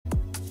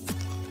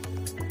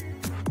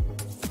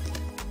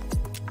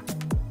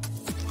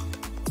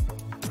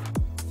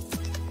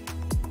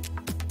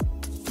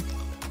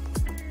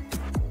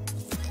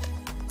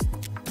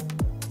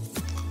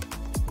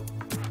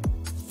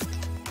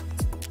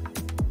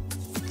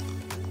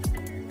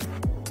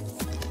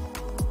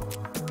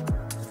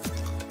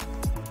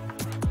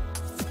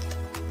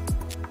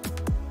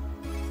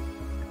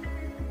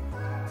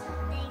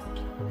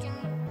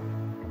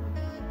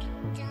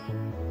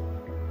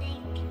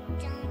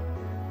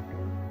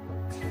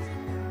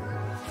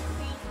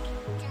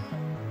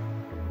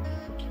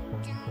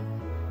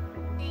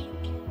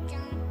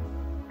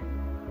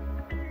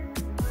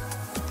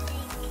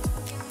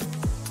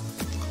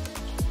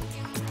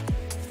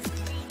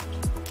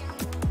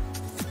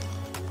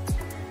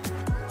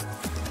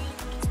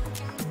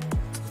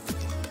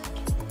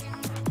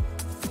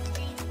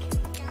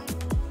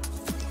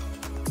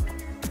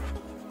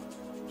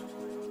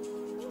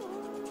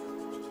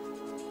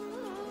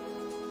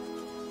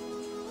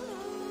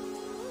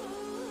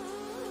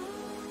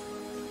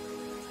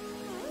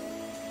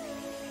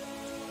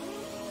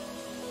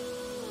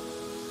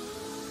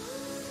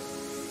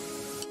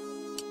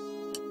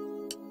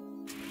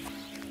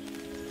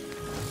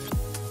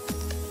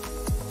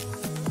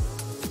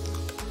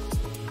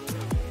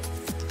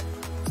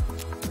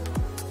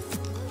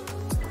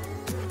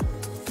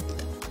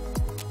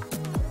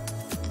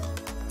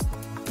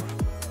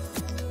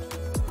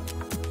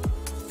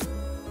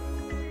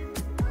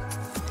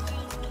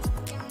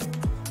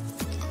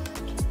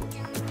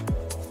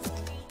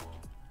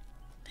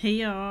Hey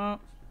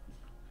y'all.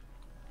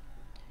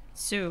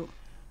 So,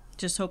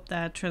 just hope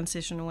that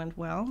transition went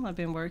well. I've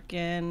been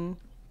working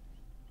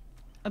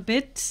a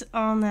bit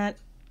on that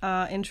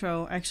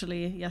intro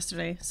actually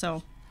yesterday,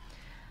 so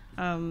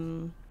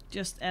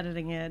just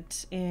editing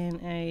it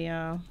in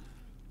a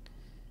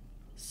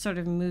sort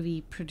of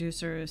movie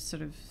producer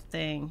sort of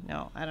thing.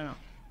 No, I don't know.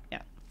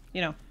 Yeah, you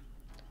know,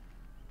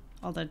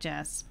 all that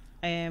jazz.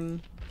 Yeah,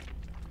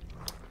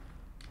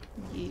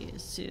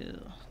 so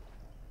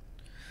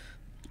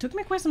took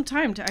me quite some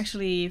time to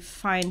actually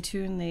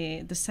fine-tune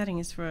the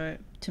settings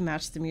to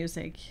match the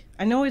music.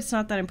 I know it's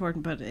not that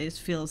important, but it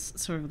feels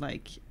sort of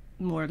like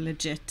more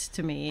legit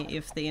to me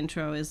if the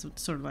intro is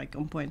sort of like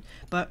on point.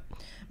 But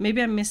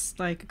maybe I missed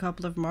like a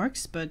couple of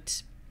marks,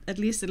 but at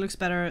least it looks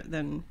better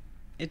than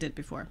it did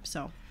before.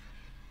 So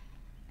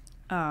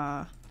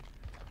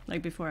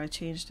like before I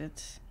changed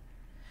it.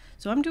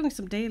 So I'm doing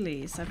some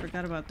dailies. I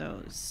forgot about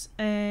those.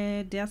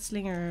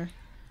 Deathslinger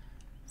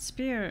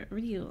Spear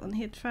real and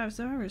hit 5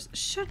 hours.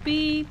 Should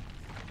be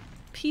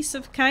piece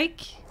of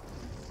cake.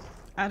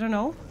 I don't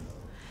know.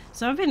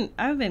 So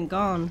I've been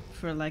gone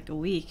for like a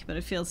week, but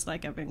it feels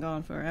like I've been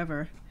gone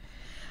forever.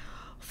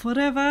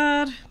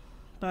 Forever.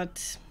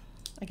 But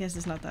I guess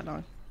it's not that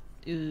long.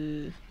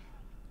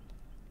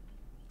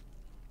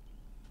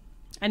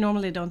 I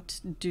normally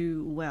don't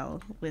do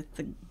well with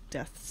the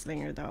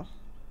Deathslinger though.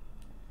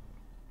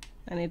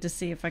 I need to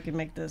see if I can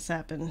make this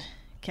happen.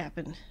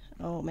 Cappin'.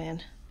 Oh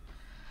man.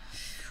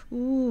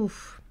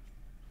 Oof.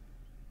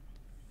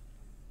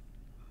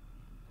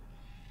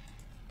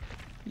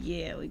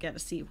 Yeah, we gotta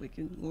see if we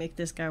can make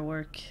this guy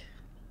work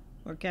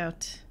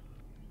out.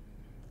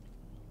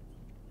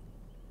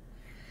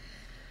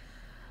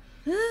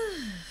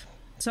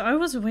 So I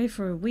was away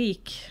for a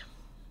week.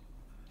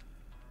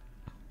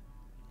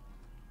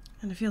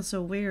 And it feels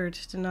so weird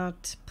to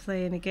not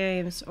play any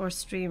games or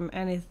stream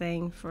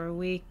anything for a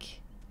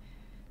week.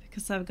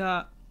 Because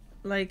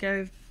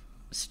I've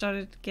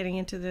started getting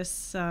into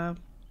this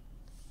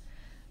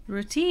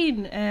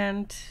routine,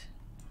 and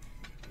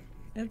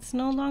it's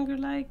no longer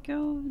like,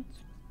 oh,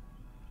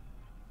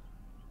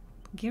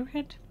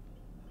 gearhead.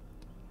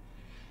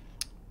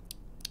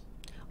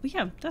 Well,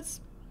 yeah,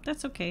 that's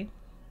okay.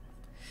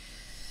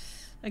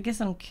 I guess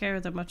I don't care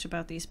that much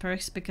about these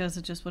perks because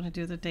I just want to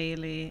do the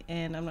daily,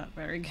 and I'm not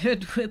very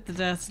good with the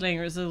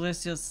Deathslinger, so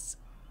let's just,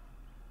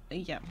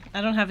 yeah, I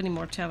don't have any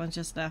more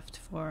challenges left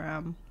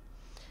for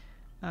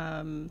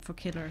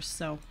killers,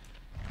 so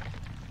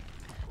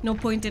no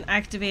point in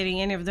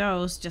activating any of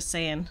those, just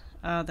saying.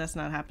 That's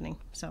not happening,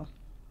 so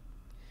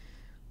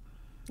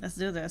let's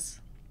do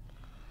this.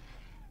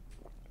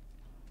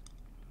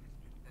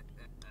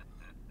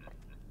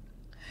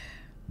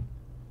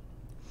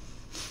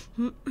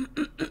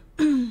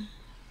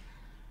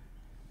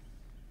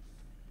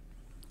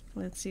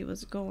 Let's see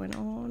what's going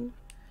on.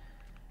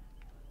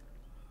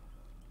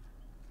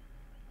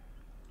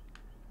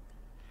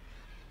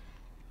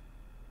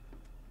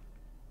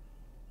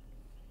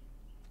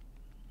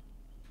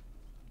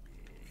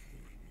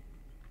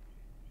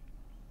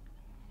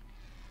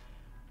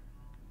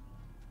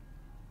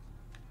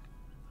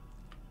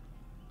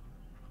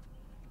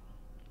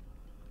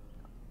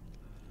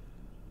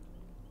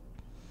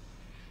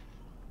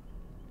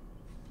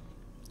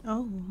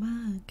 Oh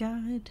my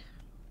god.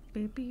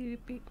 Baby,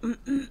 baby.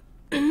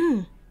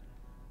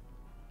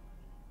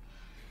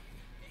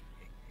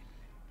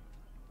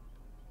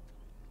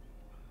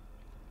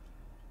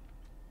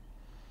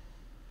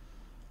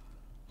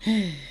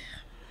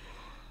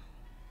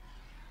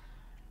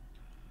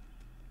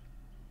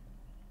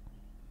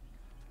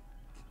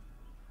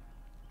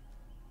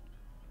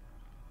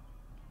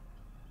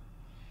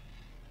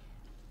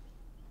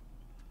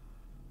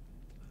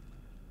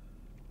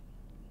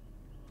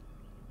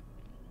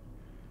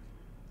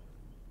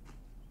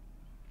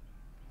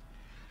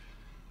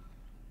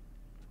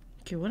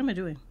 Okay, what am I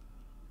doing?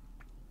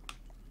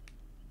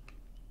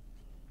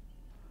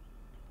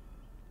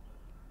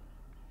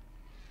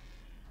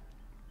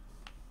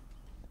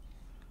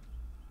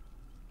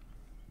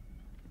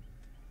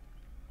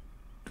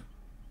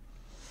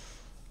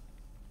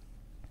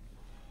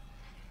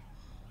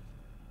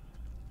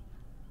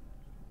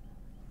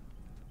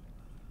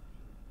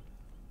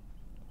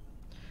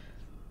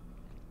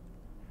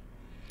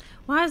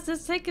 Why is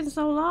this taking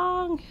so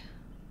long?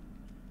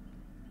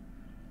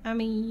 I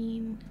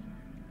mean,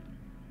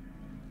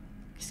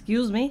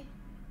 excuse me.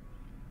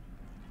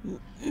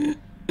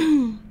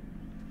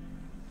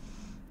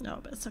 No,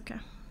 but it's okay.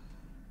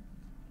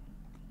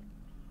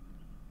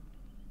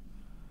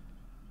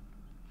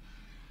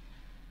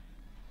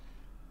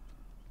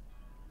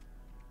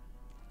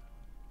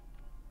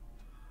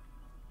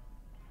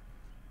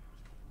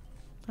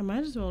 I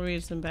might as well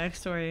read some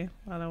backstory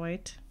while I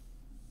wait.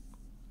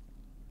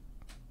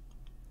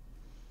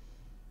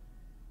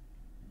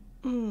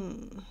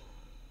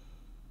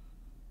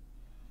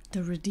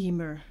 The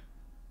Redeemer.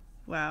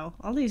 Wow,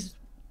 all these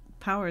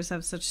powers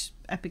have such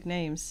epic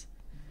names.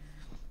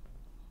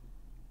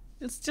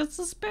 It's just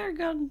a spare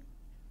gun.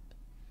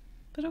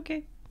 But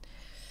okay.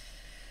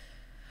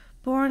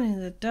 Born in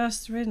the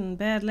dust-ridden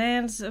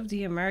badlands of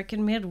the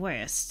American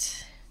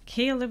Midwest,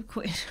 Caleb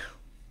Quinn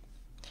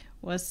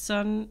was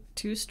son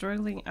to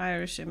struggling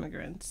Irish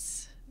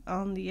immigrants.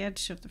 On the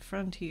edge of the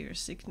frontier,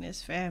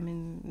 sickness,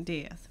 famine, and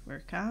death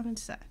were common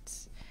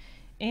sights,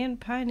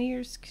 and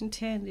pioneers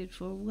contended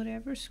for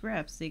whatever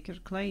scraps they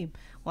could claim,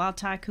 while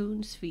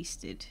tycoons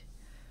feasted.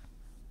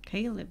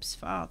 Caleb's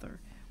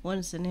father,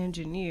 once an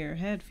engineer,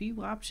 had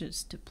few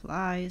options to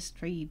ply his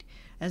trade,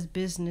 as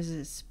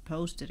businesses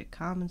posted a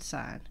common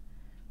sign: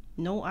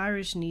 "No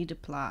Irish need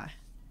apply."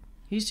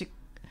 His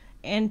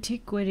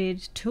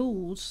antiquated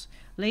tools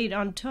laid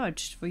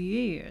untouched for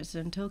years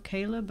until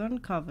Caleb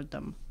uncovered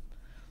them.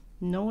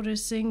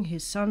 Noticing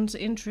his son's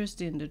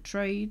interest in the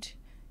trade,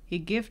 he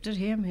gifted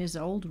him his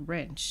old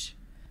wrench.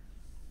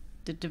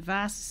 The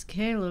devices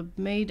Caleb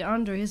made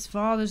under his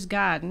father's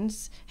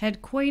guidance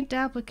had quaint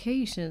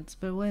applications,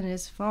 but when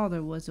his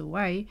father was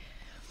away,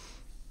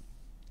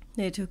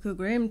 they took a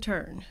grim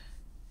turn.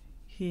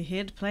 He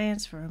hid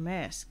plans for a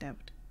mask that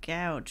would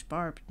gouge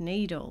barbed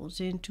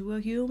needles into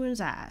a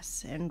human's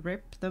eyes and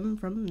rip them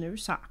from their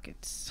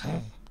sockets.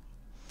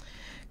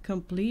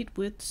 Complete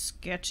with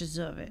sketches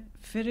of it,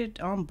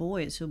 fitted on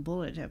boys who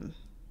bullied him.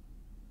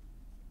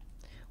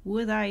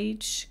 With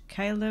age,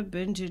 Caleb's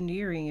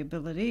engineering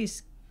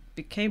abilities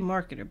became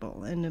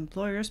marketable, and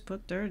employers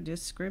put their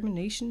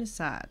discrimination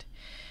aside.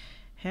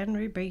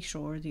 Henry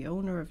Bayshore, the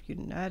owner of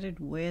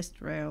United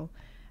West Rail,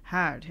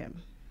 hired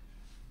him.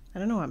 I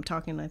don't know why I'm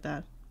talking like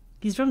that.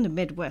 He's from the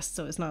Midwest,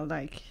 so it's not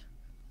like...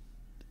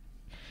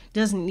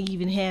 doesn't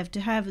even have to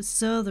have a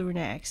southern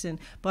accent,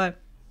 but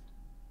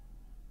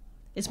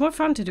it's more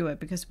fun to do it,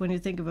 because when you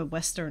think of a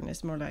Western,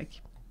 it's more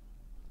like...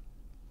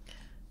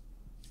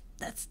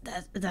 That's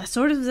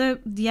sort of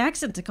the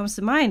accent that comes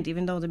to mind,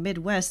 even though the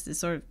Midwest is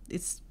sort of...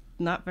 it's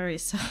not very...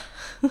 it's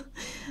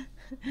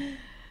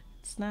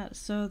not a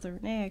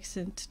southern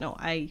accent. No,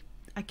 I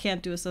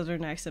can't do a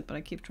southern accent, but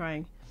I keep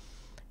trying.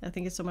 I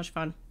think it's so much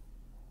fun.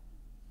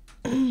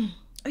 Oh,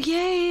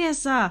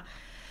 yes!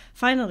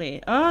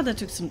 Finally. Oh, that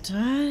took some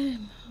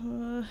time.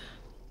 I'm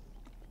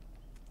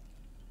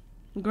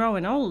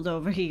growing old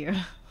over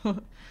here.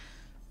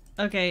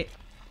 Okay.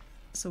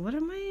 So what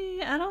am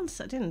I... I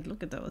didn't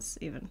look at those,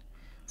 even.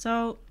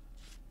 So...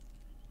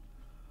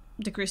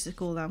 decrease the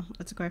cooldown.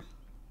 That's okay.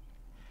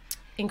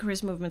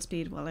 Increase movement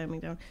speed while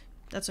aiming down.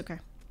 That's okay.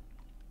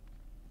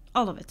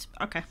 All of it.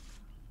 Okay.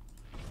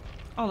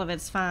 All of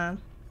it's fine.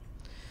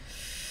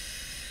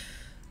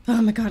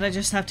 Oh my god, I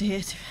just have to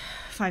hit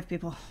 5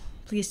 people.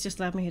 Please just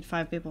let me hit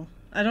 5 people.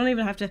 I don't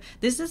even have to...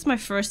 This is my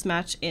first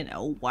match in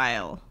a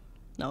while.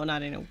 No,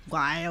 not in a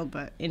while,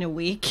 but in a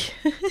week.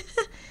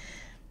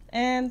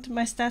 And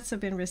my stats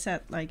have been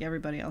reset like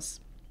everybody else.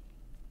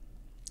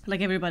 Like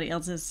everybody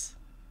else's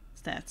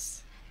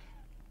stats.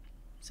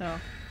 So...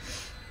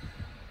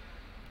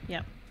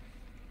 yeah.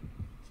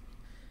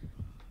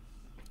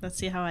 Let's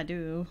see how I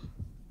do.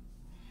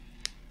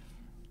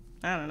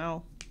 I don't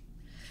know.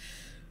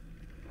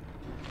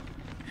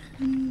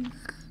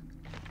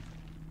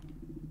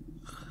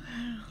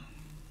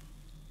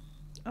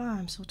 Oh,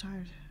 I'm so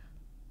tired.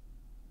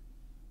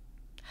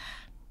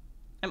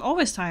 I'm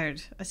always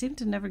tired. I seem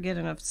to never get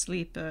enough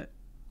sleep, but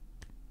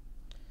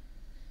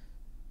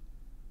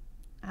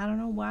I don't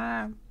know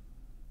why.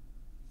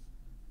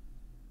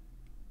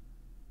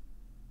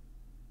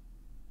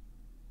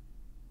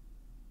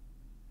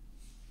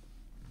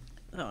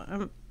 Oh,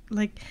 I'm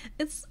like,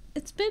 it's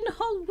been a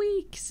whole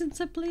week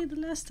since I played the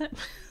last time.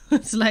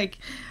 It's like,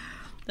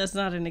 that's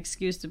not an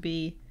excuse to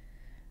be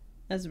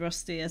as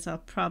rusty as I'll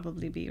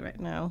probably be right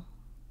now.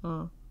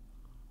 Oh.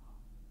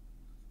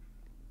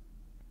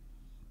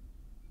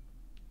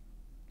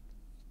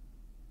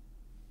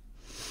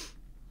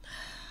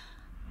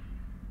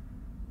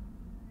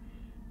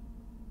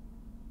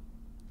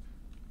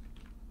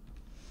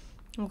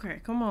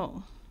 Okay, come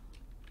on.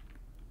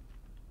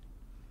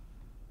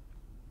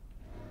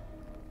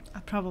 I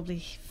probably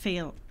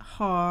fail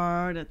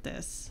hard at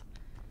this.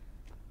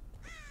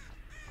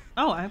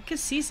 Oh, I can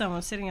see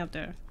someone sitting up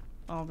there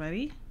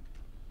already.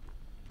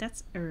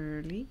 That's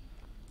early.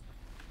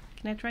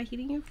 Can I try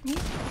hitting you from here?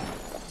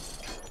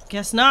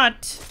 Guess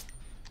not.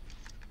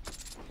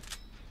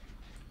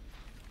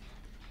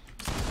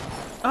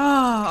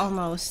 Oh,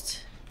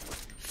 almost.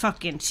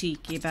 Fucking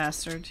cheeky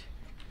bastard.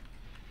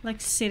 Like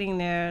sitting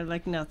there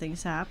like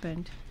nothing's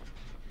happened.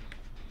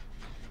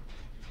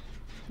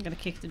 I'm gonna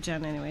kick the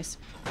gen anyways.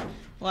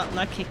 Well,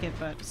 not kick it,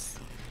 but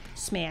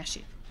smash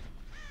it.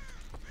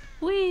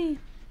 Whee!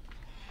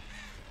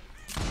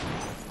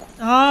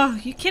 Oh,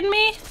 you kidding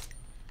me?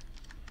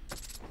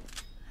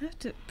 I have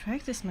to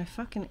practice my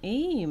fucking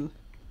aim.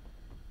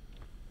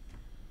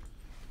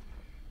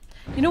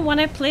 You know, when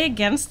I play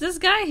against this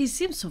guy, he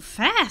seems so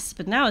fast,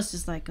 but now it's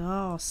just like,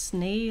 oh,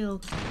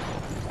 snail.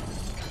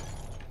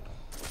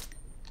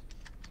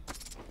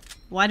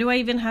 Why do I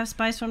even have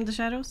Spies from the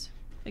Shadows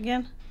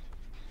again?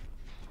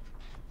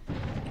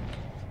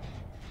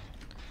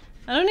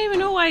 I don't even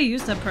know why I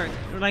use that perk.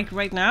 Like,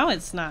 right now,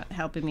 it's not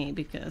helping me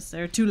because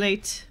they're too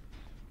late.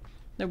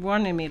 They're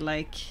warning me,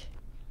 like...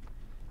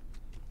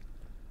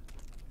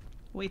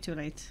 Way too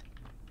late.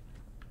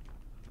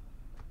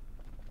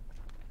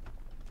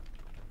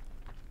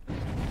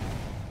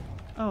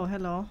 Oh,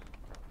 hello.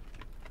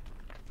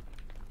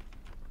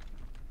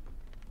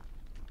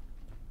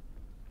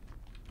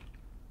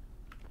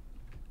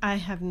 I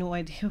have no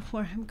idea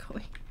where I'm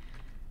going.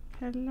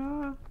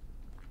 Hello.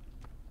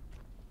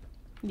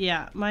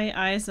 Yeah, my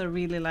eyes are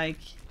really like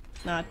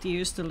not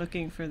used to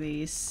looking for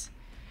these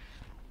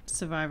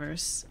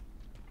survivors.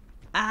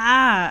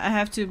 Ah, I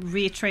have to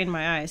retrain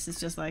my eyes. It's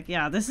just like,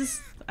 yeah, this is...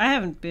 I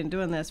haven't been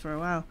doing this for a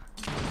while.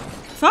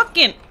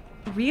 Fucking...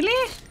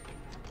 Really?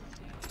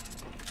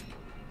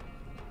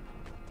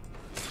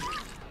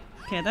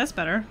 Okay, that's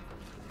better.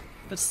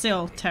 But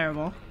still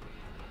terrible.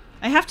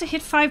 I have to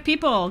hit 5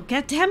 people!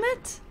 God damn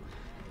it!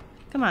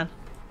 Come on.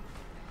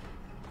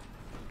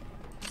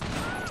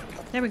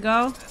 There we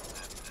go.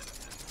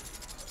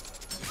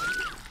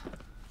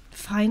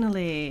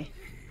 Finally.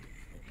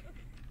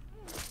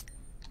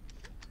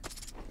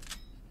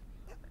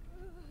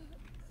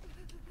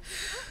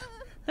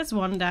 That's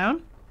one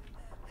down.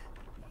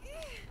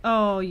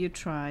 Oh, you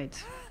tried.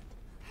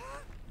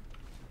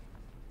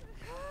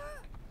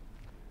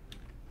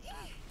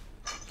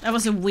 That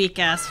was a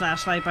weak-ass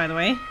flashlight, by the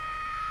way.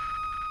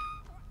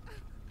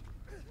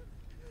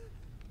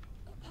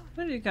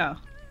 Where did it go?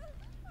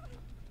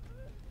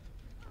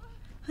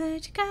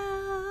 Where'd you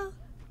go?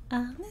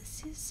 I'll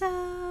miss you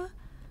so.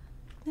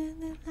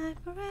 Live life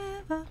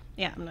forever.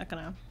 Yeah, I'm not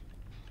gonna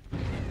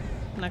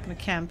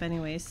camp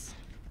anyways.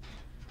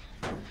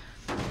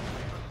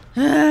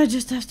 I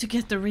just have to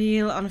get the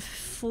reel on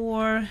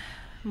 4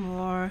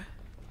 more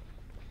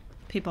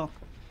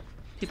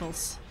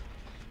peoples.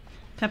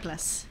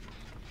 Pepless.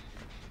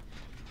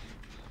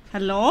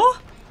 Hello?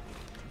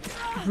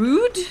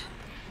 Rude?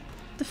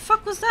 The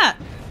fuck was that?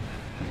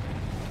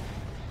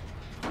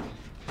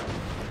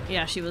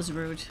 Yeah, she was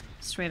rude.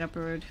 Straight up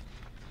rude.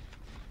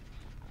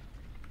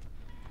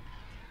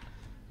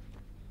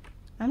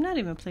 I'm not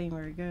even playing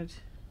very good.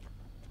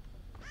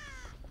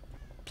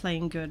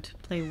 Playing good.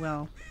 Play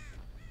well.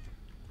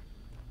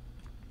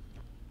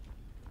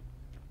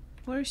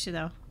 Where is she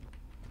though?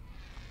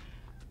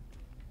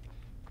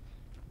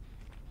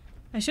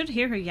 I should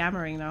hear her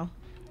yammering though.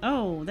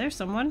 Oh, there's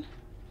someone.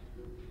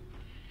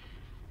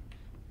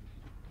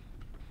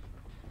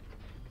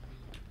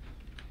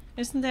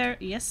 Isn't there?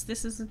 Yes,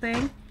 this is the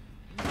thing.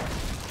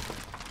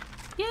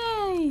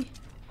 Yay!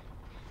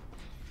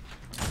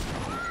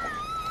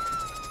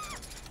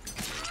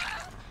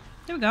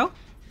 There we go.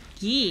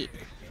 Yeah.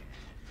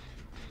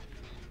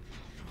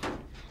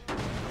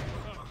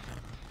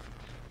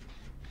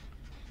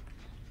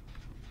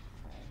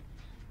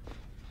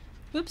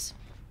 Whoops.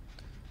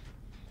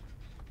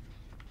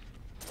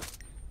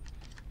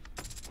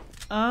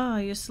 Oh,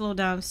 you slow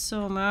down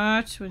so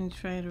much when you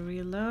try to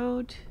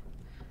reload.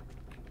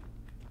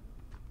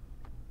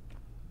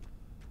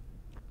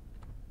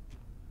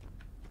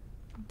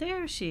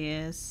 There she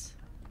is.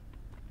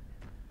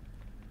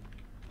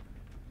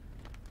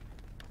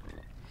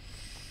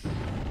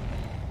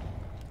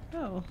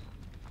 Oh.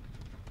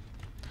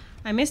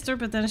 I missed her,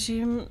 but then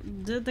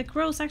the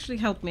crows actually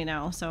helped me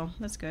now, so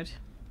that's good.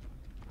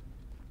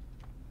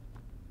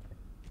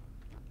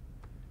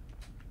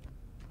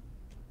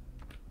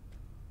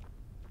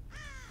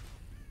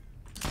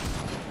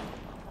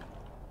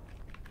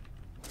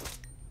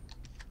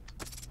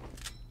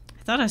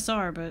 I thought I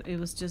saw her, but it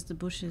was just the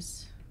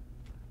bushes.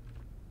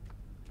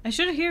 I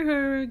should hear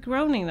her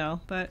groaning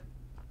though, but...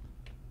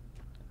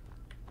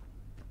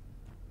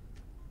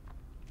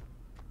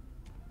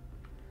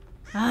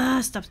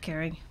 Ah, stopped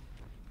caring.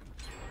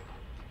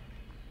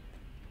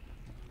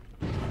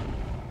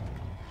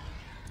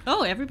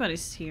 Oh,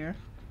 everybody's here,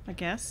 I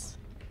guess.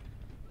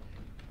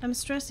 I'm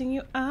stressing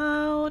you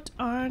out,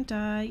 aren't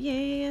I?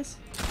 Yes.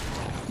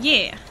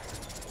 Yeah.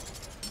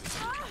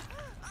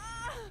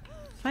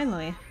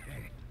 Finally.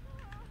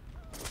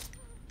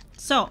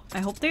 So, I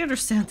hope they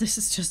understand this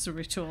is just a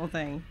ritual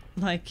thing.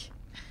 Like...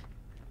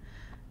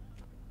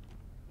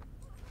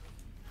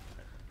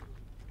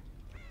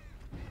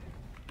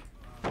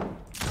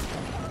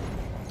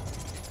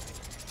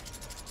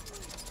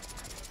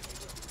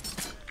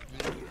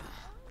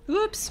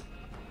 Oops!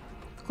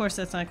 Of course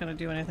that's not gonna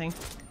do anything.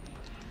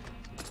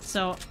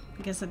 So,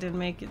 I guess I didn't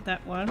make it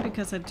that one,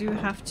 because I do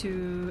have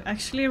to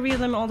actually reel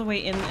them all the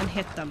way in and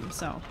hit them,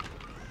 so...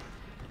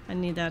 I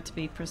need that to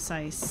be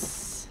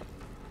precise.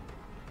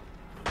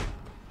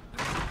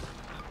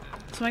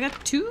 So I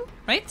got 2,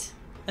 right?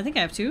 I think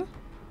I have 2.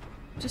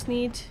 Just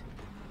need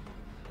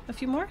a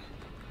few more.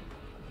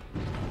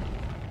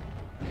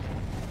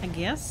 I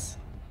guess.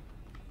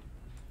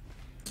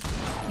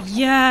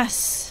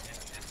 Yes!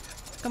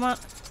 Come on.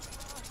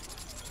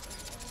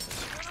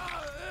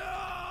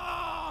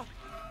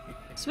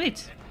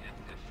 Sweet.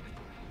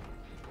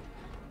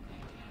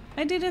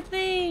 I did a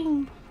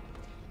thing!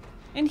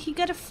 And he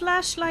got a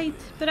flashlight,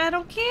 but I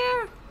don't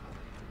care!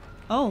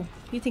 Oh,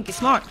 he think he's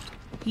smart.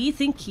 He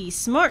think he's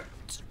smart.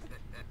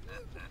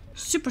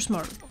 Super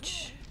smart.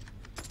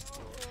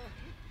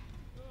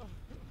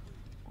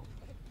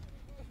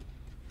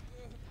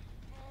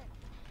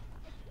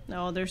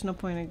 No, there's no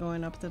point in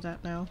going up to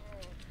that now.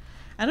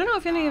 I don't know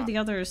if any of the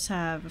others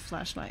have a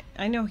flashlight.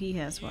 I know he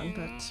has one,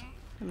 but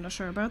I'm not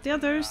sure about the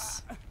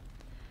others.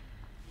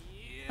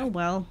 Oh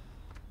well.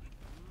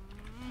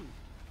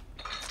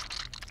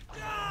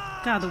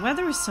 God, the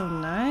weather is so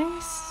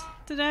nice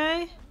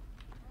today.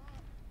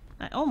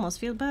 I almost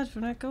feel bad for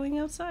not going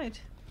outside.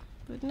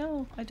 But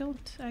no, I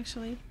don't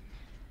actually.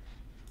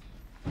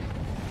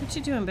 What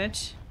you doing,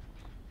 bitch?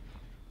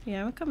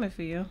 Yeah, I'm coming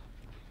for you.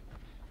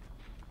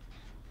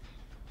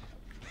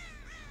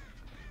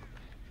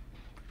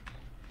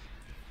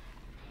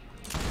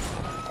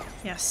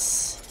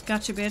 Yes.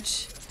 Gotcha,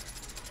 bitch.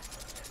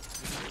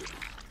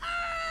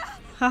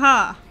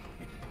 Haha.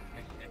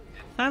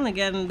 Finally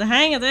getting the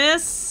hang of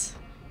this.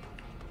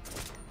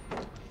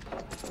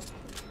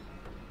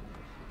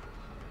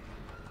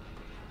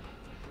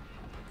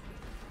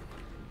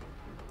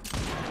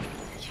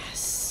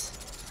 Yes.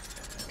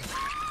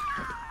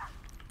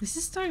 This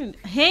is starting.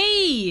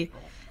 Hey!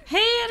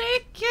 Hey,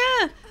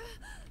 Eric!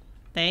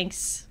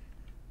 Thanks.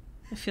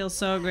 It feels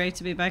so great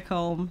to be back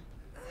home.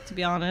 To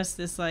be honest,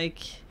 it's like...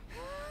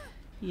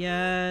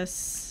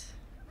 Yes.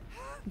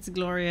 It's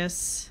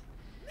glorious.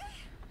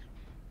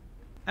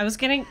 I was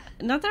getting...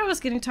 Not that I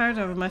was getting tired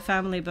of my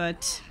family,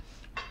 but...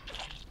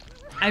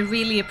 I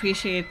really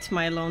appreciate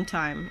my alone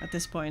time at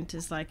this point.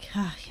 It's like,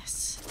 ah,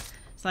 yes.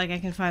 It's like I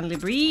can finally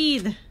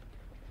breathe.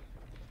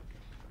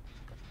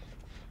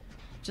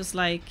 Just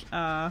like,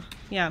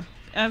 yeah.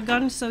 I've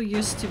gotten so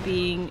used to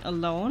being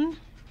alone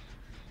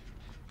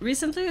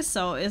recently,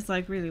 so it's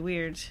like really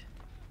weird.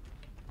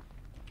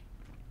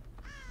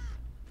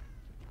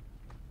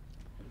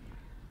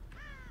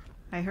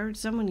 I heard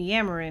someone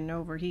yammering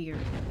over here.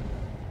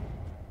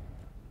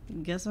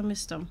 Guess I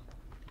missed them.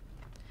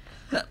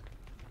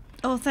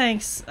 Oh,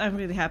 thanks. I'm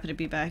really happy to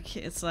be back.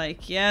 It's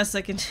like, yes,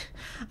 I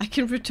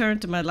can return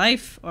to my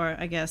life, or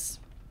I guess,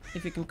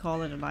 if you can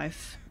call it a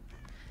life.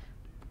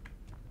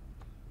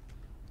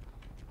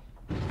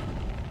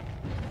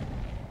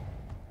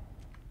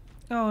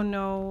 Oh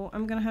no,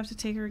 I'm gonna have to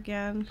take her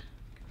again.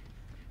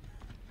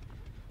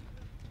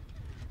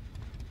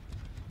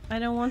 I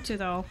don't want to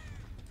though.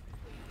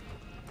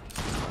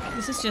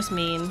 This is just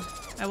mean.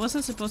 I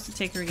wasn't supposed to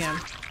take her again.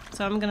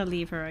 So I'm gonna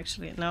leave her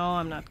actually. No,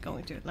 I'm not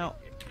going to. No.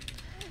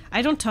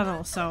 I don't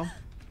tunnel, so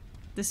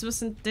this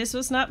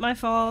was not my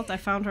fault. I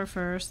found her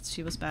first.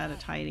 She was bad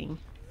at hiding.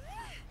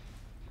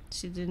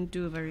 She didn't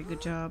do a very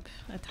good job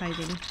at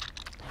hiding.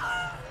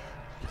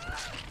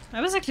 I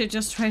was actually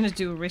just trying to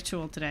do a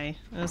ritual today.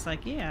 And I was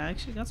like, yeah, I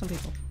actually got some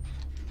people.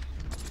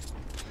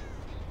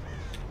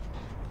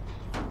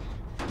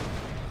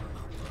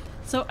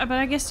 So, but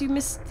I guess you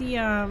missed the,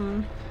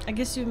 I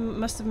guess you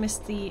must have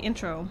missed the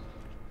intro.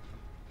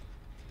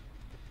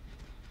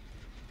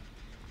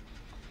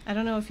 I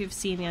don't know if you've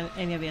seen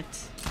any of it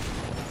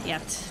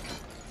yet.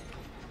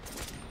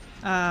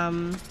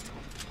 Yeah,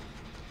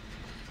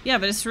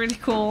 but it's really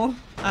cool.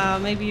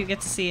 Maybe you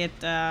get to see it,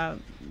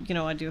 you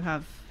know, I do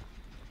have...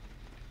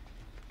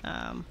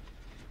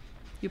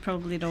 you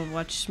probably don't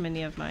watch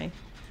many of my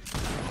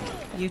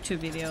YouTube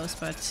videos,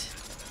 but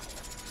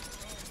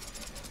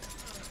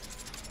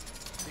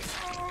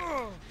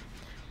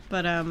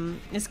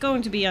it's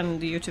going to be on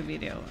the YouTube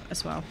video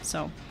as well,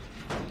 so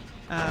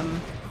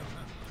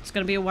it's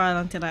gonna be a while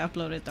until I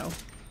upload it though,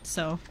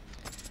 so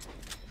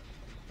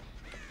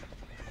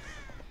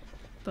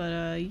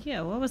but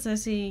yeah, what was I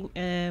saying?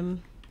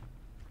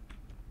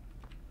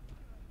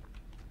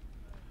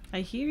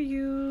 I hear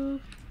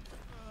you.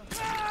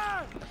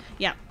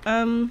 Yeah,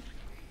 but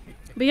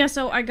yeah,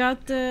 so I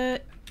got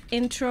the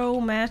intro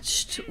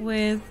matched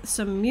with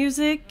some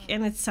music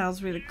and it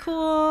sounds really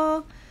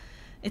cool.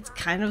 It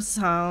kind of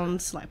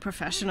sounds like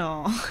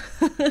professional.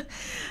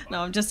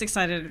 No, I'm just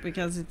excited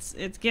because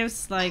it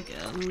gives like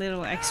a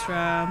little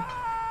extra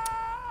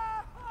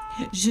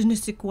je ne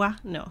sais quoi.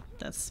 No,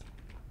 that's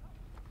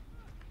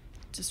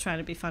just trying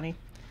to be funny.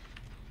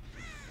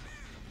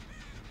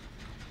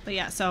 But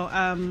yeah, so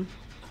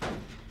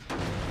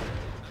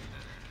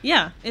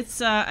yeah,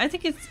 it's I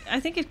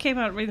think it came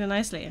out really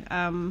nicely.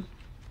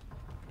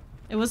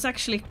 It was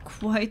actually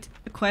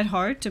quite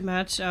hard to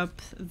match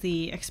up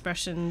the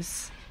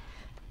expressions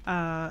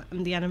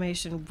and the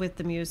animation with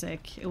the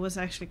music. It was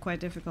actually quite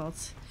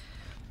difficult.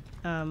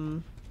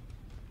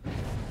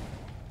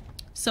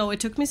 So it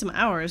took me some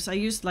hours. I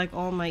used like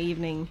all my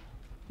evening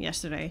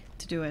yesterday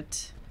to do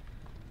it.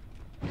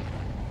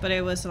 But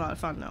it was a lot of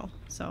fun though,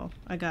 so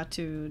I got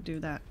to do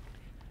that.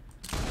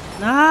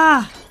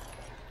 Ah!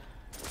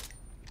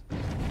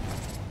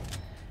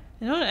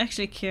 I don't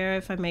actually care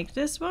if I make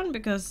this one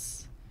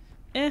because,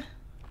 If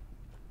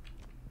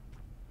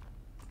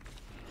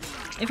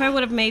I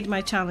would have made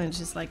my challenge,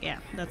 it's like, yeah,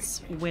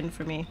 that's a win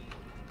for me.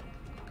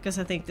 Because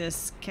I think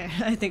this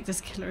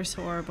killer is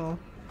horrible.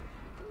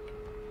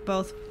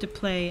 Both to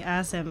play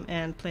as him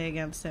and play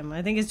against him.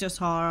 I think it's just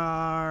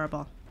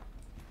horrible.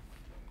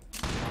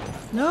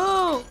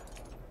 No!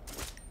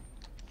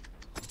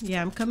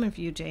 Yeah, I'm coming for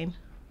you, Jane.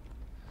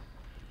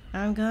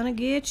 I'm gonna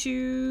get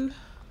you.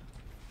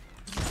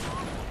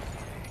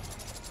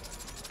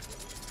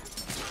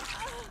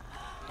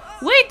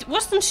 Wait,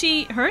 wasn't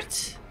she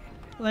hurt?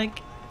 Like,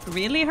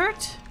 really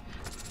hurt?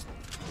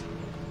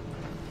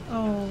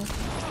 Oh,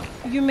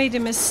 you made a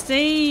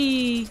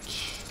mistake.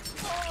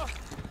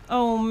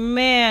 Oh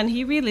man,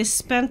 he really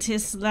spent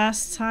his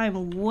last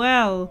time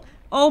well.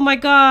 Oh my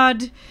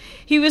god.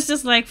 He was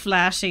just like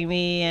flashing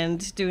me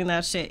and doing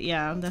that shit.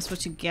 Yeah, that's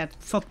what you get,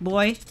 fuck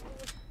boy.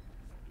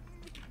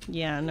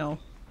 Yeah, no.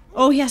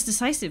 Oh, he has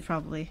decisive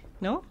probably.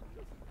 No?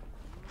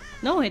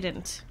 No, he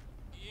didn't.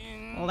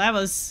 Well, that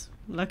was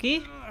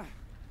lucky.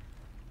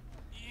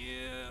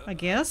 I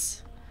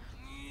guess.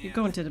 You're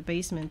going to the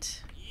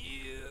basement.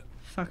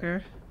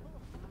 Fucker.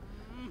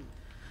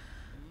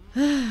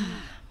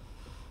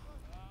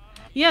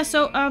 Yeah,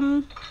 so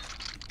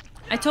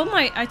I told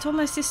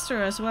my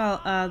sister as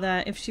well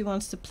that if she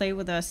wants to play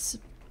with us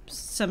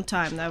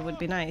sometime, that would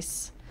be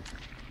nice.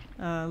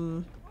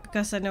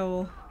 Because I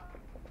know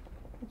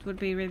it would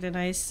be really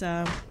nice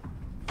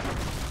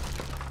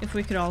if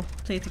we could all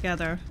play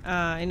together.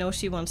 I know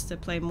she wants to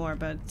play more,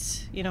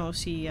 but you know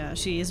she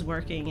is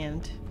working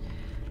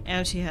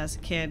and she has a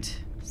kid,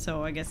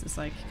 so I guess it's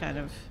like kind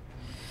of.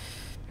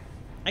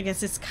 I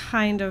guess it's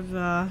kind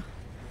of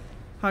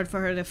hard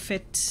for her to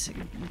fit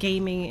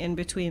gaming in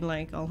between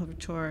like all her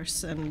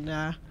chores and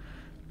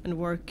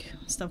work,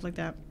 stuff like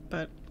that.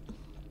 But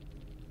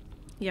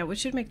yeah, we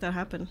should make that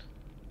happen.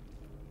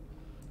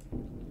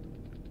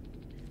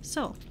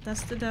 So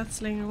that's the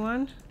Deathslinger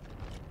one.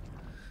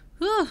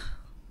 Whew.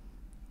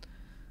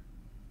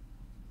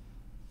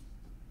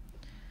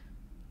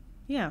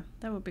 Yeah,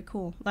 that would be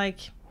cool.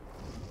 Like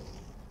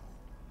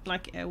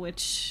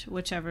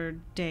whichever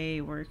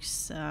day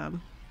works.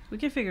 We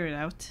can figure it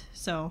out.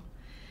 So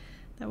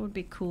that would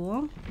be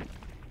cool.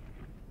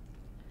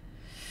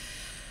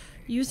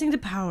 Using the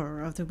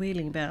power of the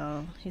wailing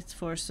bell hits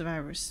for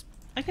survivors.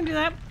 I can do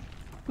that.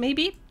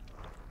 Maybe.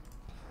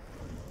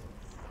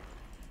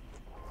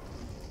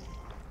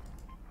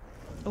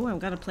 Oh, I'm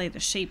gonna play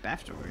the shape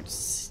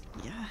afterwards.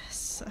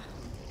 Yes.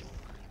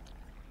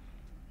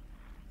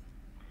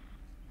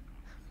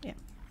 Yeah.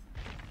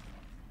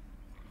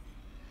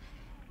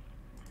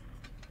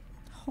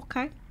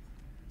 Okay.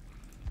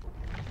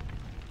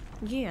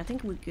 Yeah, I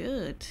think we're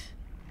good.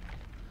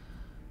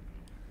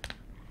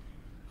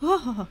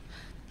 Oh,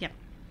 yeah.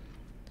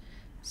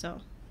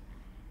 So.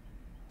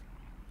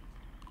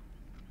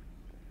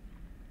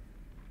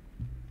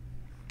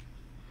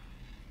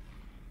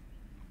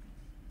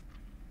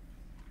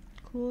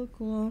 Cool,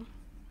 cool.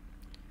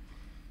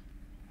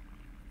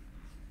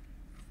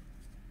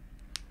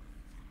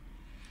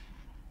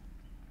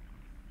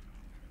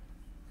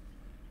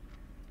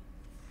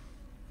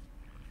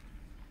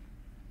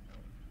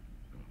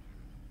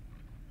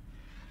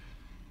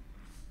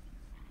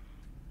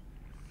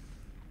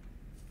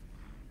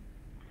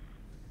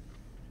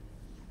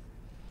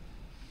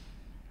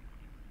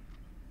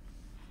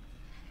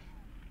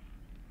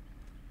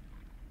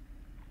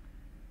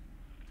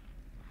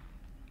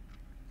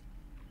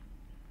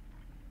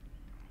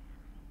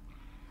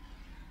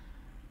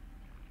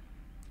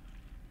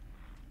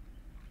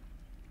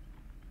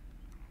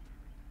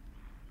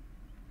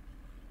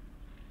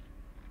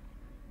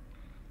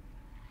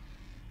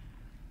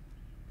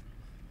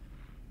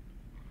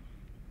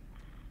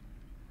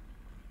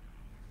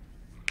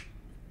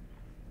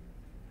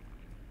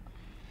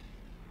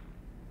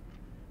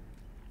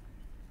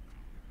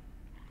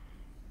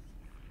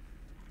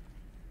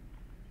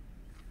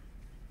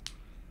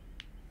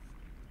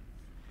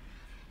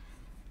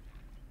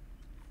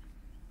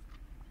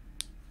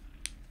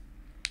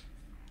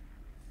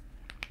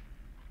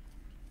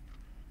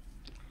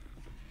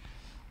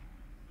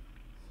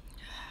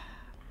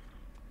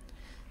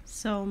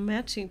 So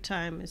matching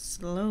time is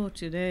slow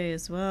today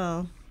as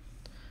well.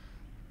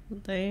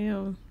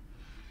 Damn.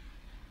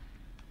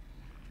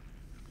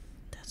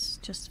 That's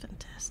just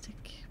fantastic.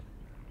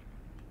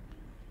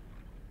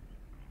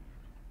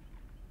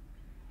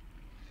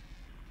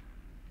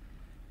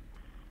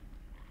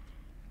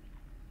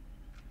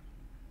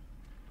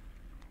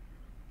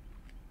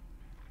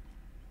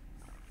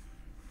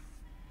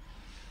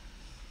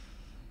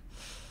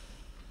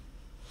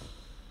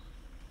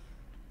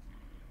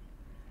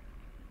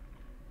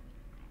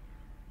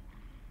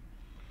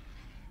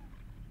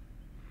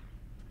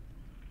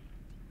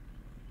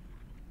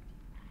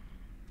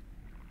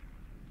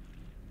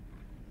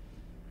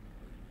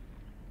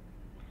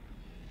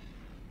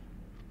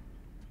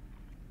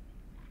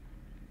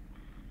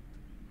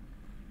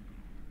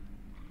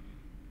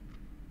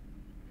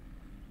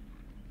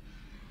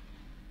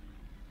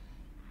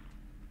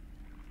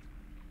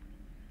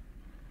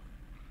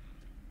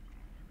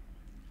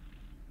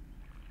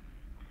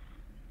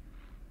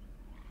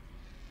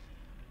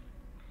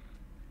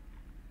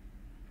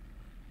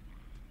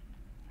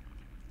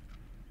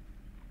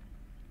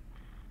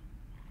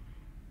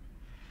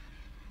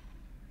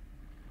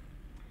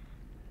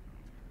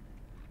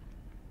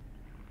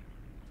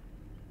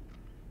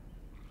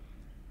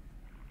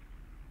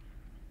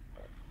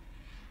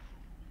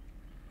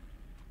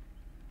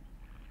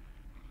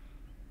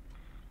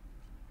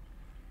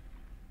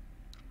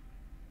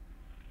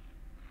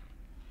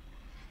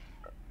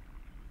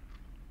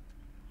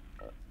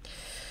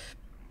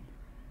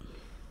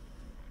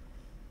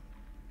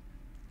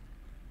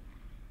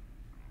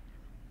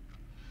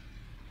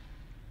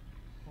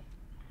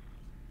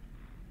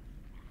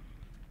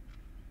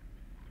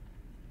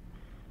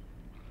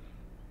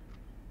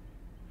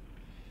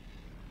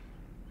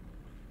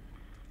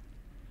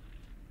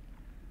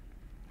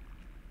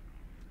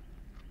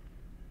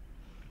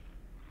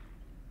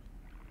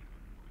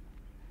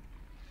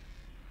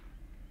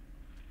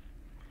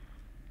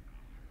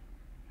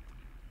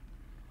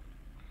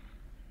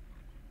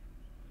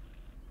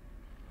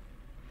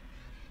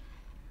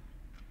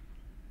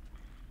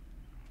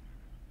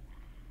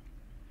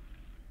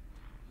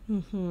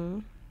 Mm-hmm.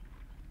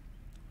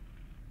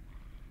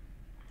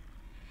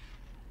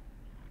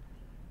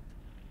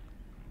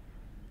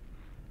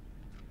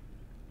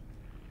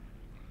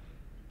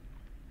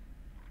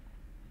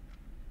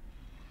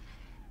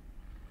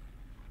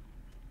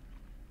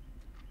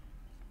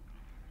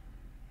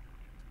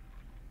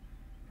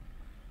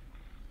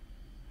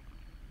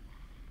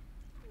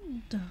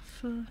 The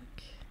fuck?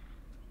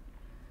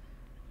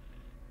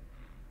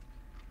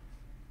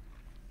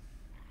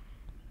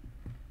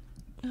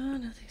 Oh,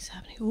 nothing's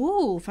happening.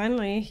 Ooh,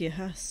 finally he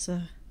has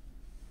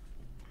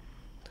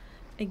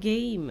a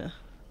game.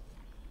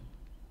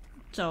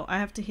 So I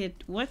have to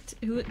hit what?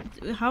 Who?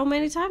 How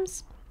many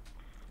times?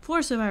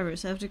 4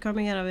 survivors after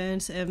coming out of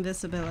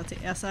invisibility.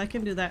 Yes, I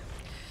can do that.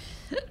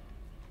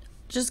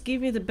 Just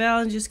give me the bell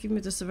and just give me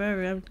the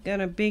survivor. I'm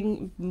gonna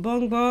bing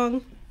bong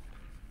bong.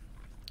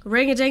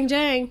 Ring a ding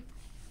dang.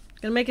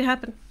 Gonna make it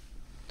happen.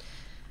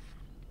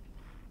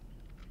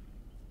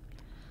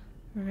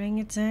 Ring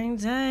a dang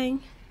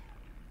dang.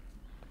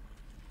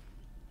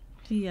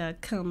 Here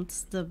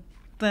comes the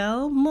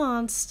bell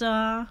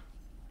monster.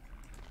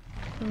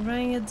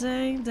 Ring a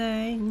dang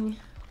dang.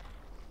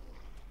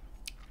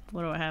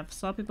 What do I have?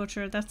 Sloppy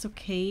Butcher, that's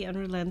okay.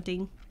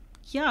 Unrelenting.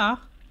 Yeah,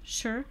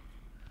 sure.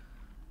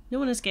 No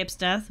one escapes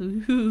death.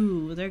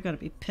 Ooh, they're gonna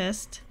be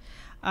pissed.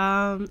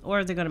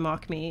 Or they're gonna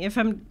mock me. If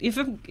I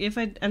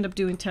end up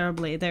doing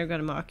terribly, they're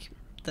gonna mock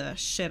the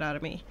shit out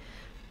of me.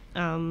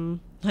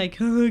 Like,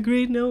 oh,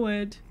 great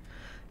Noed.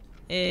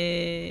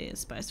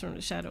 Spice from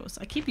the Shadows.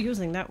 I keep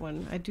using that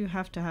one. I do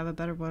have to have a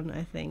better one,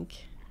 I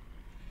think.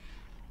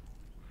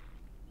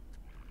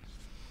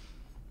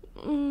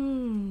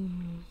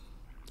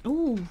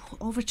 Ooh,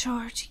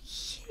 Overcharge.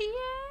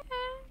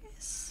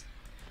 Yes.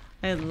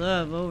 I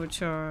love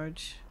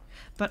Overcharge.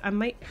 But I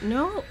might...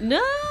 No!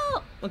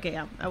 Okay,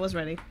 yeah, I was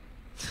ready.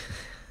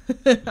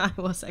 I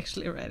was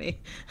actually ready.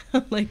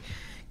 I'm like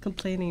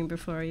complaining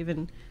before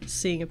even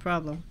seeing a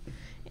problem.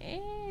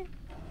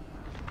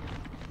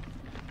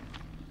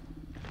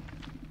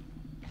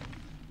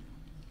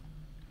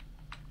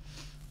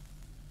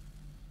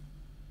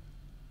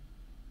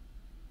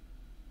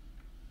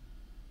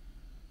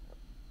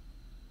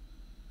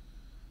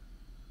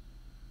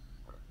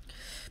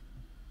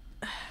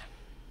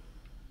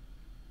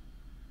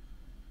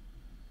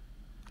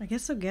 I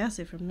get so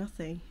gassy from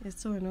nothing.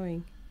 It's so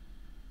annoying.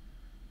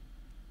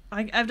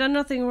 I've done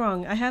nothing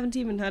wrong. I haven't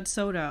even had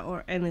soda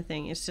or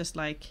anything. It's just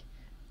like...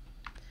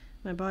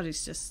 my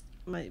body's just...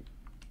 my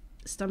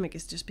stomach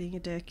is just being a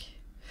dick.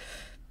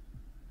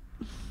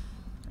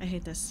 I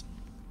hate this.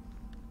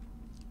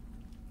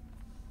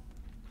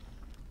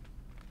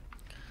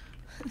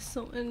 It's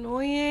so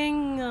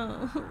annoying.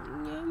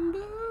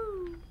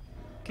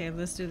 Okay,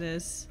 let's do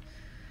this.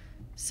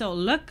 So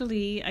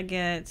luckily I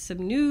get some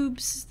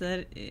noobs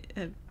that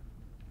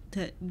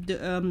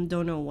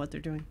don't know what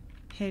they're doing.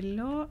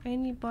 Hello,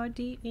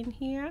 anybody in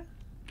here?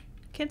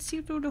 Can't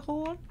see through the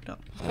hole? No.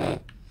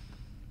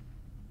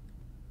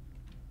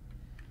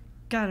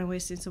 God, I'm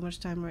wasting so much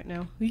time right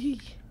now.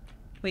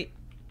 Wait.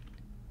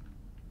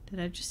 Did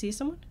I just see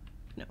someone?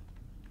 No.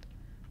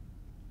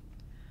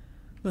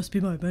 Must be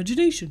my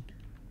imagination.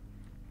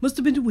 Must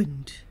have been the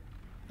wind.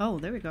 Oh,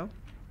 there we go.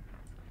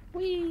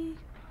 Whee!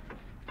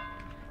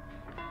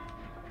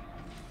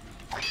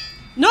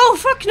 No,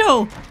 fuck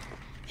no!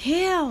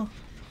 Hell!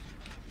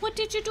 What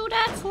did you do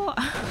that for?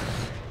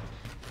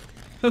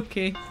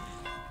 Okay.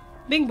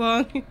 Bing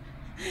bong.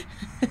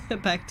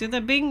 Back to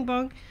the bing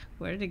bong.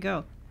 Where did it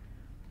go?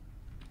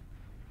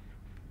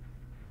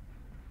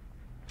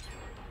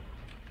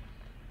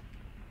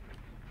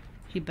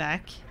 He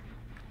back?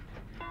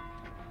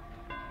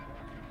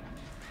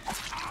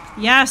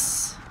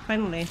 Yes!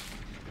 Finally.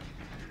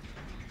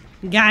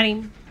 Got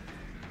him.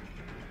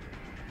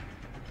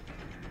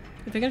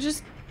 If I can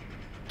just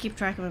keep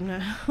track of him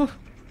now.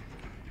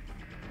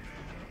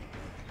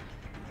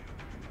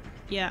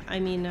 Yeah, I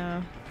mean,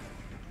 and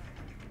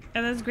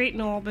that's great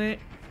and all, but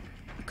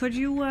could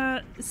you,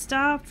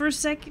 stop for a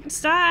second?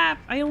 Stop!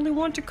 I only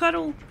want to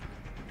cuddle.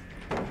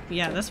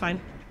 Yeah, that's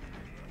fine.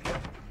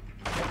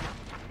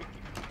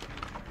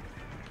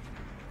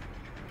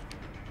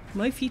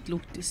 My feet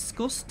look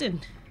disgusting.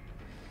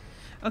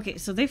 Okay,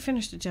 so they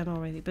finished the gen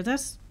already, but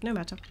that's no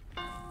matter.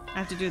 I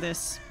have to do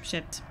this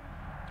shit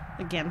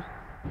again.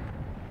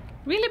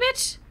 Really,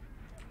 bitch?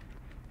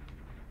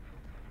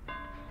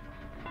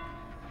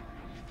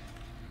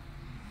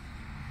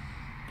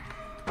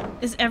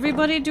 Is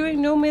everybody doing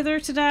no mither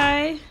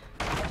today?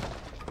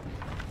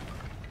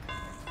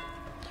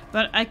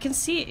 But I can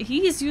see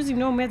he's using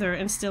no mither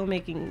and still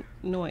making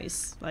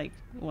noise. Like,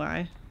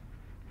 why?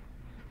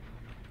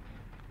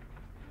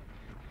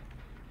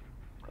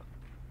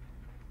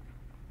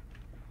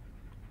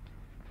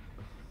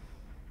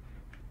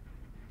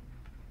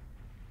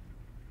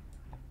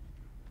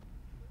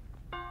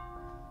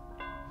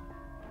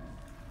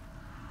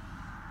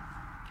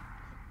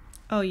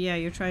 Oh yeah,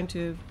 you're trying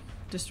to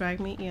distract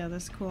me? Yeah,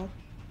 that's cool.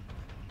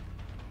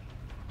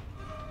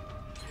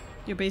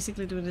 You're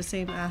basically doing the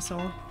same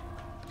asshole.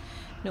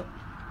 Nope.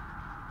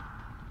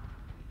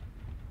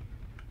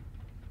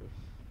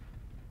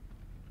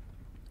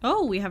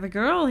 Oh, we have a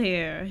girl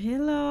here.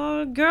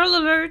 Hello, girl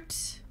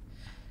alert.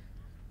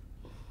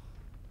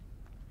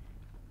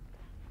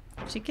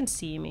 She can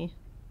see me.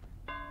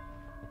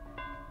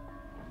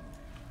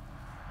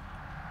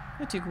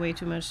 That took way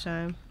too much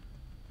time.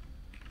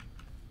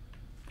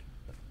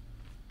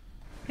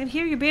 Can't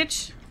hear you,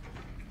 bitch.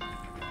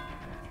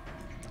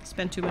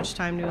 Spent too much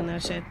time doing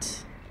that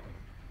shit.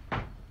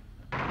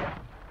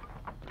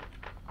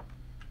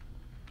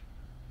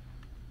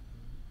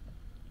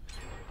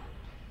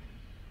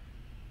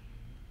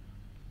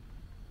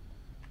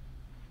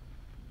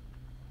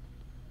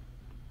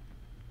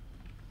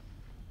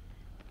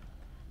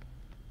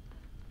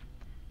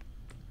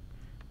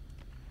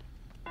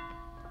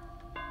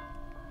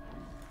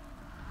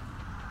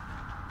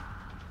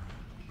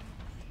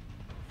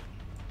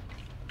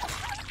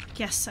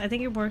 Yes, I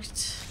think it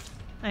worked.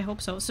 I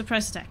hope so.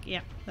 Surprise attack.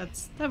 Yeah,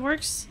 that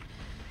works.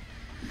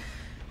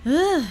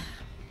 Ugh.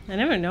 I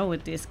never know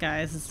with these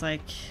guys. It's like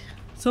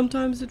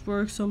sometimes it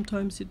works,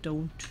 sometimes it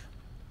don't.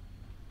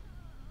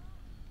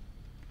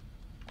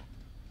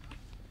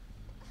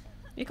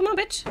 Yeah, come on,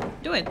 bitch.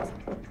 Do it.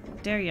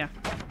 Dare ya.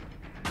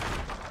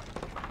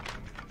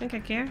 Think I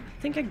care?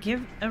 Think I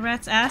give a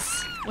rat's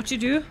ass what you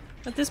do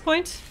at this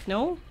point?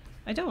 No,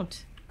 I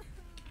don't.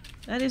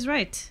 That is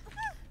right.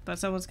 But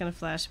someone's gonna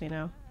flash me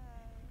now.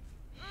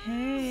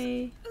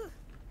 Hey.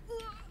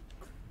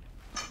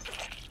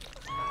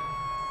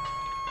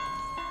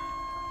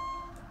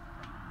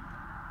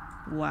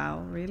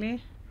 Wow,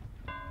 really?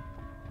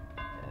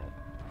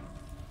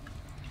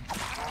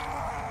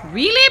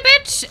 Really,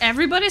 bitch?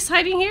 Everybody's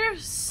hiding here?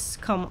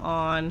 Come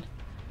on.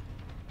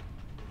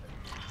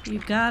 You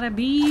gotta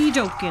be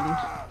joking.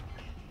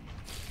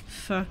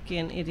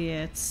 Fucking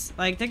idiots.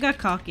 Like, they got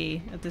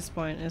cocky at this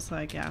point. It's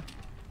like, yeah,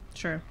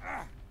 sure.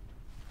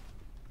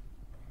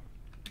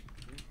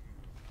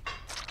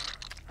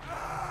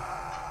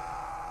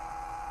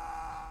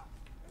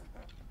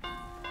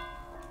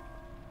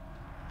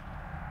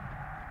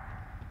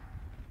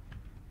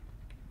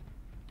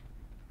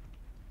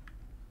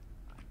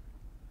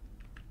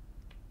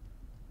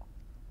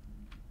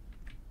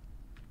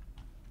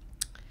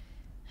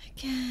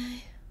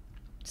 Okay.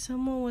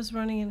 Someone was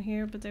running in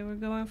here, but they were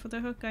going for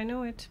the hook. I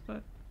know it,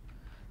 but...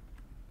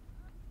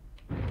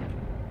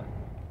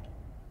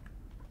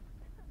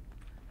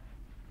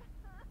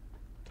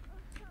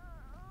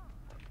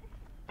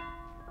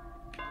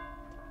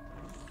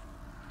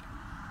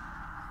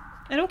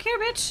 I don't care,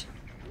 bitch!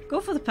 Go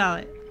for the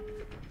pallet.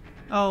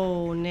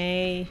 Oh,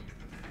 nay.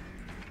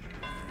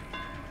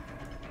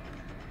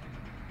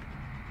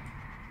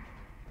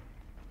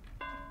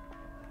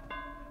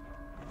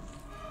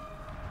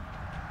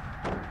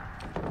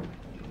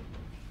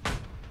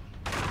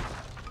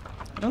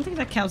 I don't think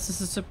that counts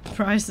as a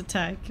surprise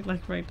attack,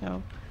 like right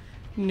now.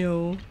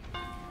 No.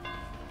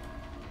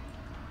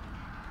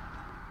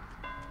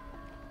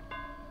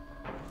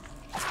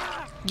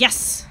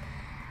 Yes!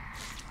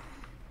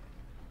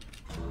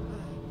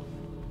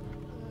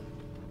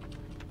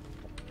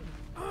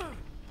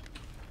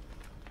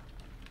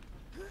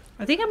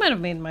 I think I might have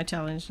made my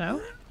challenge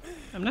now.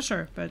 I'm not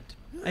sure, but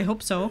I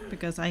hope so,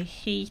 because I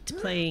hate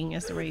playing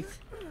as the Wraith.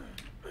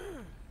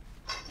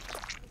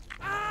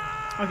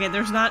 Okay,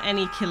 there's not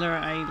any killer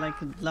I like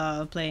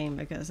love playing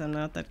because I'm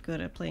not that good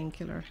at playing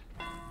killer.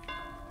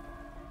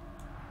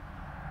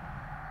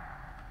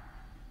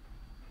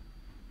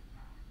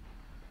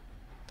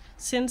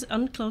 Since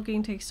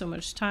uncloaking takes so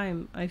much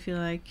time, I feel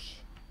like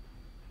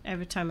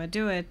every time I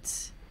do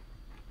it,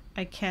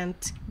 I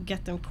can't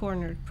get them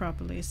cornered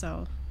properly,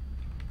 so...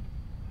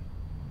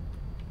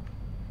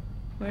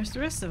 Where's the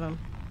rest of them?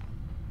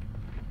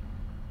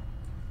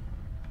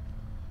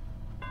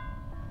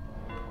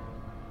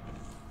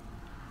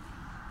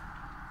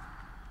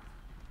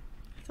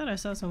 I thought I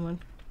saw someone.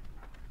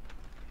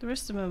 The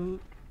rest of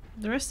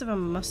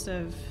them must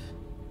have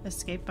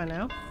escaped by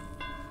now.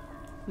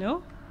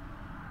 No?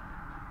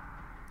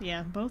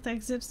 Yeah, both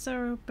exits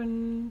are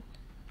open.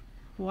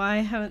 Why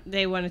haven't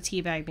they want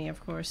to teabag me,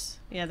 of course.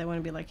 Yeah, they want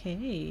to be like,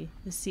 hey,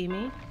 you see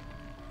me?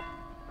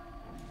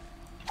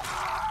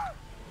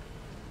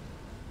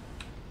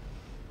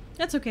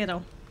 That's okay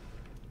though.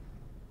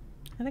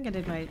 I think I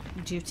did my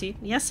duty.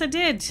 Yes, I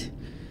did!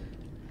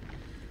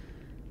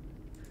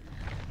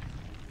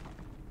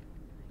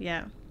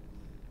 Yeah.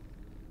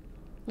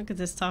 Look at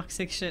this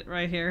toxic shit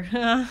right here.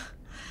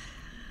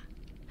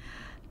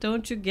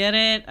 Don't you get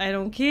it? I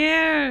don't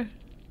care!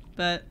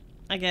 But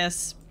I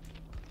guess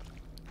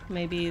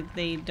maybe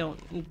they don't,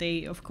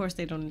 of course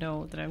they don't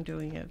know that I'm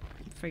doing a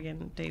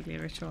friggin' daily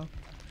ritual.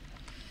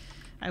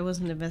 I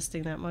wasn't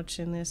investing that much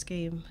in this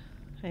game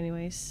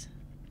anyways.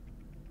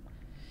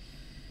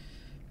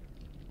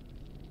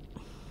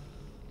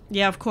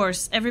 Yeah, of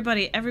course.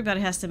 Everybody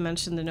has to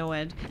mention the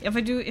no-ed. If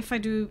I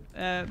do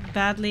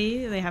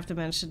badly, they have to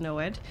mention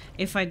no-ed.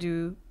 If I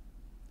do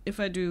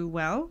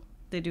well,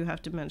 they do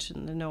have to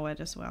mention the no-ed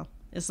as well.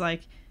 It's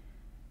like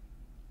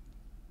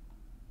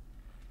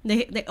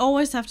they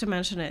always have to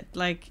mention it.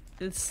 Like,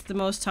 it's the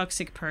most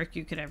toxic perk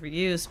you could ever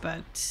use,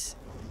 but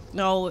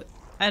no,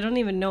 I don't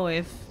even know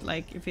if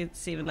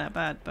it's even that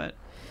bad, but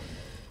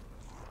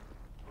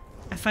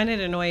I find it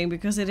annoying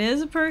because it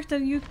is a perk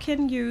that you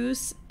can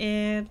use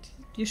and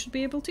you should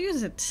be able to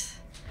use it.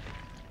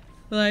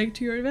 Like,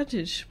 to your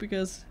advantage,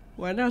 because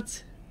why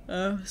not?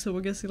 So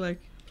we're guessing like...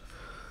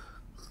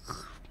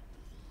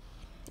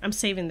 I'm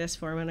saving this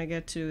for when I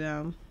get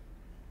to,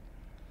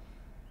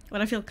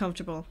 when I feel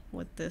comfortable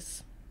with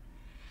this.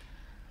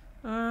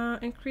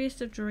 Increase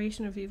the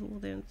duration of evil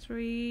within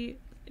 3.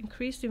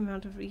 Increase the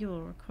amount of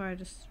evil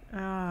required.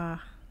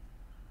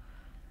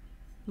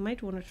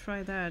 Might want to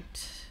try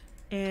that.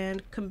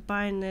 And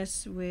combine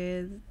this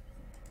with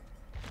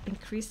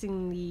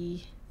increasing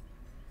the...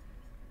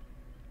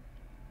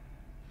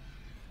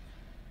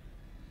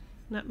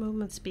 not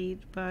movement speed,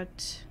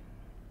 but...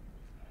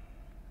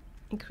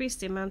 increase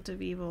the amount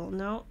of evil.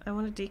 No, I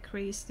want to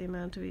decrease the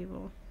amount of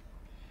evil.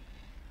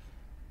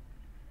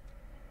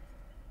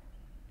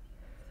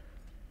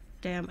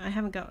 Damn, I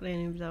haven't gotten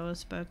any of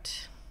those,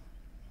 but...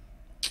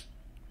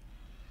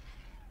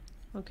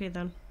 okay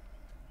then.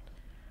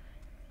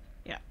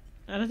 Yeah,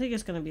 I don't think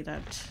it's gonna be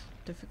that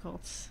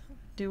difficult.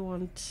 I do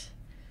want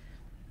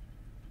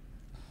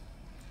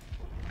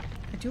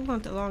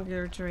a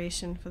longer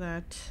duration for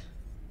that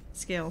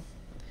skill.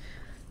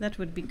 That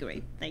would be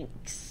great,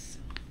 thanks.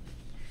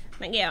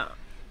 But yeah.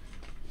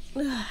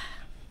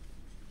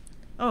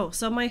 Oh,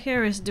 so my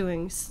hair is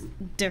doing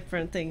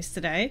different things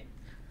today.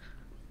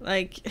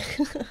 Like,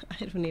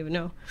 I don't even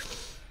know.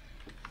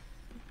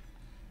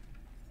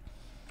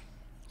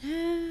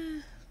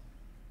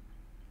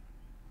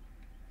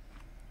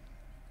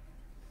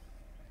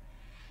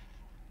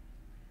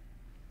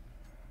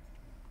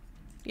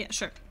 Yeah,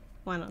 sure.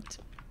 Why not?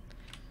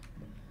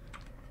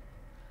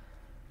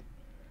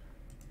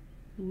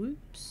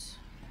 Whoops.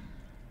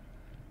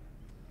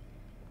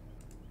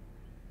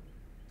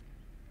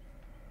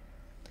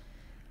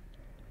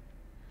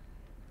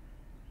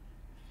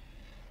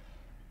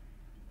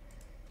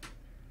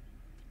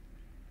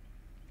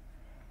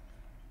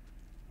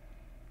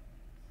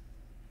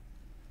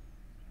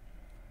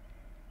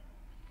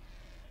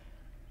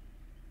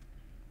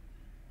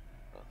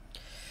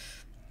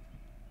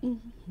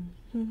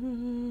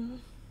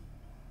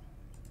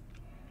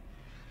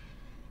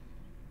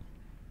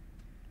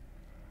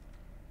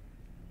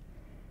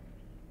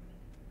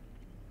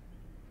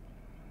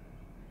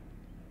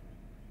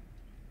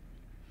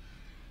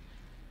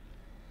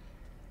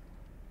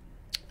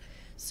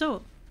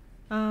 So,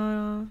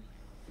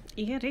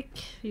 Erik,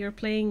 you're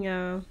playing,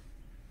 I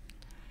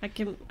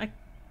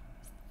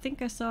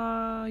think I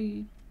saw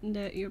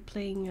that you're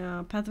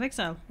playing Path of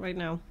Exile right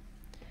now.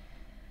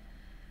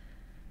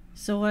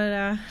 So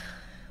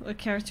what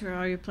character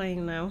are you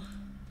playing now?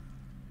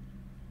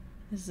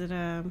 Is it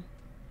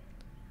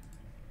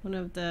one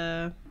of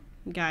the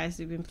guys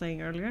you've been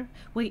playing earlier?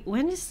 Wait,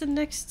 when is the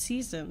next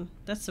season?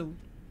 That's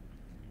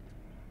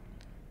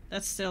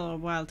still a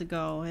while to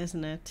go,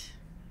 isn't it?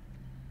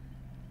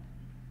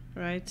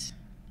 Right.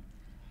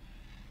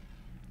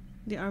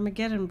 The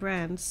Armageddon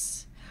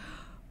brands.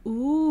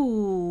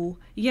 Ooh,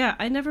 yeah.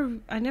 I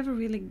never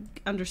really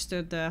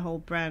understood the whole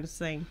brands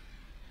thing.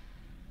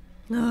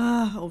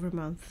 Over a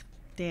month.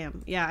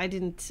 Damn. Yeah, I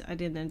didn't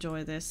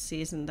enjoy this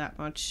season that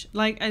much.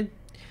 Like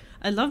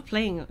I love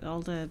playing all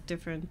the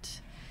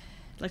different,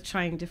 like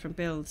trying different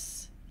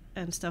builds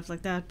and stuff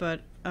like that.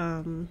 But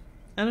I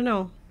don't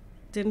know.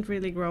 Didn't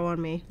really grow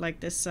on me like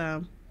this.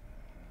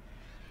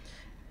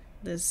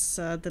 This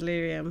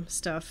delirium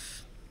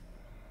stuff.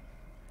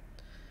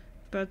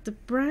 But the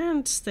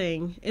brands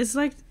thing is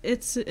like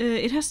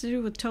it has to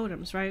do with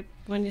totems, right?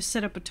 When you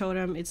set up a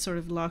totem, it sort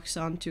of locks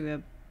onto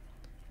a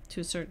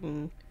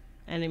certain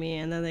enemy,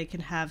 and then they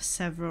can have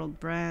several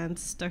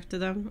brands stuck to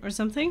them or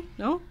something.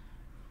 No,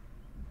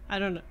 I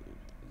don't know.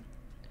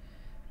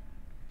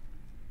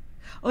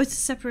 Oh, it's a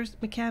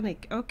separate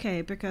mechanic.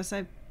 Okay, because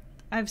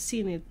I've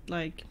seen it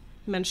like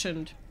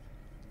mentioned.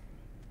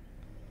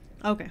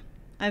 Okay.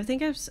 I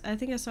think I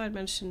saw it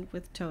mentioned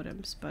with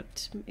totems,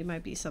 but it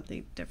might be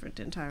something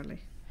different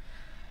entirely.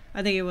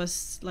 I think it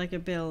was like a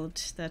build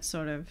that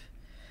sort of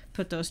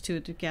put those two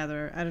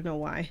together. I don't know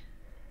why.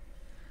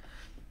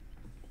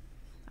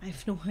 I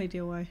have no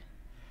idea why.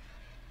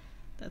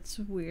 That's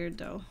weird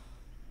though.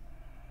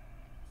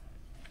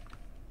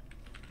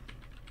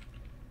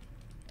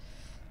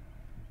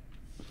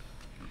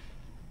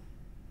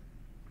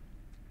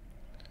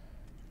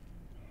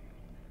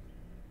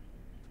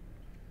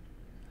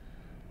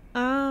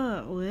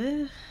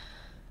 What?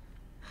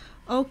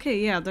 Okay,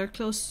 yeah, they're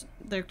close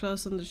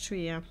on the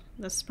tree, yeah.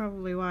 That's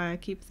probably why I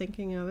keep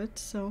thinking of it,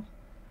 so.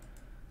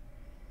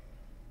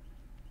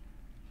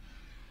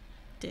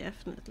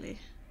 Definitely.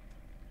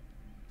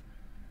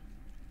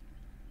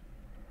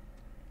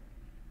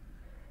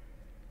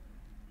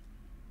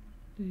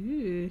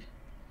 Ooh.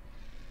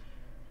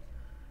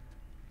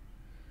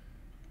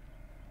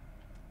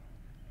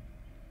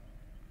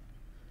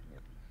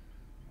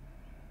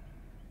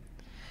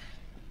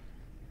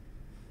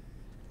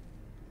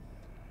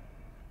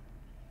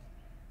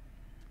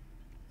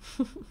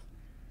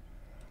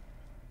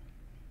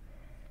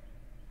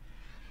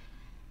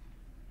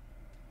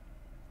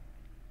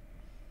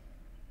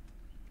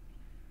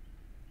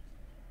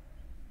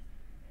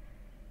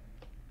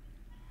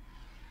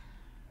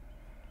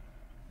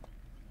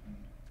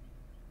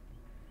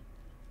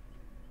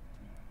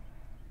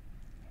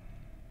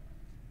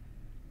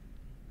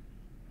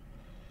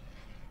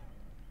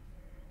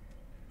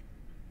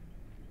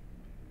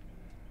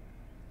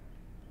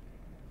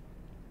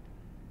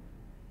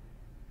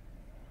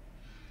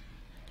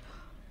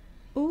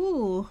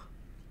 Ooh.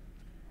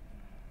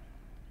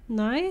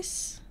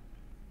 Nice.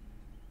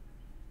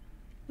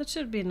 That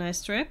should be a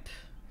nice trip.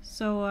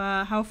 So,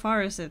 how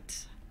far is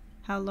it?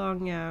 How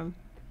long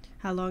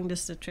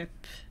does the trip...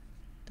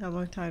 How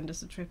long time does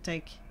the trip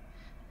take?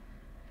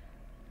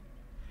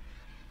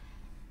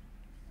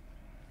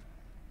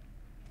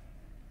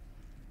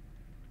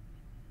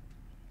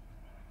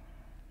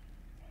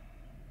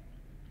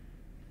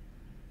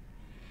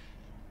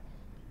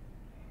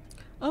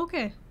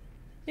 Okay.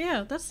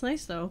 Yeah, that's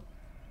nice though.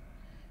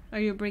 Are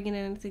you bringing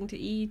anything to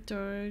eat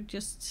or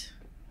just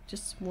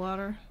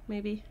water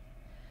maybe?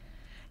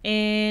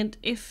 And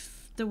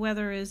if the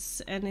weather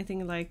is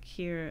anything like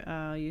here,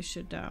 you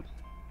should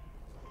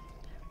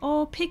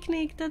oh,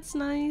 picnic, that's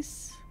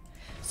nice.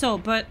 So,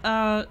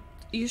 but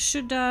you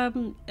should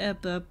bring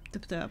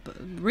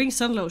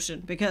sun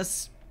lotion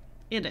because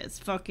it is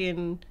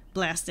fucking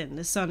blasting.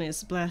 The sun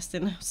is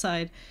blasting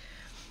outside.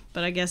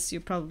 But I guess you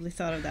probably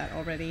thought of that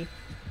already.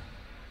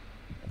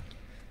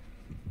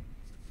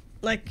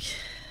 Like,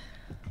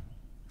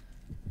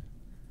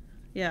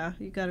 yeah,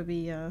 you gotta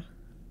be,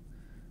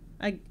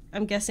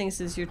 I'm guessing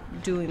since you're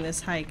doing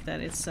this hike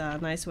that it's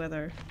nice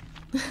weather.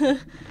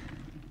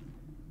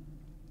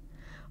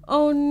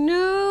 Oh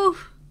no!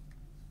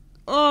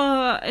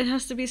 Oh, it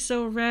has to be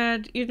so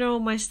red. You know,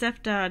 my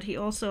stepdad,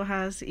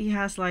 he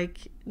has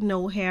like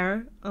no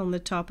hair on the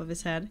top of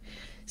his head.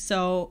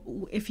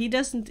 So if he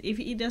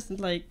doesn't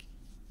like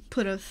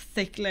put a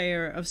thick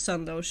layer of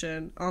sun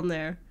lotion on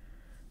there,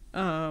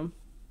 of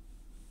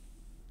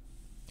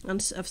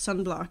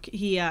sunblock,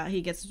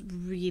 he gets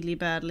really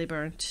badly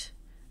burnt.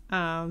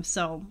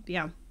 So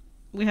yeah,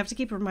 we have to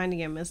keep reminding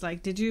him. It's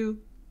like, did you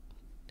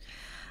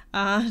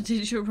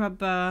rub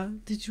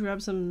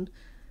some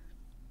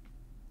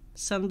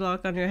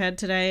sunblock on your head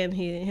today? And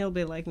he'll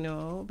be like,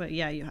 no, but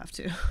yeah, you have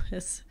to.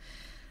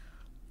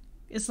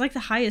 It's like the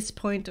highest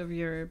point of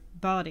your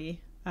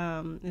body.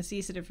 It's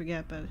easy to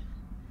forget, but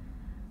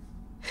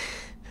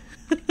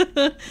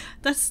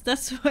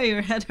that's why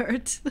your head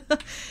hurts.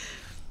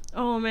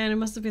 Oh man, it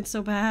must have been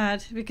so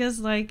bad because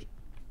like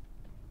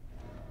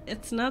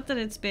it's not that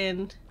it's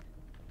been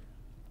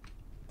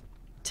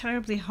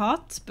terribly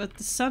hot, but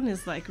the sun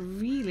is like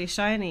really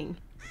shining.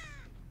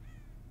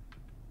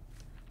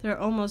 There are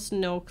almost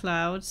no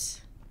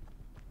clouds.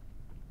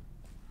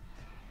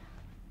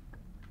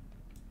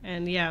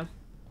 And yeah.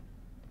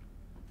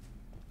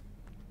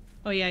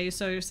 Oh yeah, you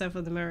saw yourself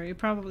in the mirror. You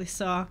probably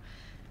saw,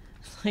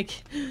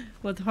 like,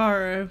 with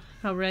horror,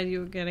 how red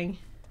you were getting.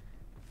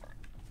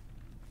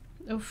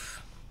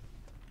 Oof.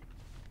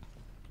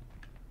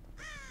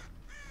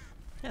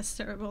 That's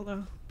terrible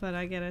though, but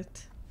I get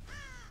it.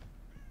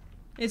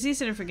 It's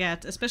easy to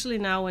forget, especially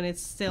now when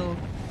it's still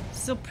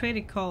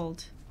pretty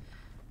cold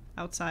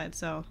outside,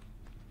 so.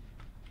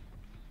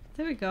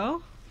 There we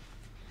go.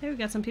 Here we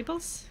got some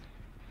peoples.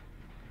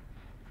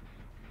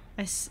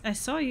 I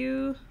saw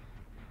you.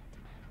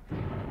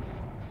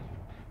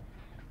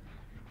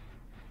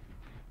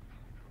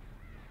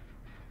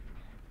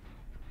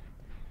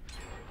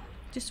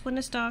 Just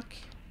wanna stalk.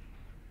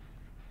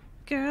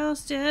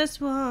 Girls just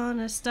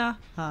wanna stalk.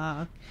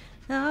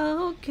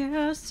 Oh,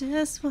 girls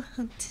just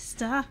want to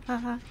stalk.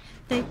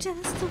 They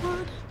just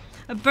want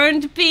a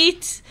burned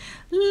beat.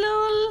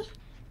 Lol.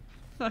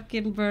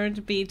 Fucking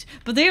burned beat.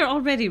 But they're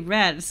already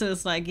red, so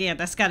it's like, yeah,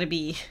 that's gotta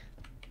be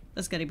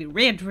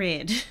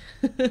red.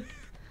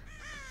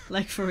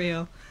 Like for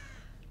real.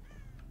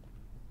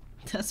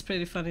 That's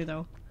pretty funny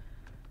though.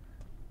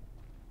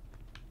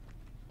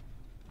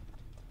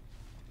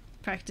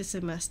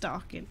 Practicing my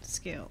stalking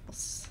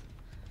skills.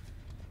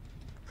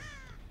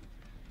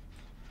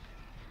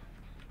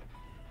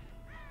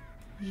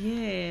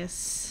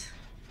 Yes.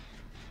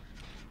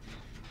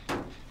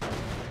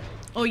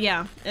 Oh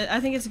yeah, I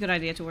think it's a good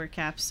idea to wear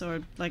caps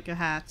or like a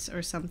hat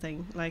or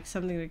something. Like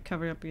something to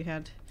cover up your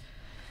head.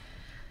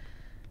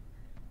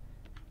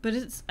 But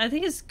I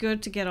think it's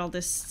good to get all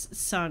this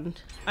sun.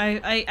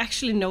 I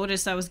actually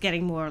noticed I was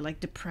getting more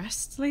like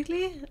depressed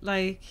lately.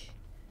 Like,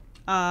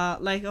 oh,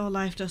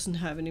 life doesn't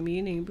have any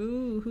meaning,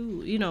 boo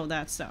hoo, you know,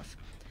 that stuff.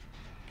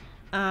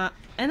 And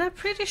I'm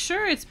pretty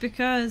sure it's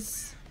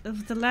because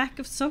of the lack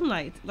of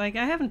sunlight. Like,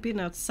 I haven't been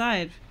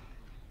outside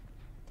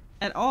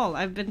at all.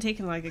 I've been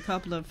taking like a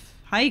couple of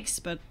hikes,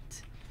 but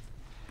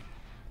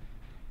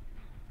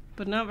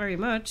not very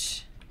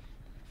much.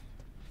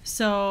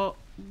 So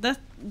that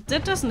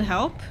doesn't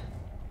help.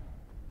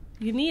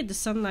 You need the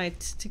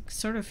sunlight to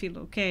sort of feel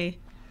okay,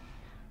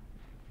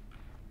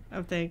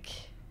 I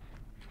think.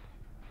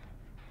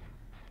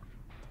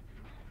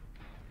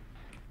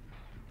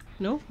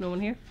 No one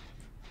here.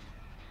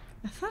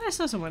 I thought I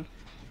saw someone.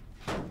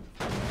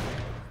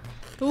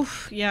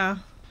 Oof, yeah.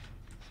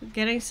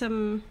 Getting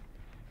some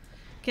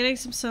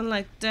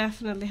sunlight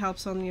definitely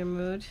helps on your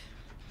mood.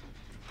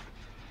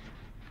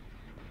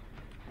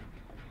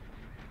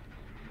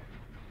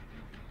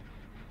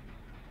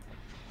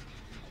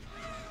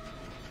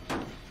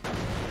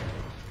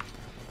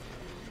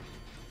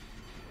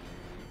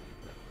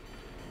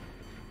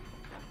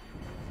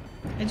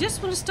 I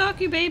just want to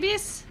stalk you,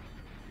 babies.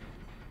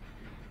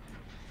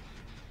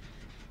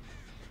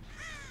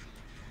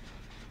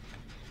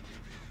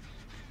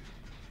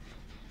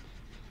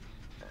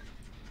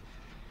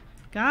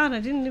 God, I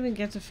didn't even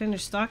get to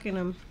finish stalking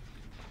him.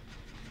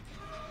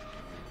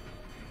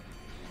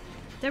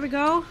 There we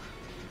go.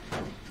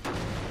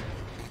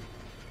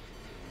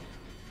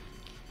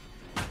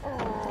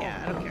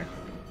 Yeah, I don't care.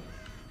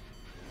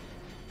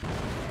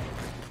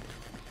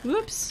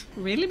 Whoops.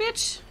 Really,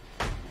 bitch?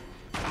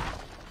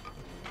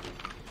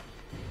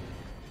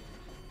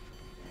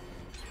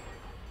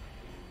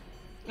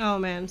 Oh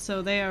man,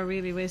 so they are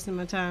really wasting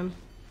my time.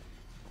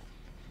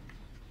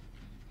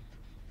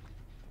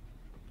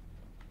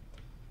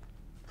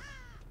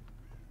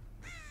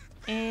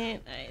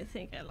 And I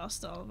think I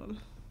lost all of them.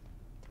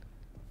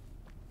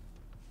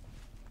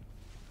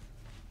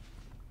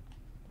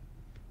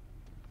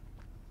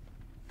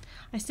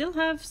 I still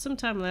have some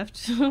time left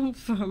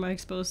for my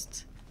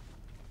exposed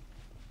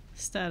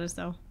status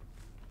though.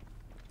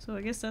 So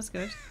I guess that's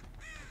good.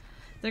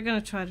 They're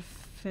gonna try to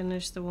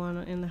finish the one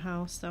in the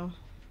house though.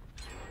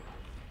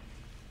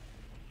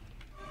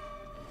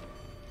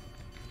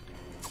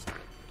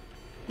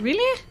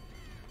 Really?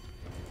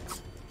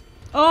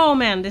 Oh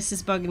man, this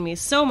is bugging me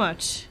so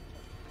much.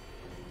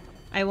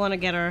 I want to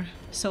get her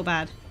so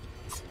bad.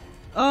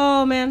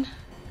 Oh man.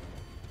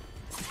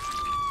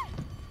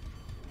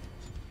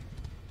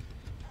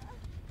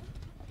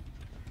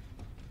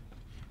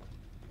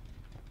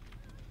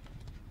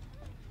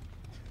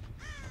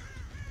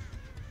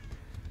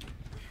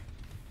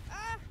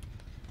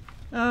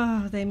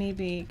 Oh, they made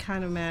me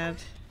kind of mad.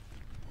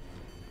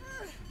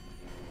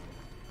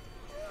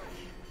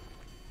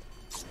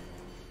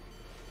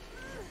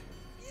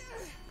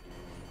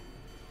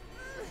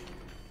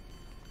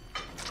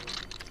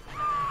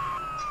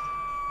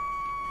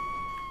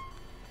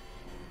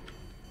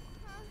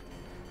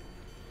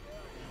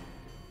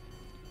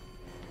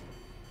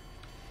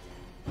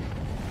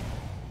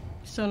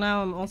 So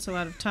now I'm also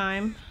out of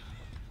time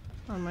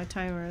on my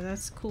timer.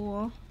 That's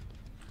cool.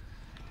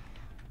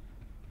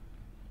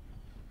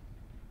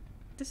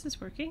 This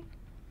is working.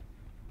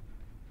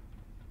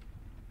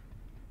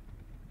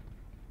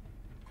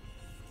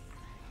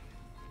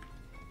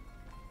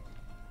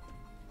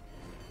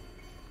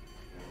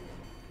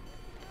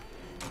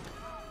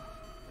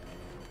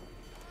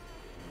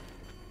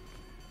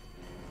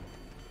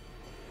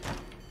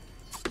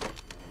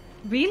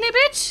 Really,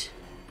 bitch?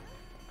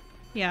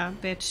 Yeah,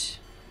 bitch.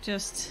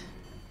 Just...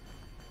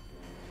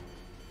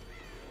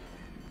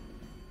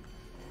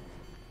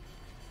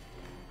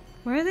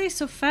 Why are they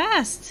so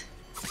fast?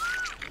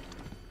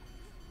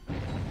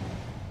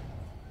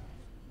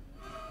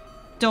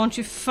 Don't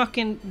you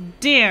fucking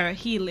dare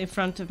heal in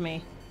front of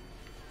me.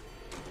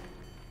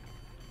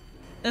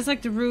 That's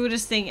like the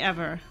rudest thing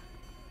ever.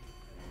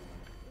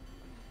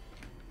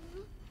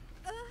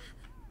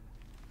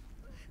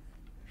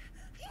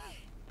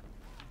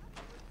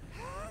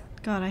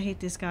 God, I hate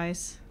these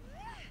guys.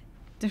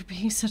 They're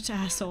being such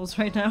assholes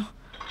right now.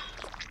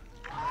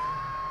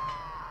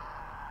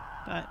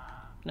 But,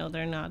 no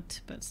they're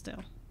not, but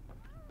still.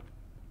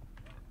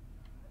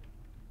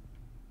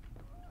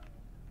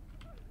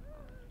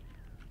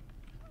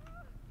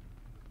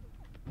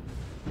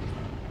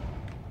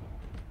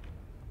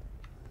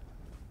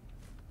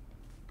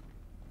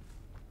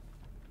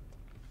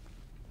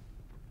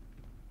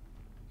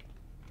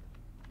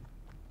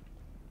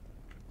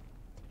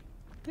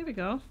 There we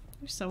go.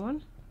 There's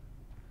someone.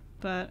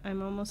 But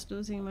I'm almost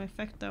losing my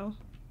effect though.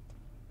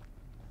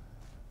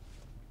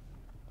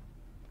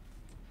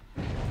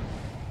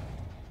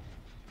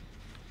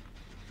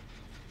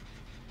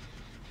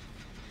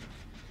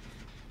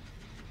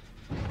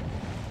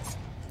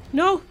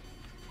 No!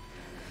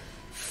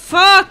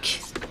 Fuck!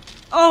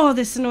 Oh,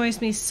 this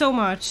annoys me so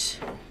much.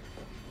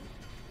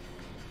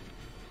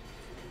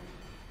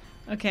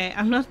 Okay,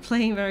 I'm not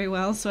playing very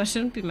well, so I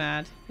shouldn't be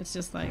mad. It's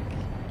just like,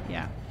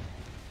 yeah.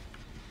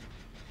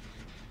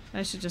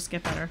 I should just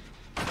get better.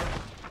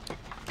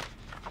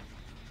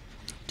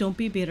 Don't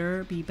be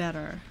bitter, be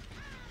better.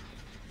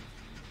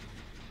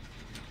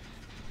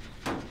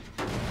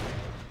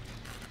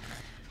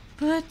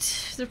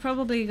 But they're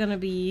probably gonna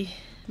be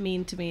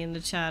mean to me in the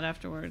chat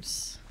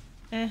afterwards.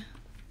 Eh.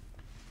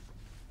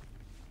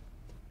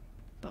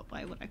 But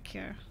why would I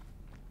care?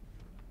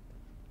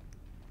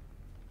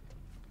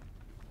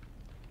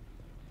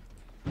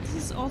 This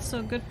is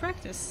also good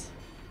practice.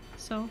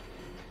 So,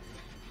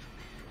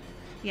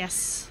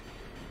 yes.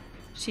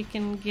 She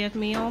can get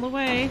me all the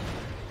way.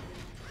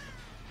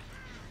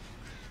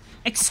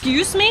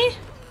 Excuse me?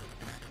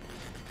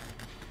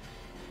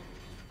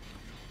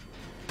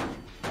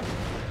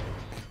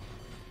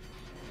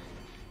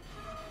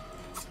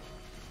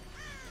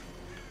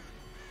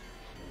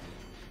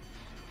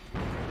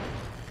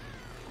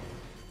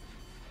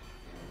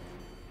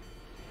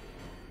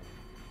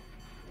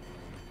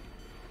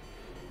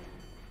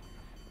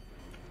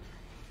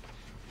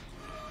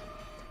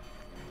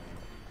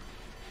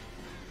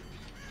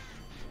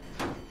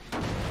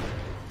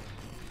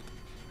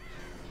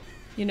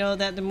 You know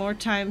that the more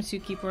times you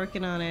keep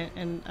working on it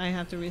and I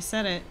have to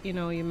reset it, you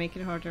know, you make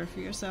it harder for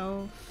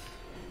yourself.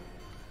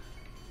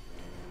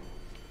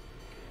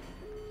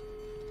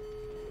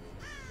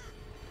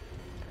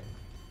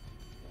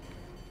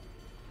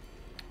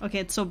 Okay,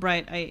 it's so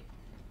bright I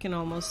can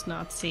almost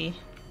not see.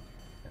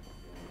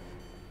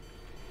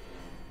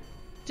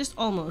 Just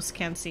almost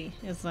can't see.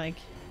 It's like...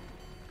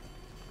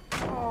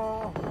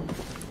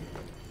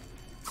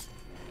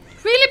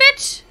 Really,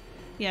 bitch?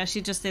 Yeah,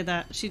 she just did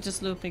that. She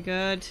just looped me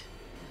good.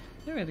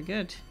 They're really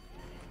good.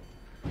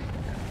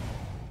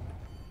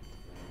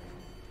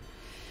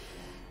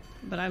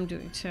 But I'm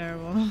doing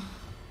terrible.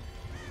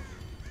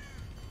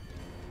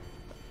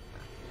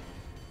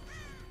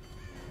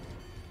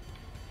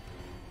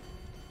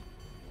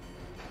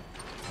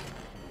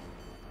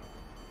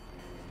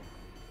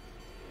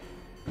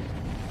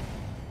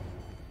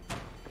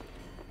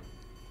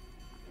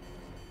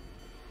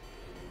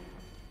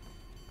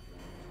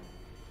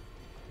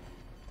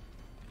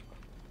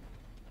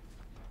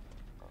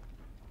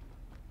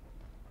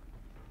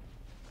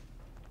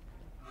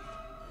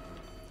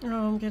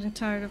 Oh, I'm getting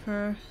tired of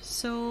her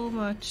so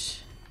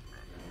much.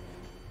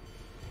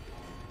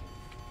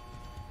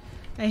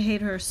 I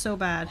hate her so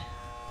bad.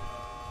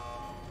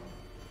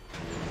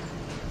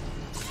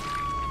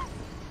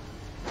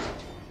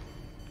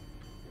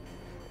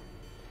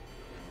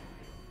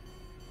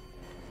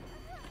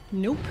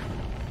 Nope.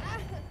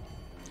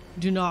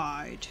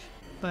 Denied.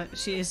 But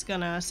she is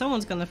gonna...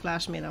 Someone's gonna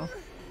flash me though.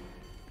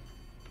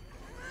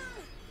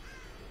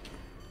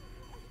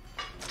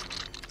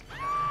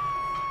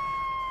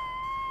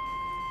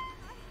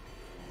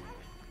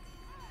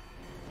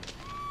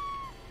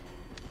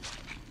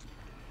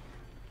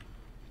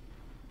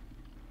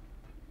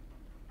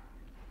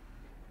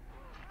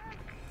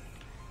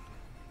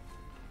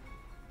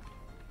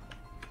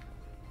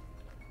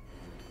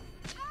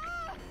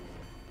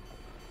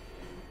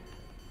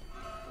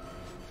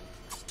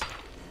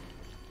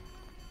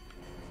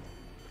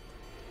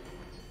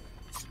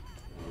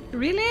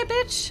 Really,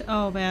 bitch?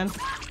 Oh, man.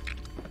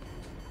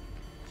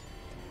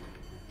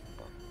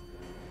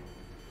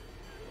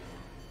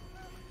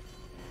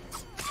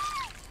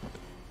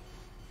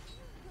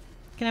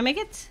 Can I make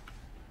it?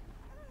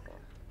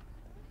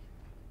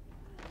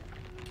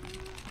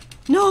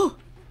 No!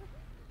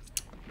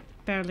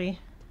 Barely.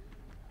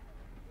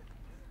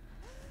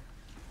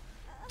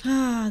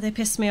 Ah, they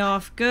pissed me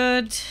off.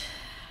 Good.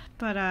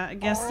 But I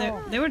guess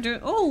they were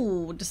doing...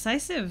 Oh,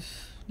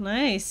 decisive.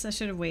 Nice. I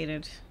should have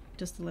waited.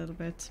 Just a little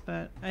bit,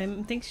 but I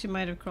think she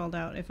might have crawled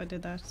out if I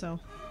did that,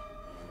 so.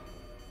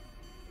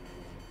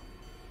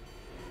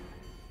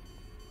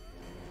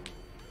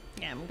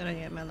 Yeah, I'm gonna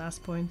get my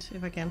last point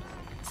if I can.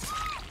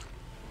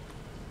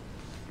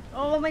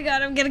 Oh my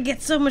god, I'm gonna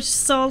get so much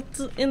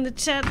salt in the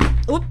chat.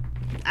 Oop!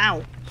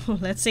 Ow!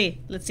 Let's see,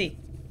 let's see.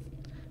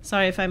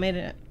 Sorry if I made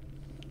it.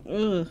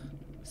 Ugh.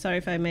 Sorry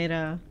if I made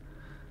a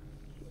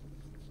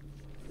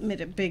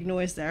big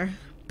noise there.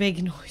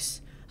 Big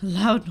noise. A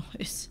loud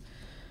noise.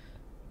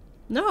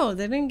 No,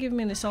 they didn't give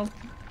me any salt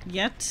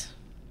yet.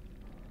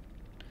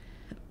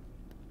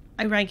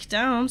 I ranked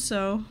down,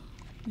 so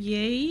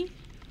yay.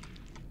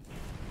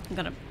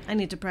 I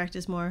need to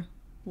practice more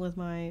with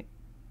my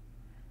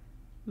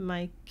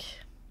mic.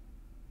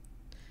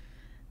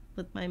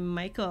 With my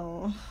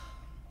Michael.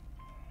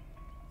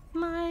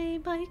 My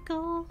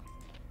Michael.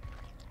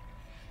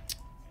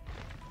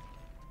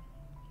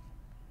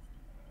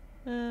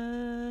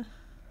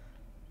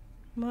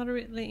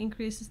 Moderately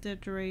increases the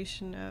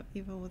duration of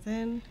Evil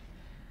Within.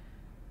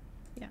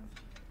 Yeah.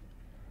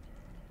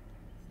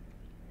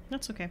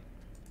 That's okay.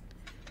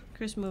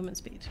 Increase movement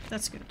speed.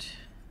 That's good.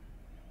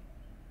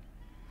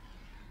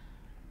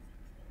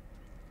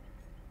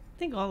 I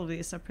think all of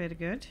these are pretty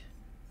good.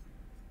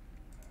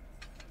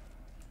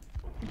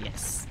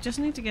 Yes. Just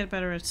need to get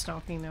better at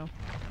stalking now.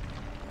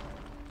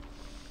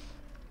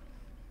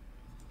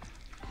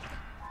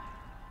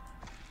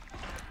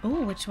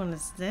 Oh, which one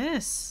is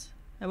this?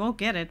 I won't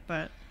get it,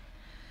 but...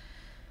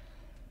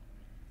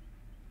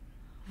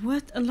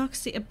 What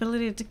unlocks the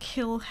ability to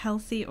kill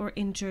healthy or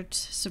injured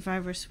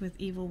survivors with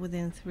Evil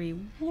Within 3?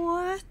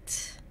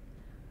 What?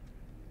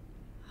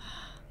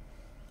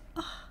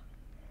 Oh.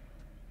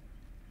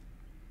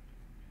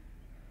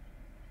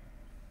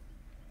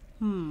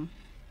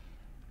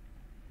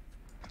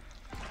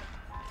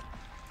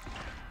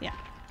 Yeah,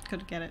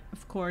 could get it,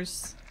 of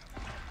course.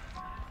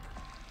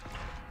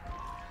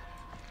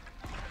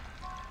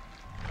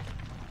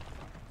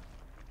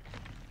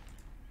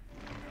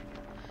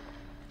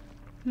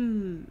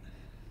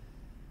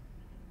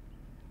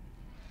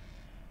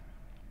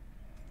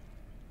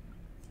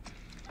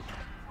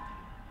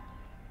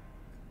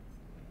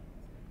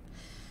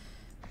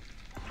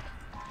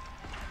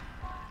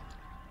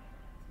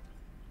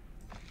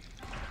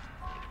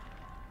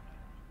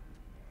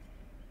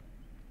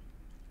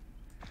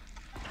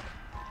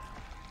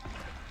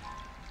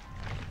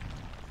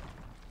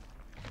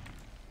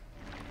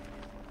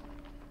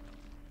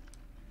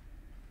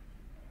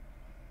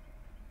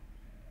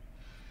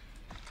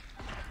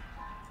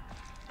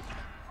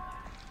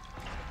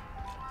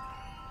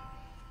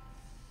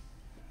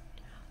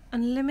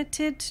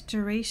 Unlimited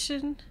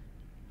duration?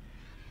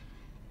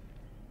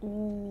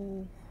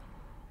 Oh.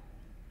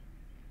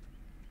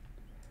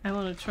 I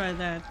want to try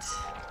that.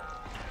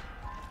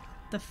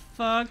 The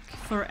fuck?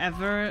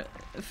 Forever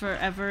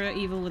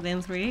Evil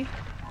Within 3?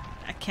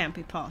 That can't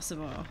be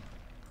possible.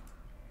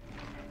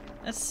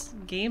 That's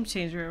game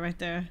changer right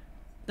there.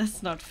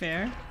 That's not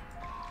fair.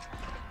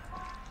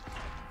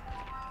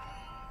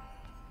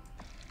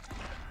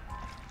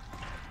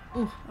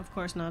 Ooh, of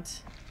course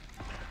not.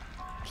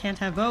 Can't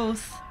have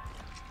both.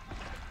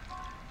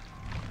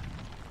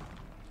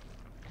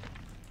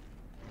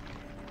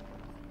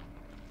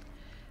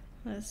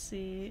 Let's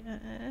see.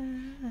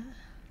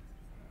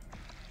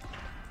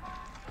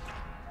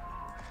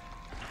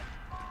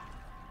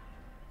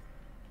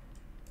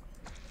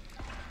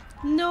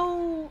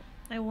 No,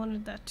 I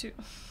wanted that too.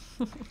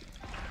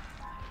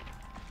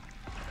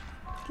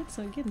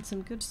 Getting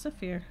some good stuff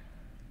here.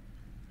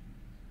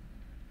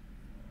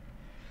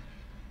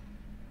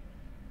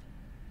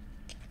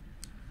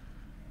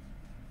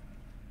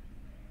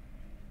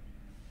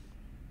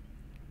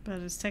 But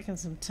it's taking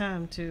some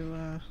time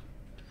to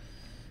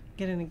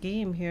get in a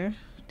game here.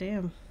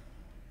 Damn.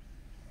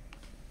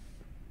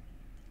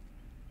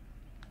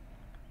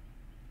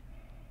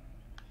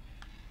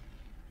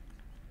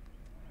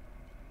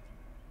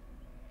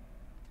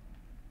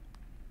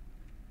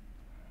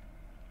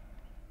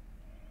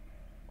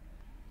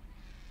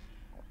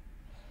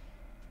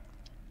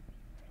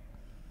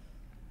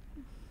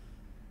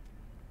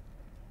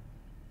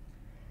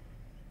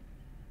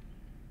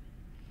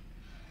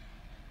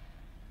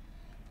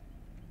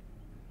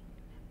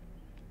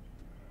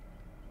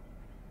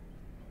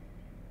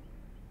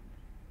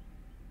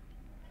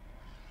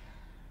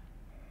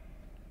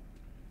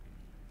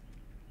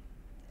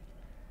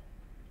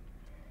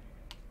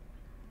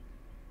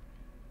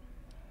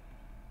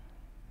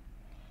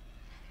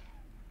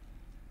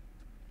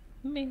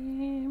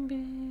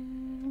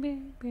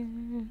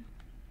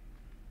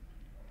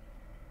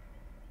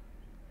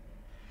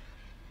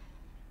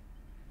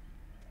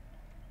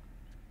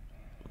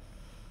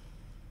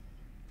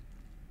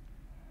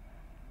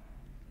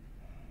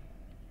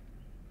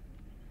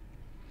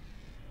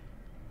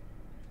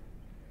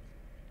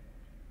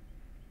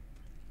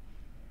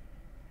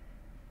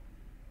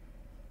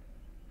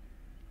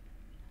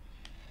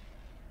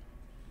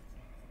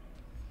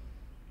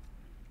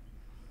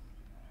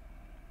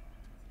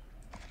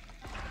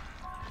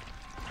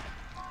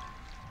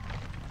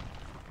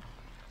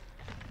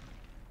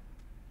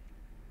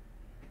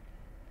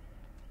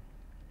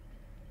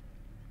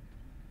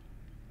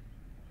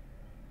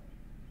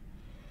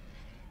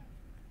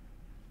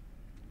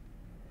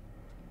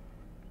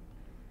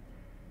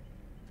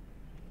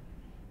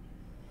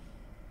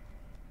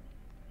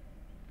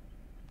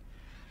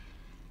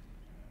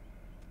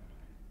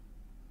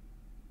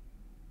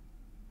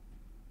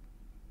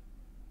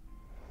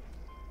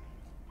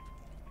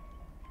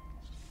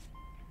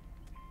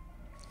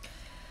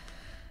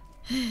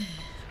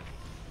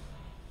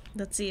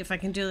 Let's see if I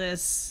can do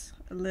this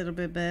a little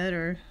bit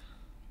better.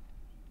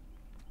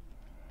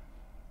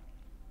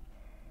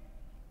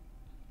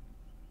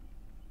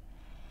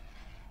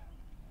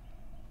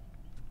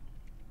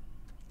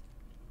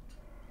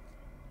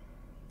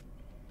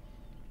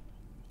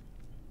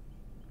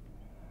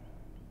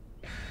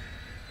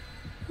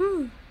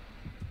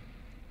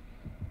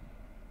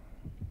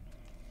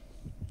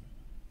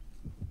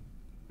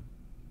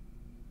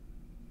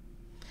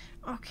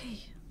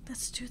 Okay,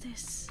 let's do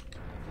this.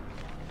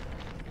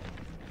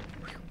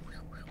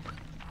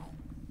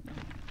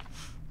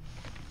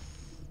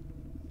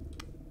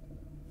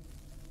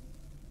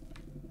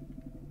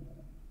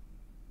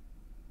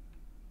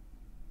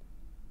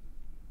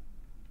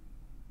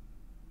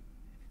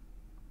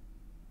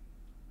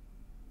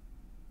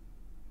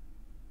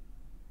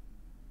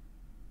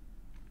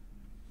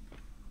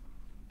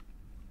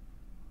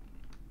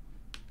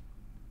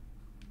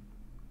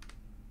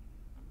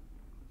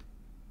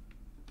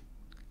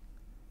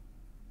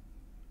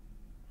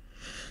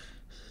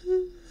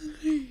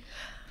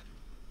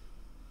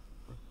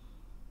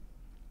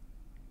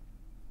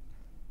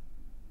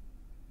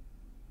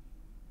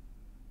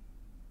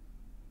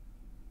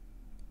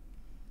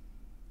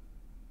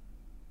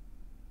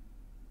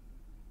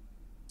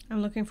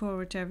 I'm looking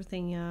forward to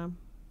everything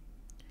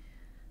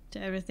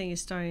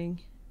is starting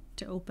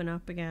to open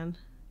up again,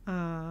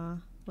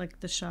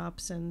 like the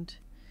shops and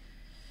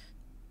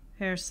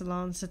hair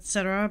salons,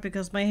 etc.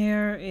 Because my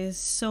hair is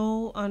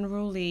so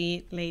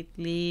unruly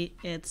lately.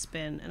 It's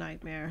been a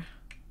nightmare.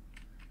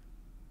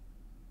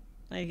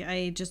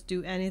 I just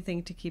do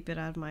anything to keep it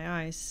out of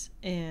my eyes,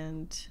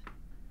 and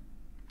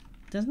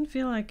it doesn't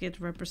feel like it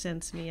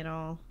represents me at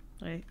all.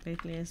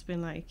 Lately it's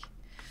been like,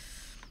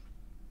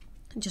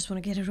 I just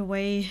want to get it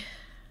away.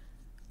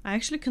 I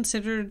actually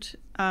considered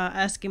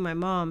asking my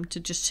mom to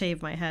just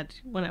shave my head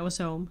when I was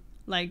home.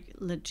 Like,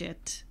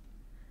 legit.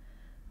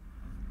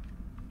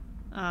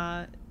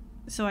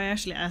 So I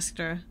actually asked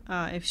her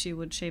if she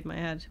would shave my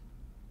head.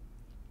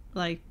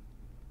 Like,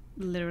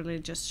 literally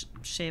just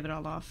shave it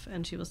all off.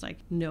 And she was like,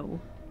 no.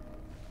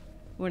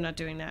 We're not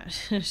doing that.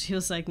 She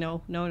was like,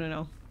 no.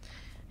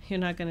 You're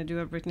not gonna do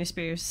a Britney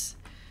Spears.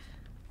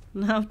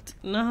 Not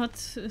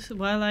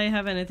while I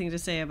have anything to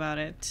say about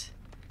it.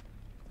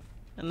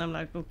 And I'm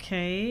like,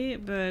 okay,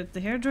 but the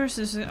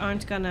hairdressers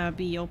aren't gonna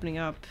be opening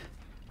up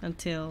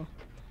until,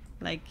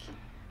 like,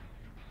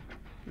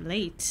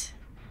 late.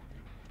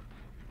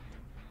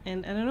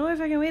 And I don't know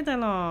if I can wait that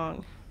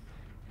long.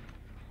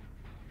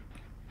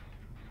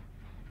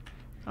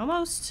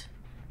 Almost.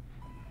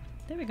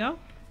 There we go.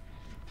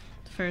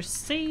 The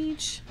first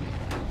stage.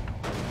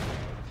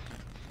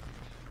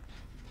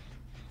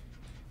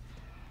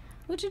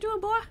 What you doing,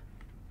 boy?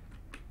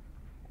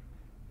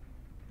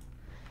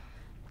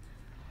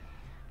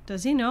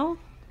 Does he know?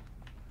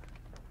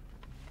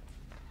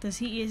 Does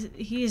he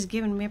is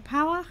giving me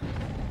power?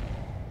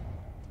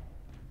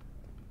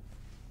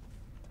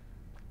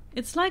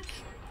 It's like,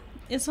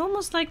 it's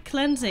almost like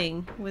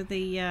cleansing with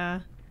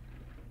the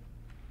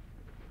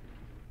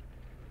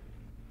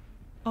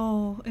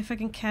oh, if I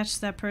can catch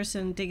that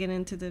person digging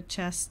into the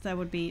chest, that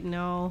would be,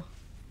 no.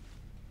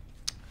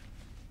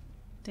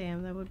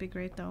 Damn, that would be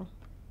great though.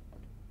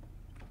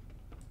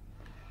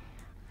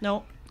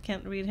 No,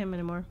 can't read him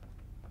anymore.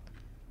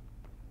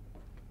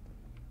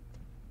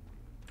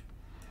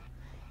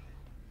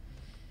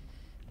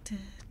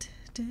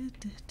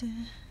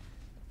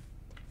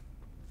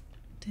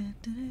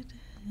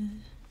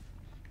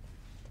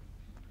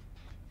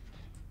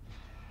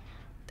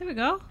 There we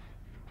go.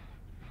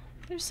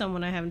 There's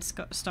someone I haven't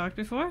stalked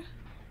before.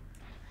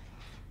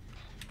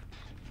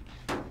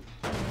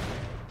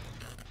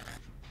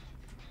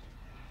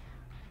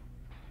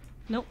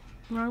 Nope,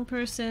 wrong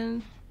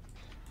person.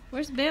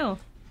 Where's Bill?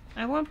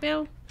 I want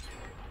Bill.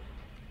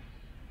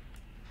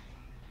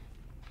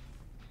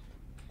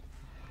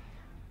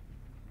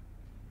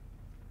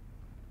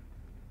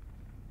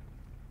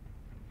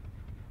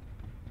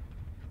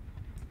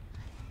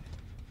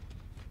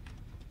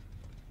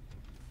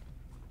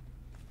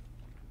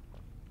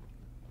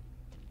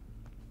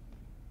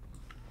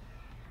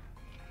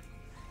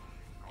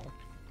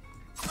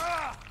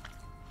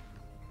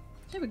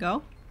 There we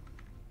go.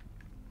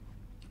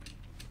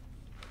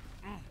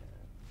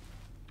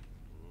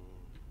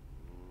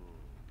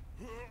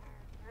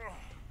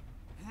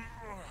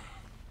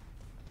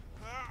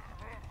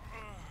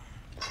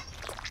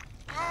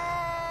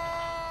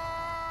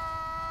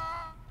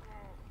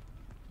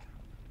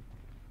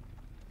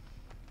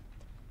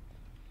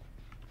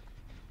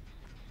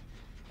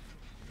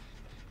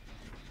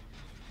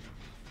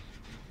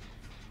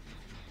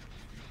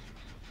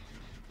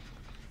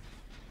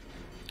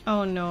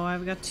 Oh no,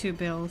 I've got 2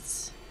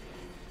 bills.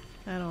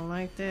 I don't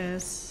like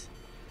this.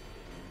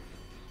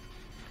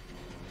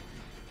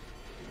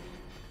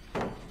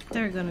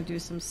 They're gonna do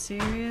some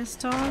serious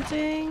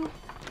taunting.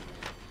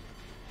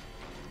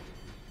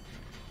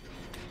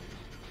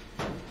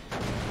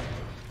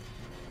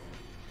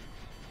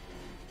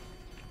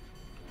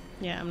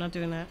 Yeah, I'm not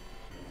doing that.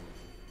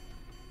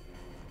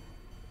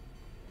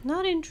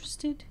 Not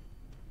interested.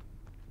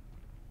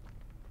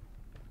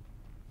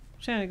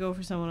 Trying to go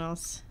for someone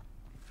else.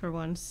 For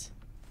once.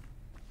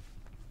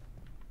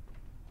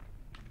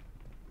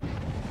 Oh,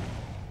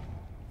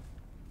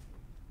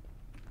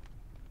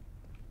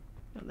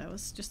 that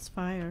was just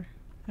fire.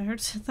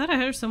 Thought I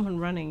heard someone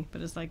running, but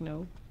it's like,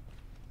 no.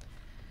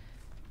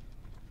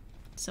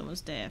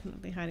 Someone's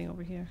definitely hiding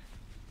over here.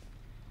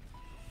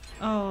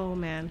 Oh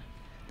man.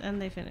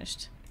 And they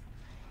finished.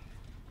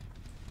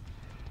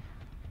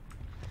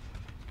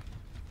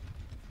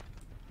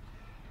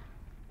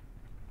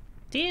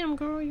 Damn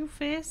girl, you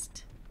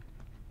fast.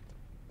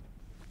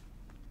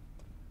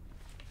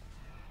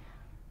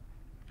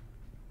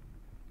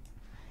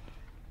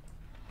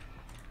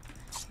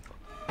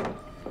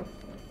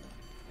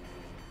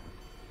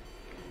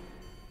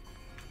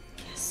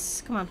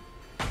 Come on.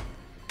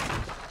 I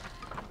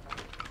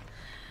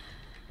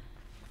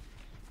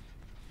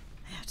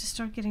have to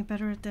start getting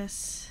better at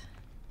this.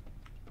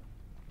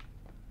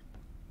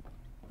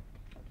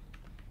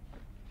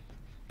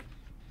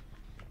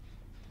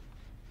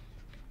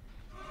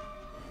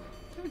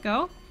 There we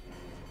go.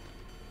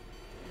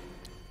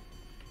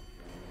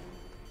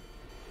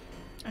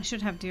 I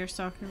should have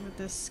Deerstalker with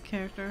this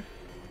character.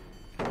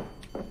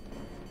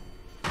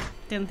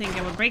 Didn't think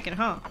I would break it,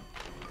 huh?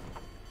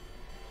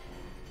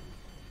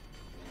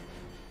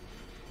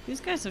 These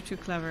guys are too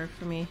clever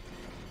for me.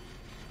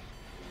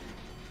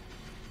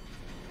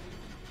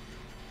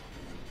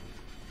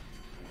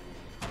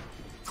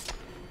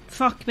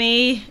 Fuck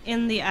me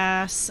in the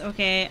ass.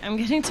 Okay, I'm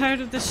getting tired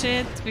of this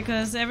shit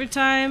because every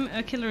time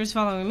a killer is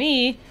following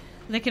me,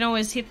 they can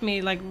always hit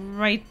me like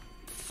right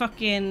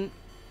fucking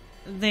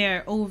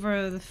there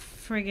over the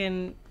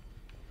friggin'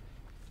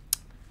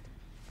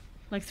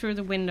 like through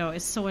the window.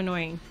 It's so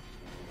annoying.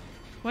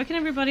 Why can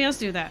everybody else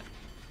do that?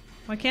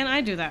 Why can't I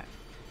do that?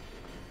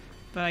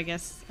 But I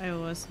guess I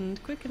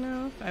wasn't quick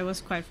enough. I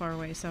was quite far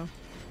away, so...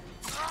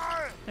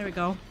 There we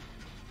go.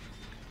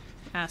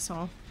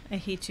 Asshole. I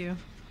hate you.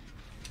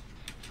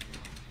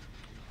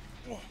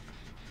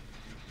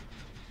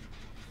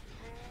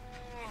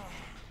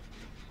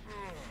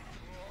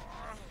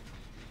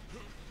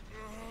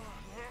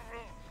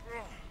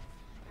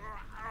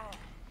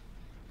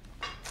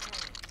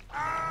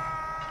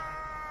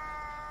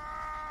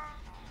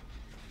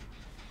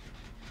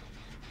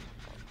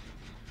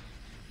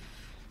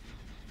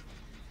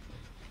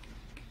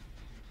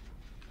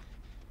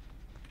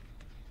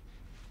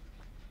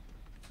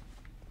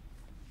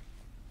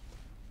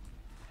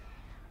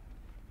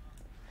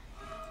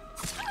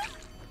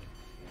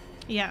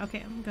 Yeah,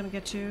 okay, I'm gonna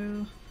get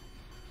you.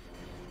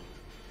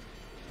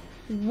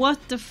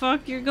 What the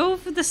fuck? You're going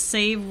for the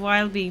save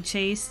while being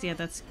chased? Yeah,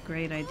 that's a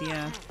great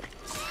idea,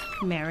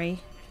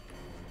 Mary.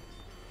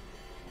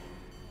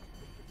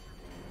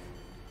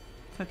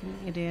 Fucking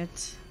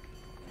idiot.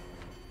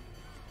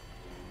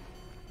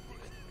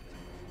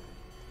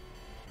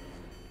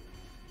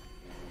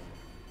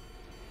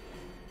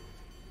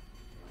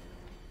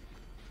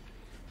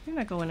 You're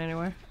not going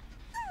anywhere.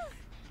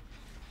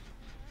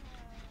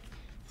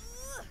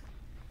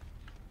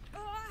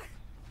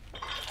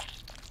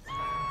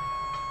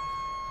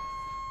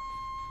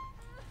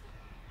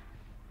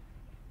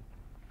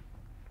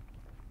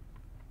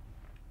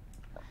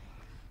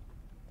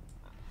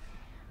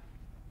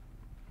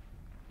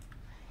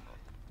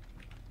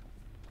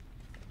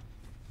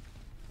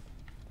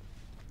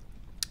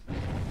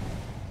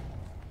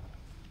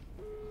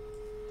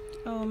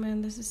 Oh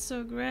man, this is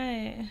so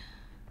great.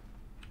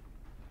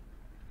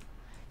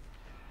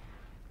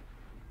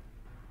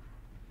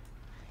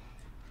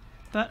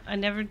 But I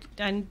never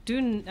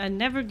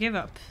give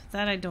up.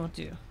 That I don't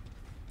do.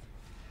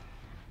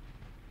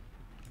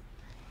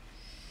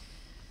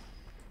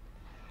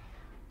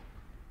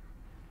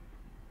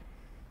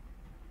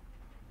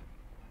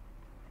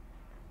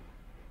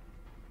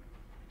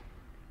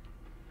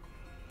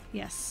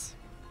 Yes.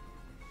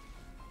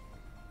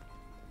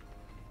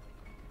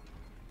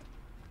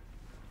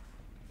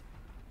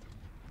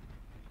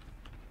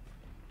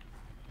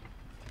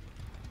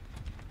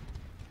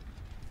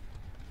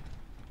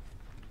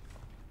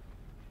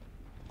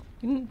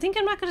 You think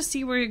I'm not gonna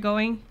see where you're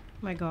going?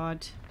 My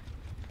god.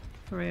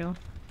 For real.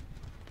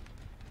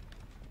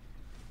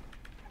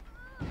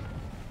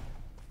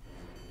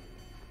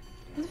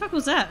 What the fuck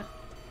was that?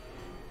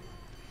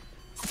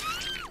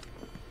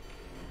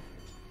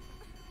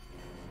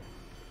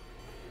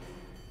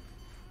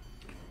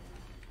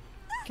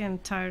 Getting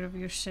tired of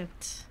your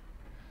shit.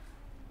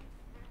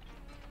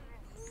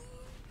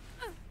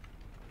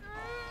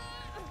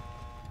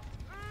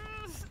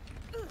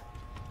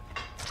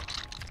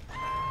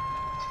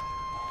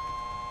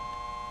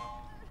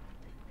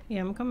 Yeah,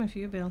 I'm coming for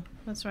you, Bill.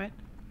 That's right.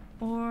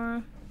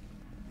 Or...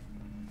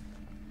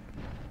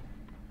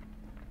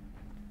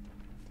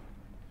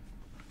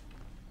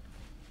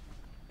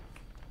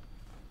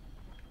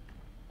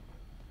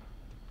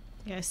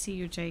 yeah, I see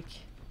you, Jake.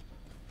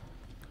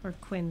 Or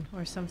Quinn,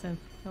 or something.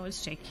 No,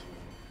 it's Jake.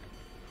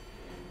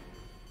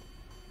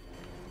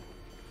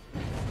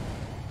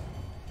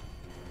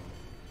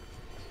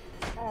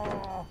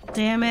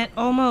 Damn it,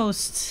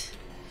 almost!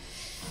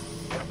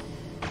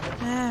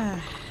 Ah...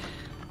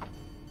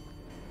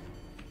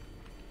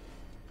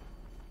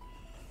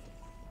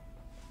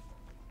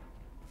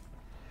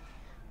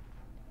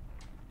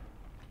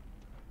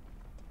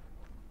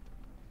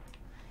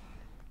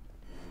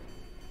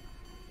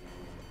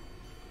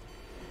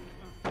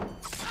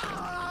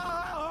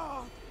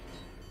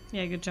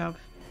 yeah, good job.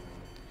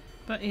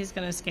 But he's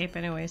gonna escape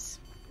anyways.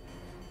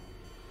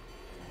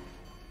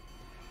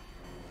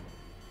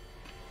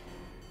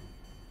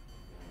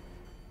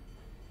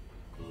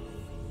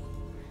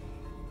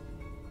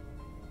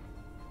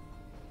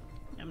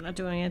 I'm not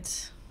doing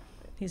it.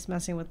 He's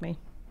messing with me.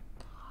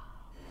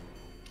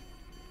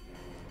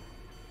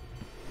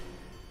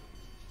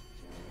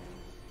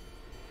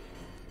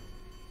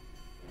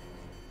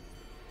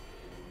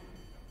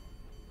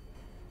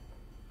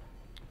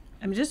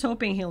 I'm just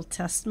hoping he'll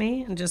test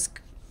me and just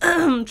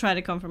try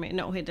to come for me.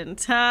 No, he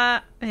didn't.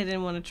 He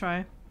didn't want to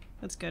try.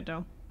 That's good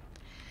though.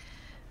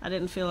 I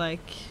didn't feel like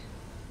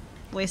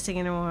wasting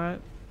any more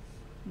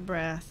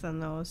breath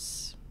on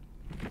those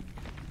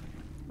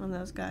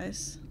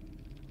guys.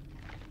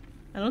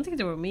 I don't think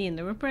they were mean.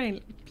 They were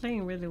playing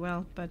really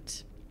well,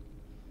 but...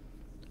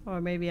 or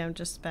maybe I'm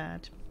just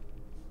bad.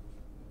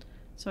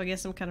 So I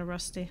guess I'm kind of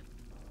rusty.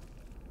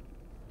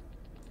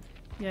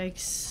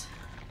 Yikes.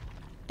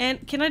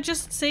 And can I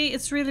just say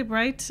it's really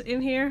bright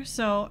in here,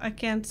 so I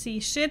can't see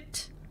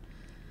shit.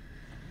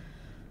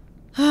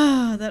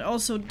 That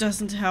also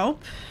doesn't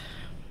help.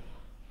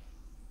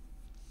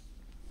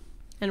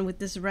 And with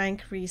this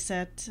rank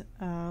reset,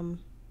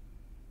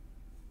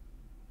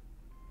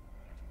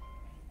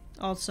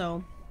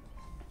 also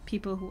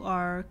people who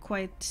are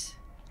quite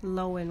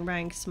low in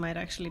ranks might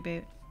actually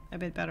be a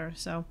bit better,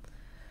 so.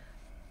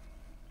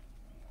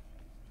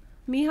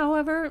 Me,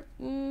 however,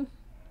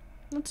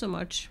 not so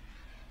much.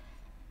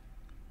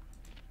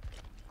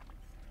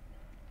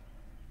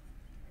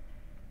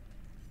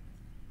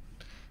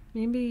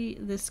 Maybe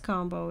this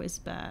combo is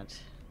bad.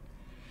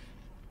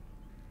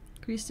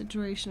 Increase the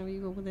duration of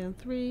evil within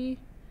 3.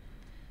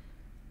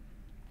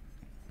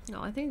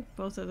 No, I think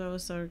both of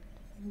those are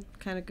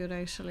kind of good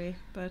actually,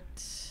 but...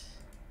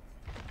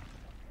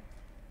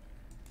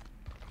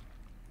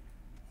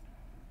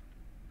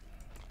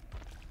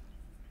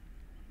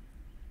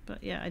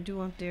 but yeah, I do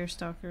want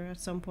Deerstalker at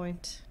some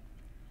point.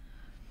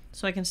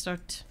 So I can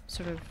start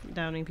sort of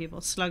downing people,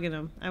 slugging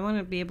them. I want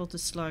to be able to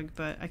slug,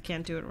 but I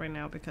can't do it right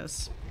now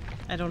because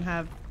I don't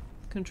have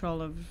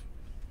control of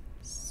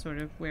sort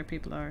of where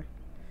people are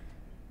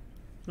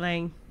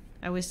laying.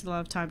 I wasted a lot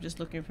of time just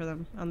looking for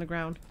them on the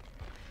ground.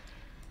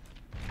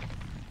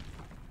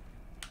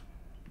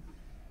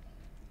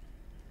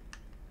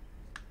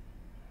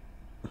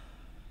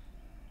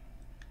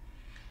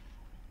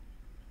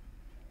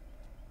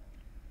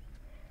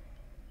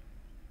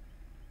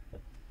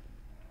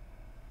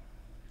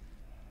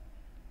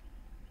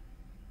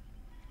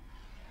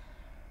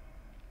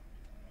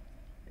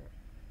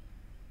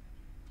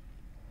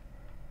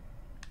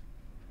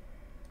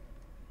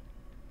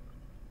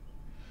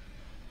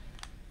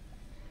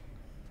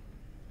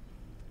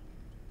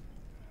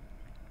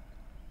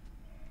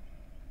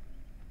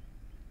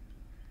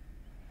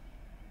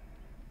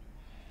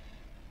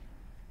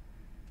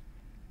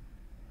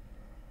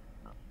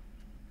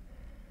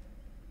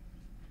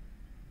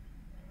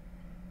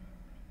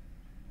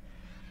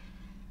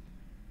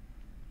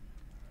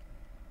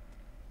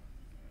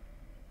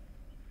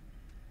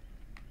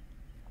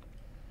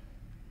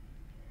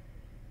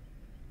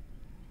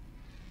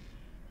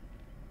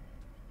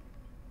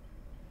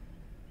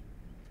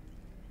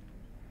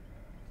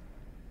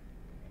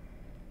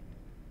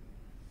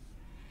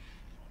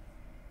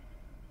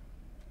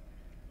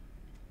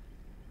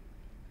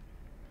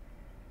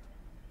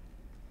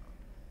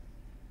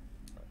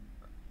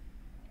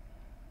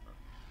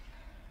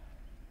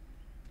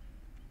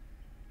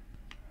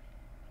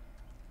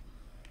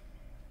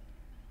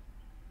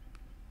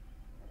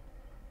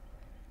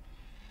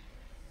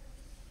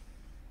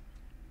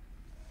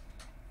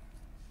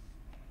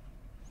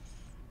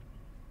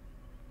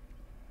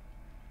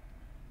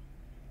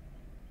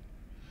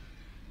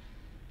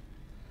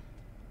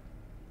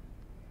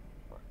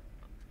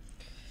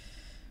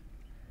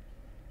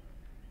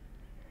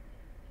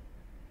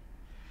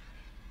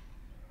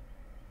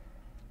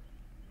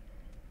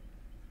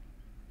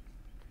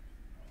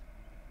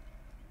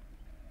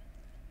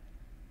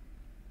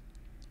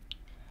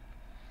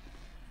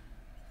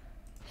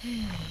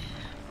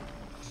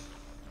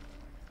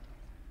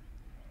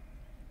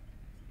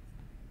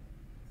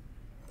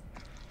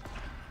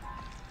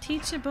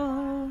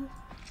 Teachable.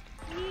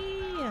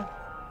 Yeah.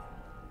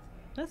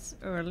 That's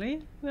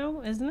early,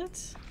 though, isn't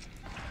it?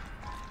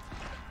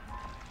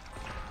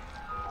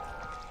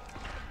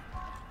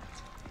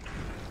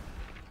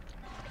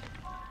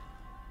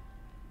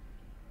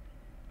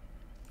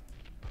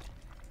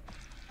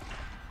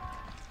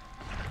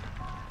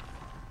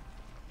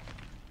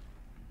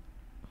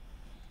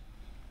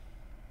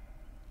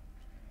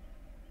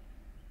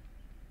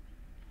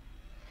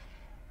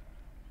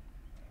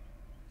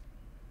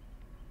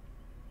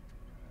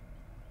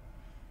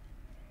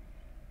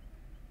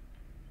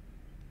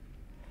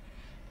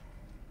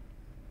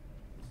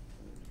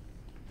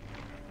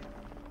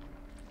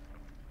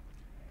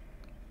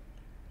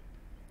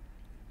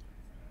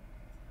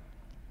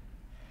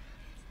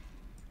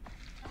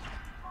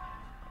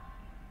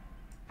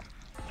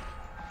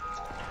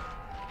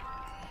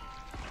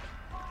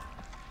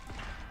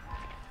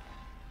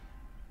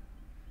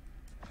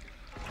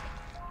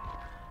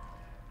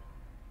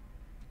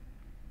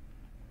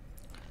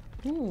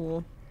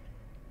 Ooh.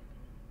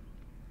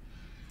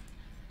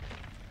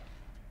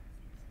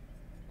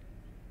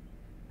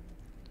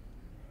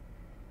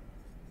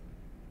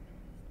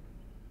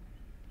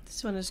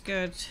 This one is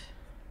good.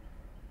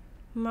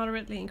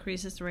 Moderately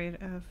increases the rate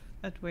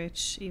at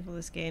which evil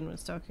is gained when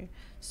stalking.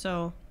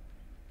 So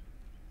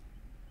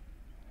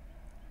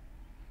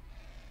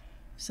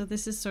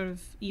this is sort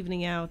of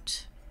evening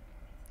out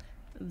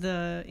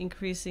the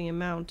increasing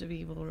amount of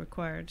evil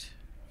required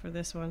for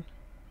this one.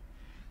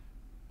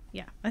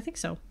 Yeah, I think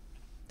so.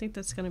 I think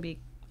that's going to be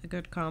a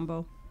good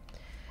combo.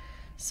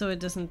 So it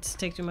doesn't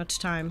take too much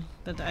time,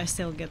 but I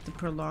still get the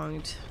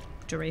prolonged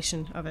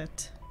duration of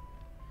it.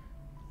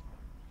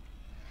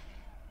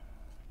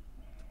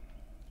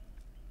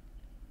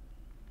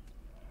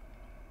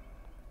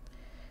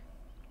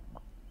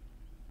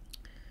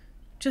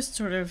 Just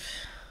sort of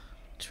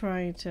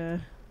try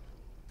to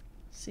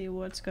see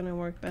what's going to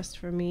work best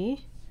for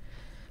me.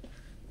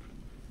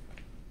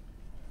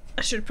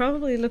 I should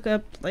probably look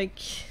up, like,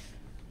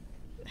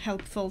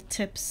 helpful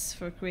tips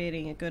for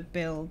creating a good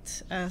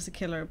build as a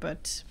killer,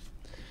 but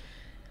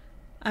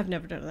I've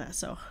never done that,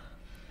 so.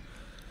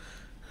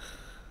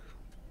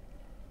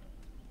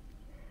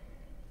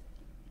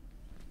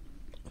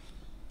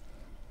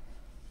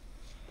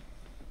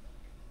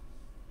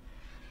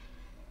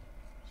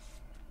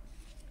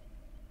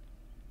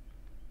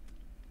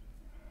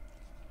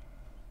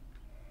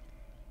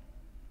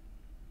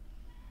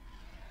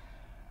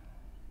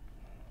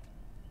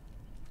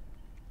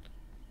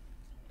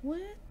 What?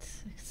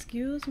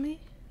 Excuse me?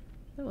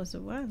 That was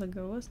a while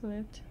ago,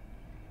 wasn't it?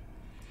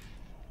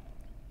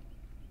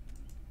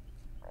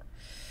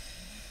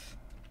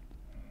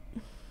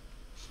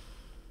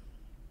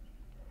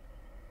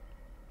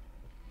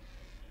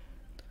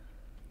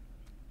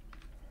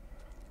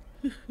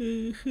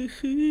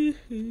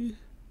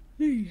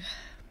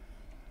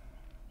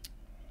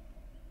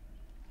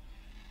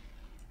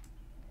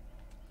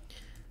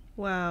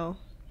 Wow.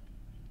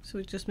 So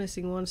we're just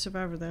missing one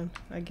survivor then,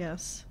 I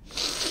guess.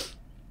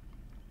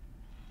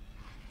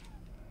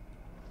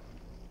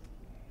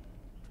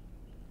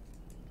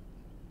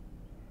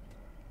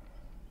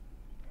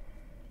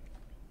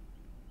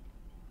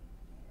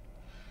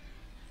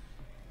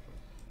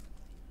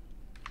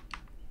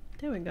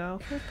 There we go.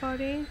 Good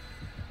party.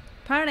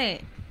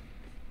 Party!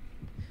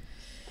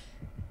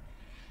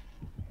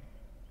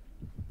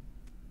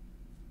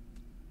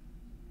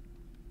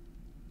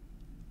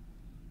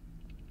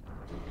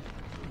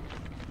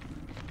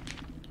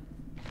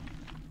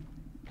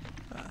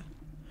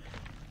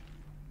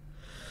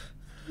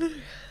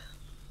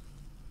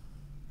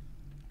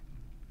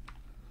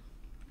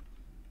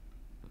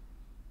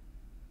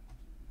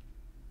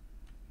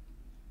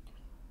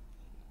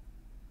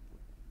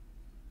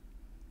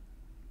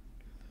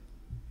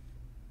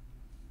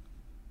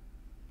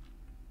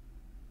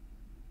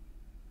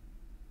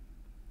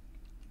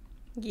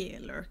 Yeah,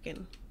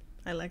 lurking.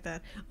 I like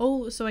that.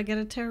 Oh, so I get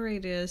a terror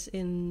radius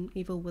in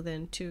Evil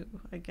Within 2,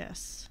 I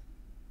guess.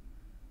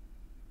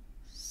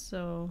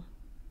 So...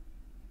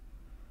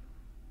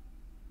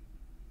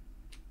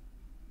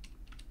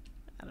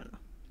 I don't know.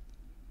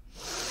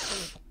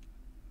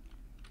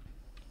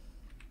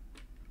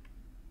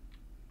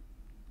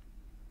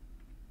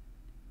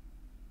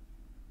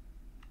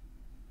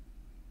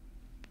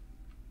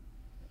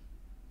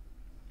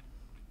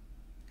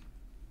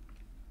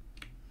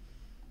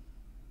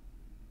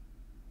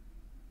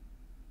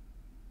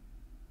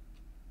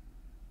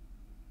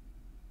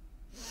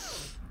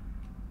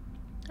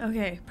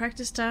 Okay,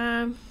 practice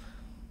time.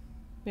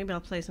 Maybe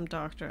I'll play some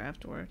Doctor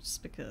afterwards,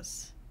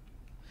 because...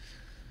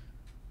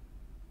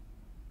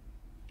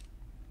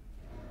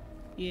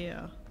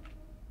 yeah.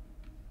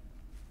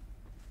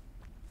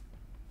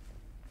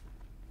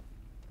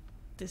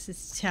 This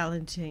is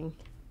challenging.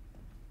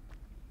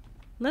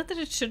 Not that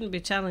it shouldn't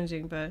be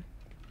challenging, but...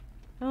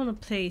 I want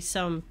to play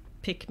some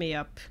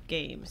pick-me-up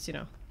games, you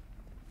know.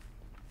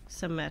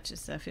 Some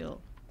matches I feel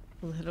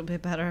a little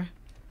bit better.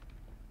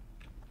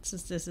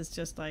 Since this is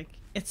just like,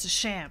 it's a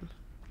sham.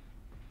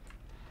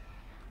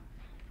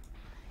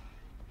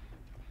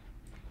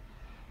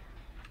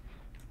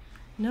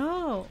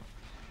 No!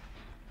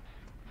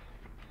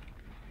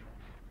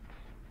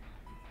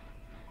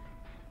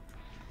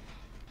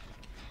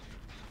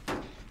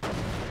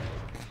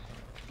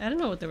 I don't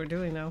know what they were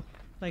doing though.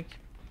 Like,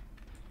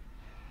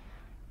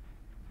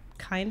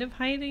 kind of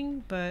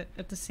hiding, but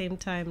at the same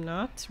time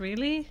not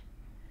really.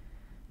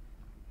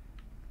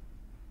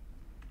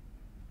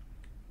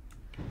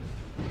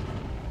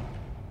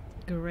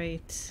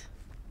 Great.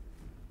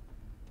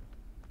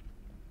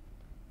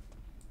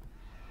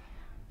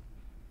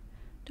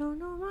 Don't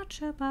know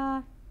much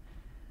about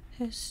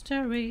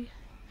history.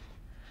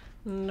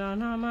 Don't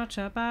know much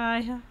about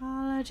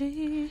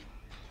biology.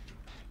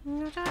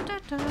 Don't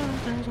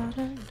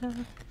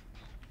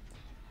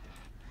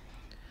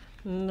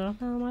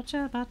know much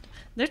about...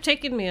 They're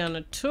taking me on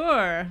a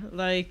tour.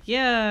 Like,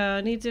 yeah,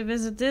 I need to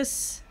visit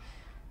this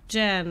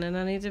gen, and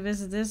I need to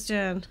visit this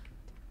gen.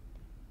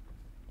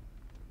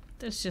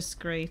 That's just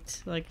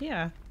great. Like,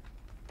 yeah.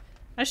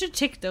 I should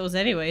tick those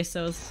anyway,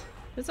 so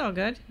it's all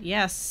good.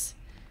 Yes.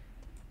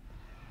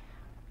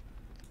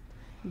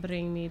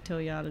 Bring me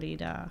to your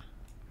leader.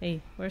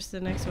 Hey, where's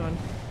the next one?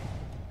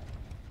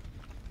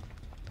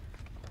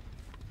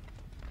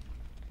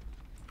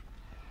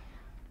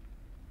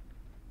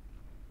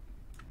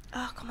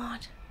 Oh, come on,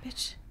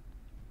 bitch.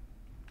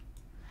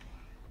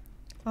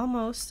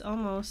 Almost,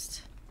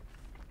 almost.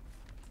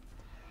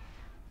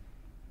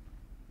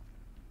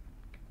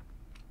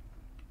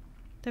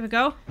 There we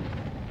go.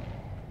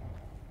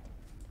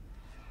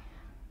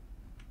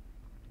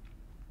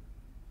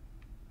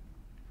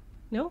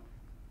 No?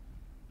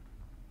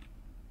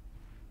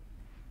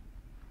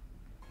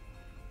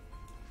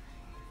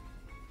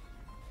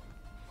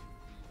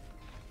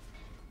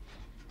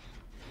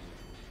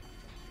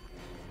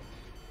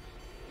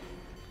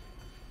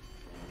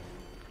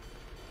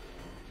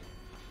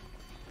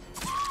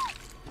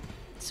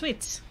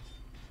 Sweet.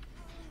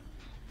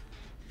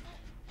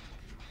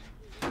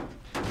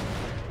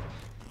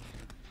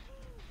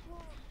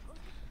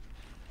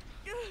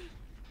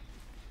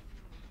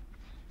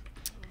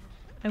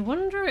 I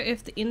wonder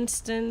if the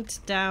instant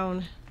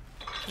down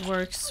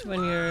works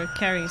when you're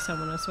carrying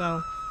someone as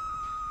well.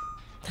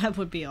 That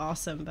would be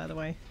awesome, by the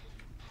way.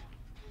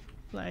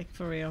 Like,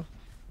 for real.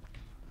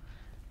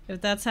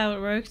 If that's how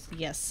it works,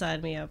 yes,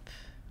 sign me up.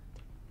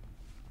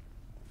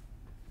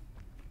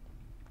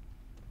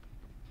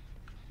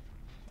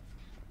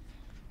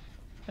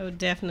 I would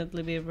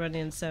definitely be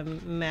running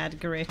some mad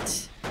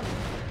grit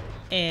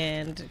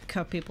and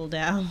cut people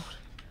down.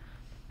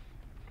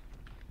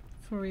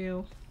 For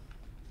real.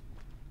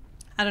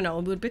 I don't know,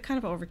 it would be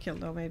kind of overkill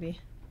though, maybe.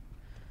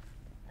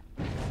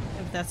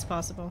 If that's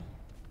possible.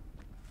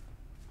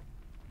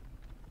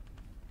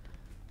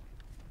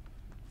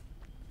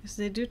 Because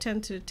they do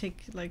tend to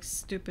take like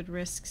stupid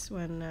risks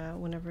when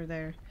whenever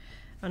they're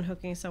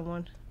unhooking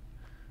someone.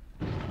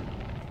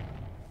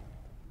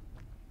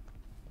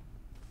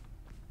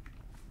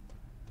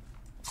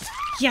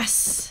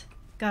 Yes!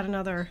 Got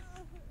another.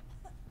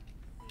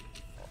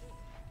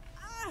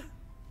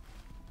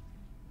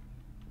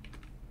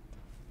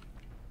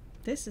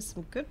 This is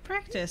some good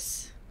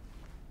practice.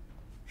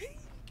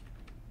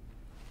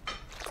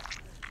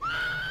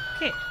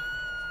 Okay.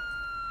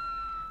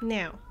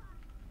 Now.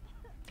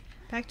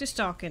 Back to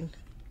stalking.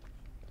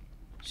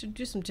 Should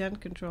do some gen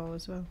control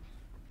as well.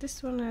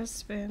 This one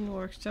has been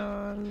worked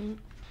on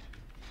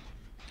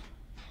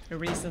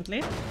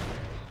recently.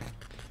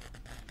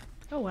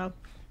 Oh well.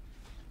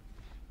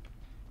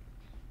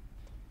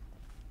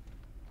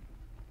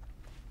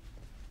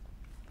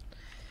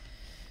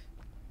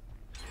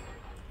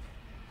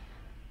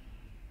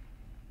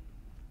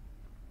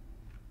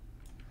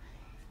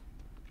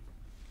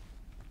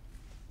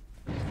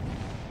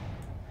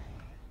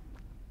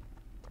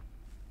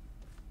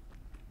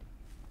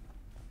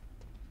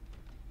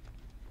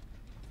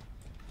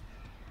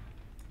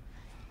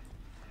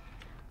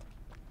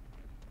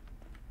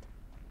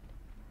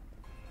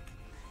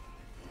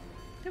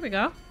 There we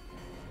go.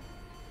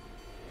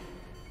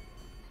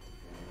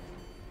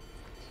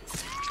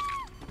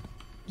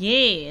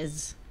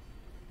 Yes.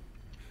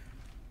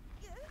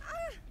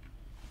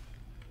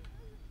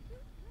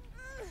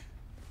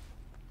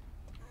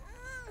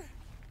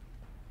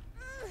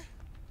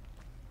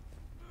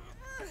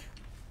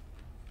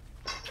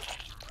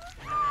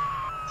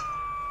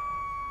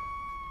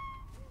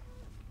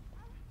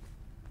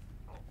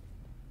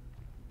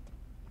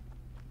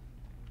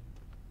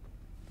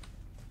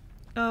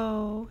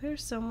 Oh,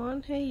 here's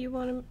someone. Hey, you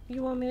want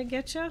me to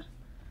get ya?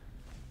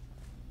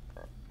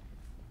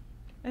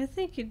 I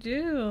think you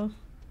do.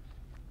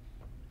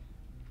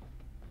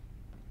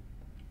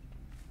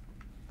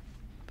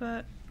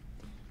 But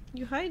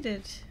you hide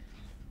it.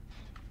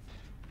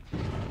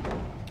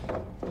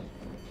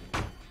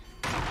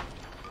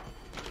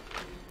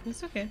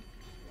 It's okay.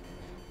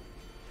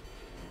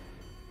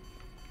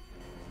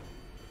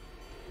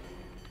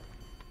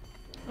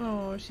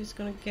 Oh, she's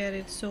gonna get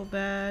it so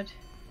bad.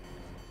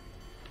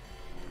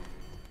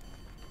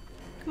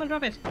 Come on,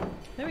 drop it.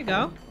 There we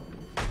go.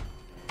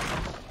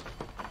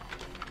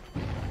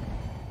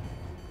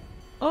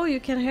 Oh,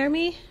 you can hear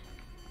me?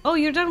 Oh,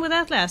 you're done with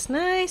Atlas.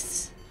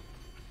 Nice.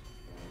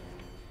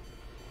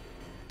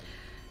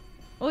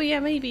 Oh yeah,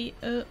 maybe.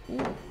 Ooh.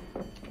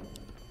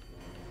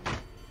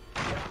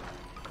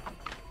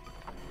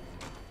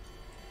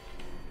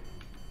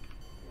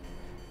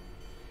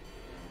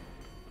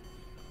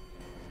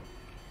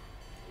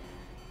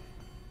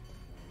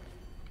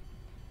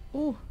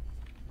 Ooh.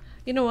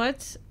 You know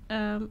what?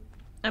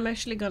 I'm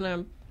actually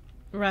gonna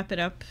wrap it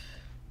up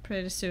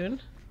pretty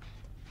soon.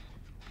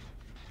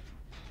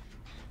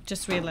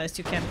 Just realized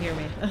you can't hear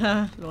me.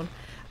 Lol.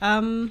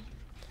 I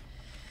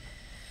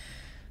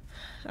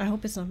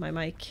hope it's not my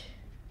mic.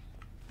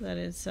 That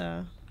is,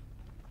 I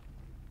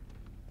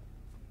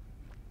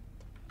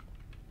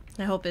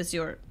hope it's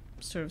your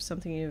sort of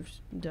something you've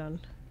done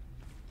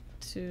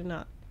to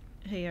not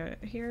hear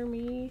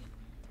me.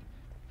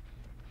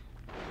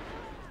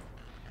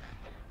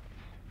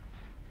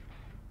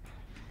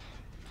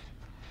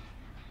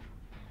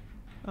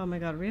 Oh my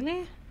god,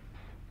 really?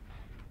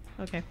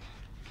 Okay.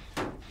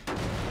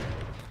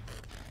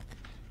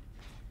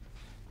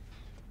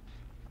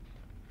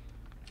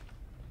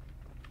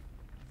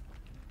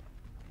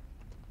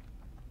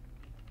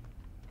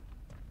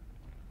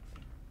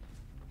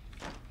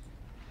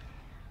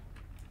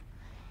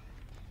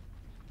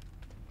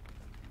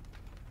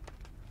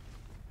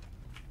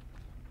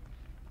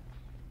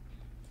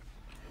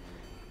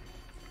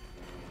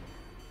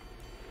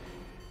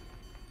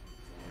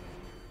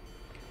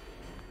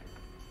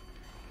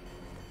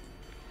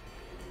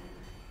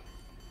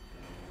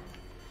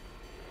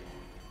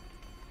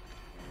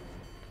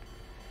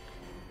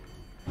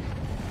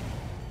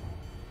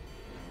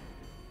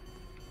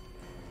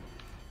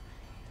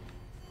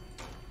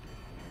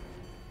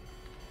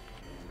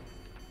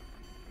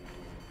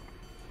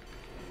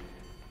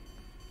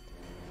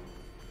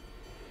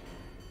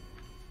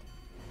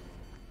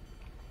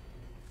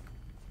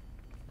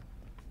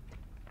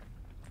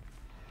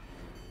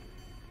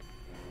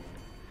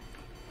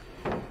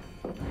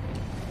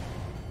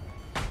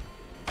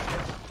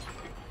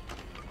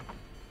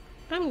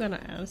 I'm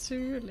gonna answer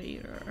you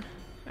later.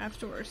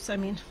 Afterwards, I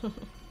mean.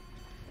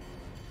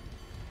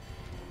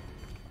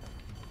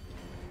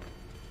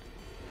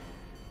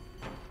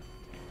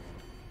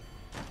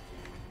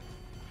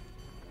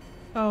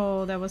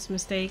 Oh, that was a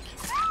mistake.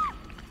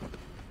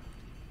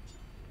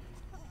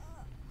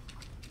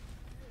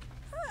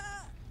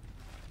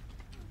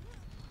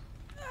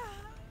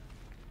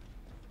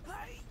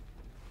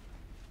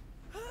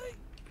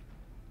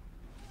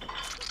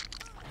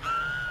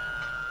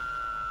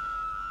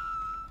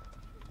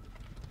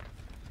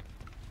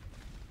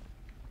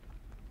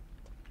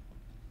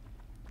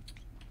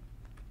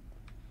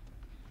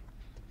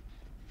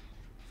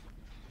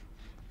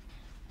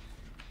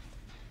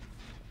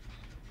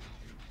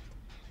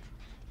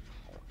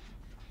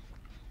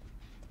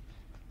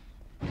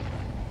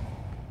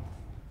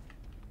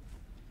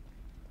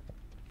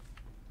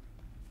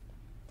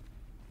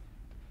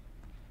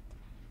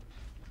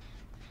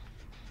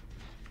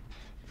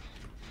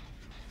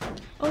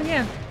 Oh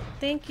yeah,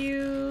 thank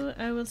you.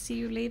 I will see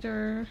you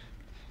later.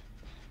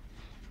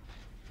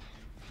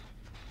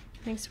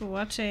 Thanks for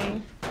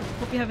watching.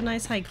 Hope you have a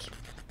nice hike.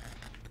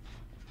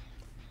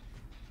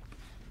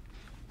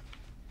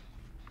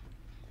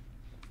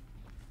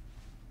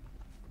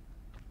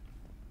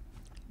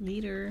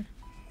 Leader.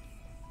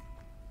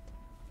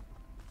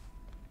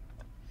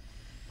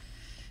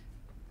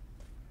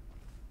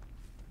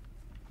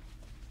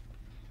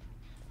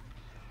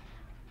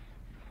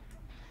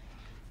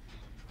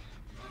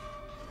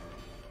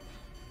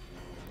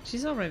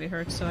 She's already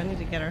hurt, so I need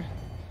to get her.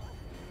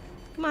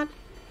 Come on.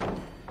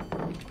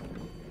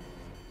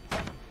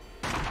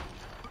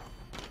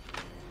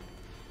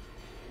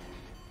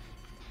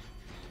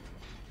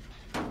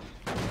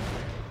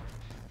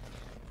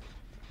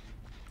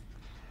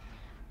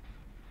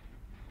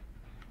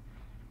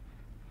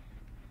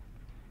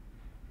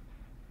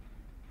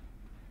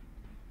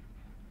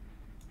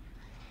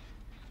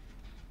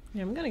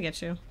 Yeah, I'm gonna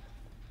get you.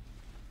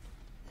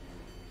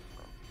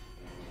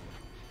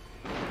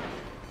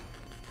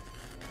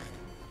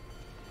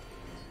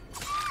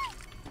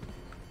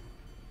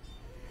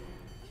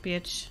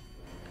 Bitch.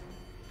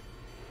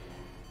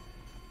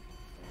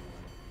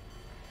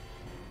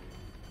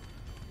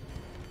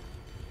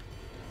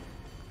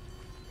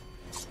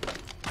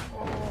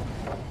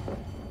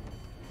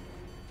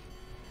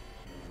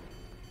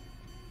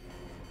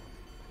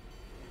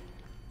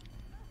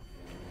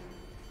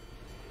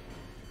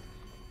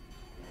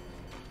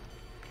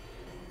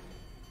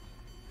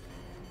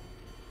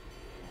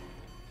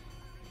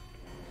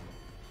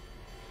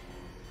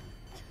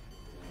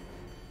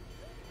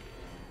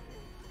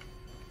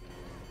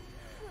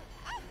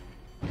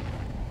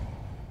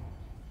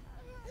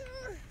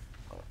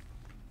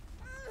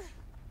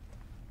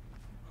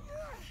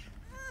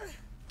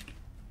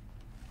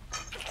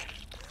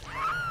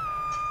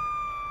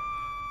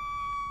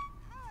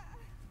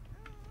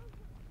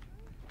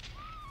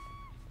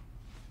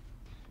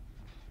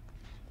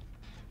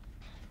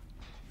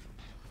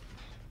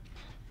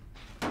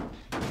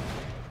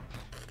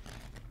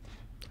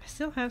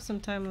 Still have some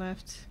time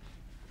left.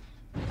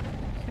 If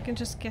I can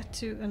just get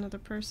to another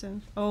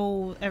person.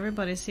 Oh,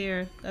 everybody's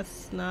here.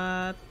 That's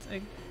not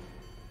a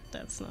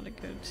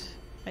good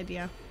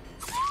idea.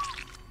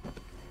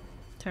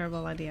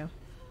 Terrible idea.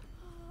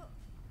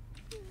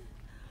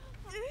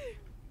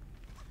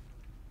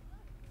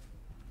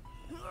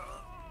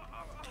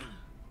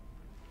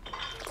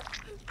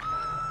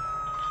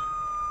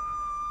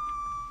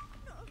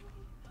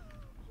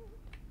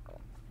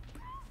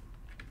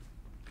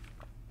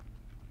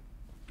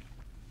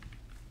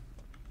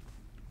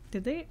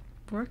 Did they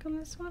work on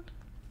this one?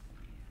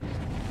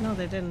 No,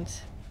 they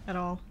didn't at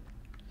all.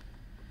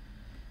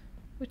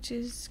 Which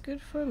is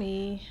good for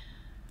me.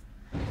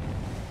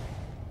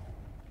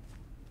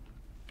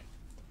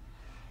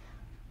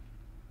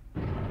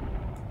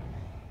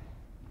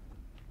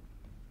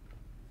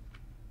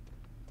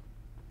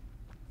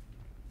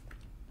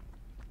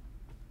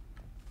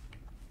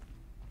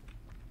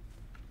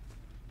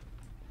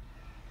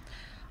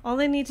 All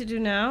they need to do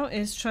now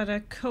is try to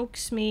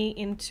coax me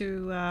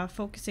into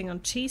focusing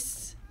on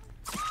chases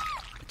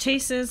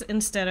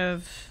instead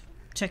of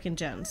checking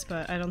gens,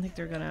 but I don't think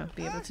they're gonna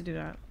be able to do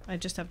that. I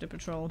just have to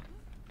patrol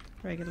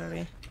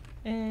regularly.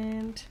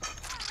 And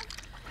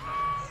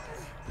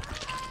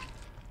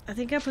I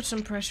think I put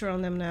some pressure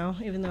on them now,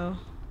 even though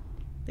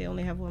they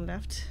only have one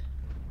left.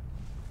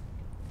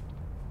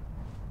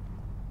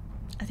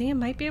 I think I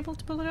might be able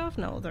to pull it off.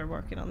 No, they're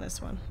working on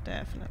this one,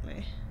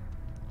 definitely.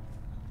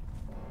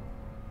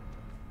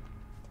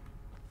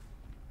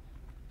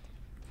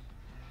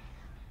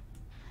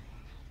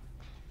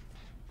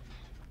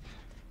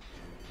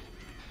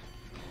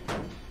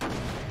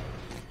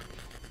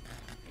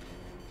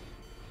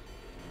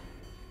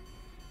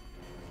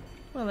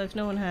 Well, if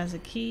no one has a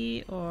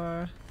key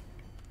or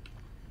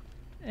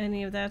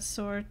any of that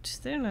sort,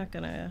 they're not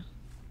gonna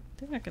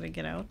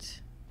get out.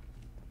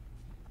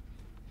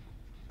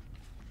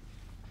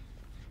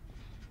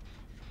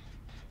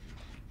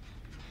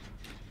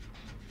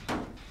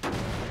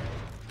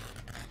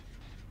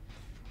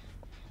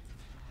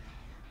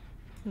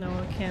 No,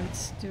 I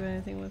can't do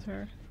anything with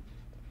her.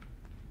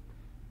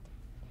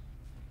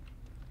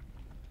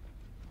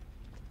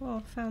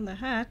 Well, found the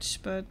hatch,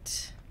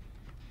 but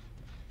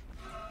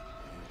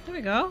there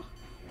we go.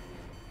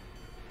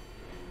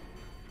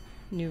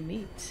 New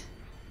meat.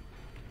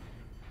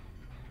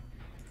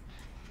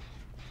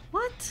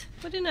 What?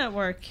 What did not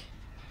work?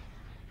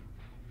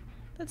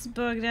 That's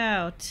bugged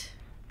out.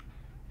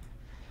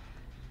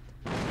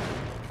 Oh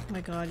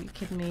my god, you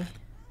kidding me?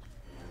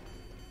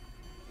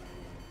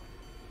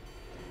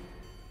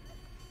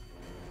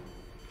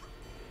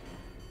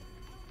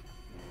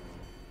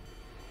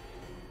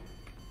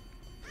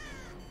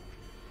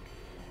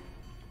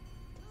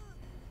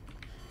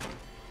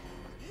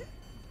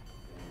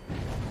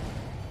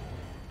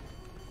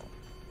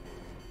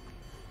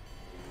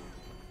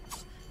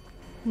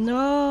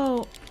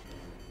 No!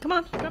 Come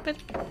on, drop it.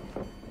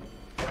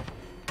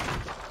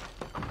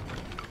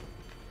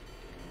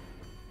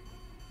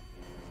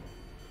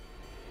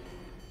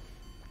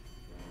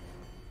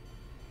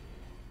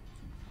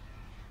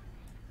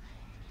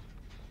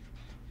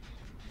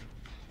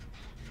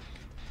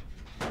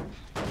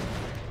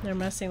 They're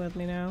messing with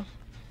me now.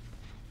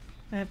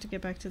 I have to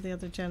get back to the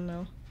other gen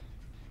now.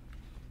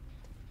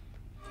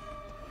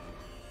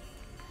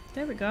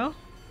 There we go.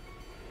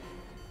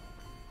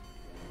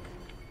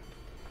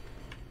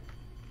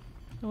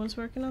 No one's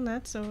working on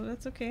that, so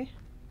that's okay.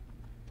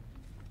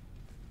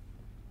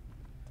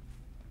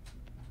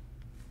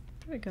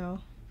 There we go.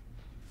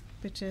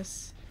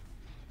 Bitches.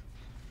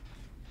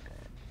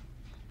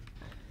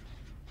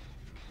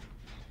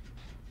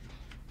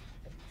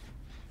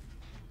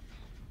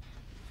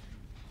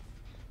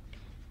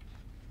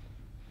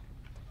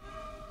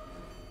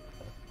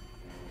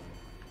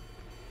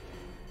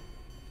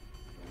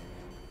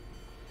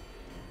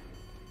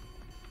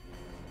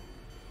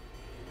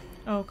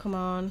 Oh, come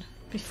on.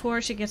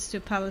 Before she gets to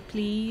a pallet,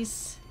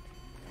 please.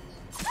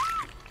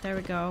 There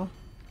we go.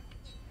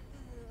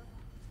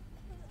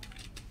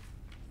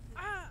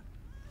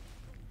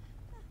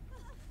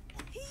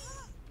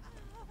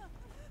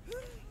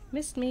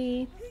 Missed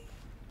me.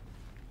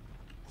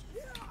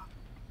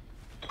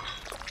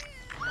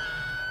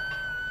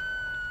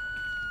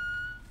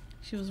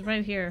 She was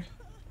right here.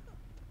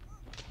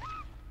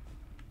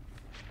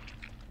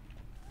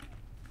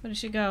 Where did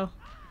she go?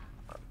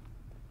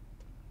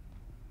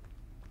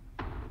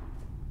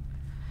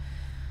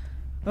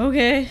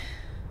 Okay.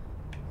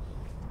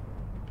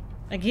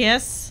 I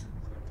guess.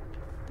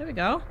 There we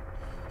go.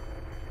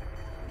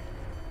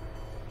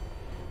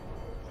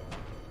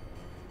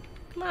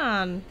 Come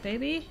on,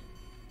 baby.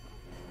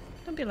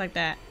 Don't be like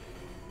that.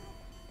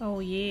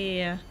 Oh,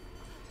 yeah.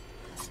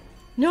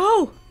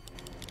 No!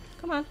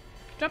 Come on.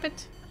 Drop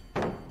it.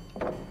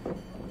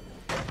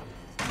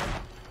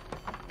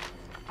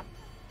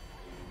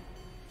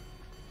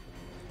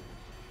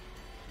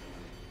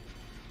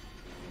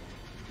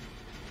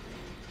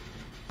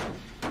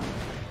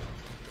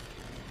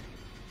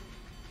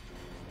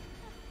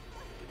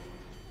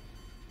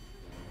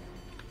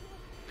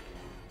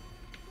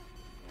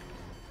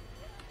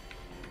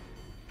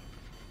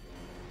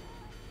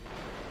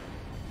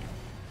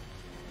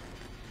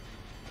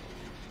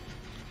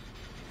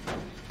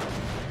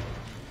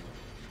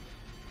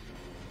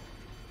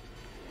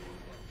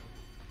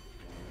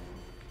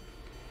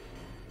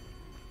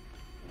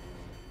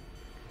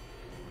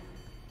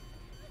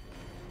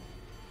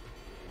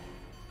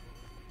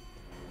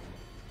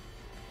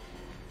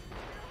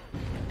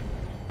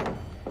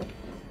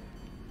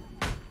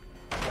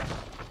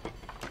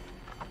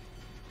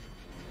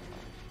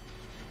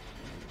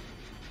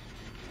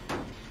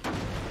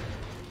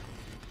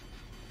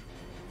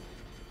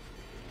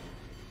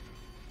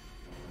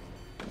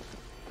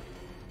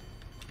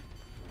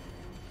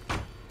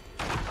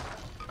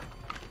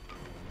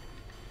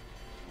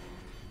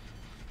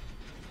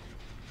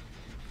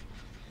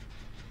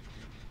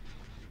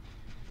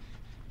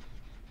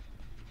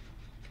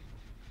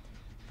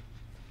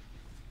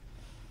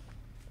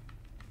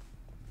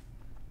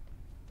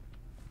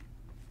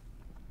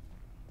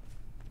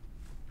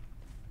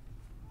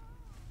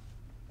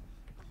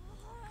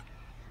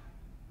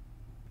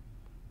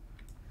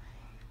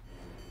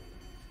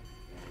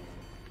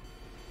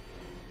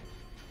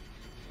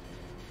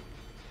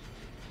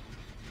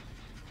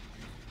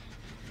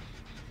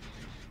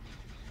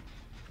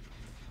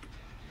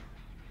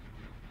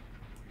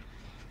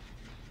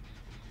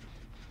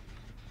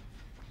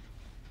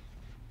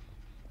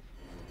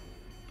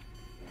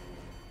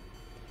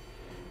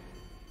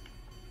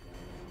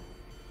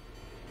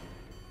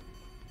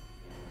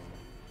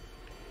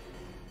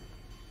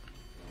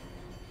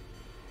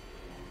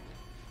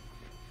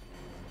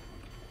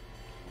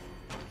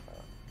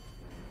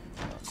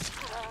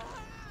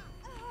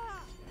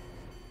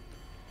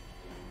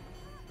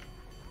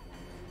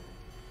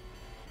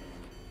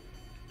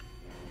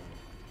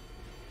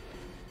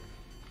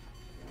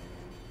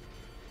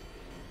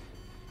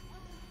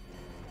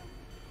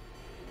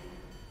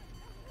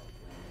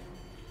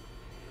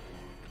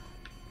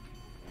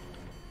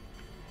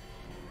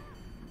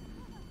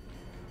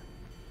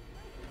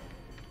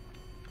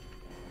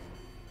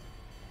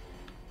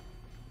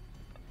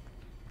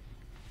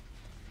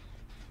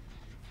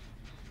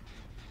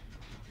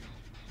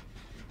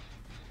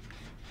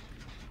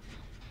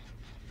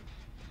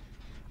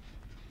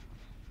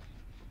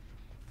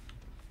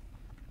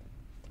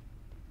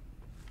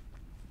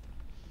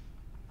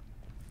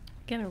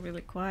 Getting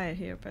really quiet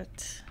here,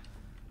 but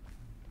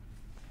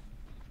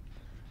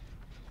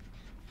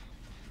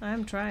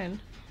I'm trying.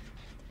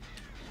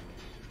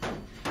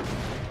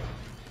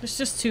 There's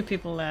just 2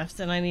 people left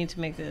and I need to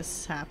make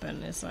this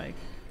happen. It's like,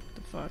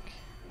 the fuck?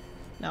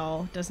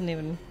 No, it doesn't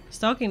even...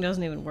 Stalking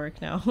doesn't even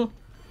work now.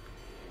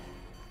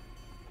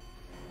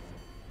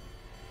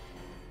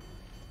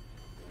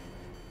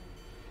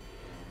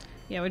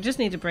 Yeah, we just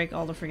need to break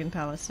all the friggin'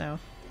 pallets now,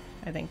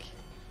 I think.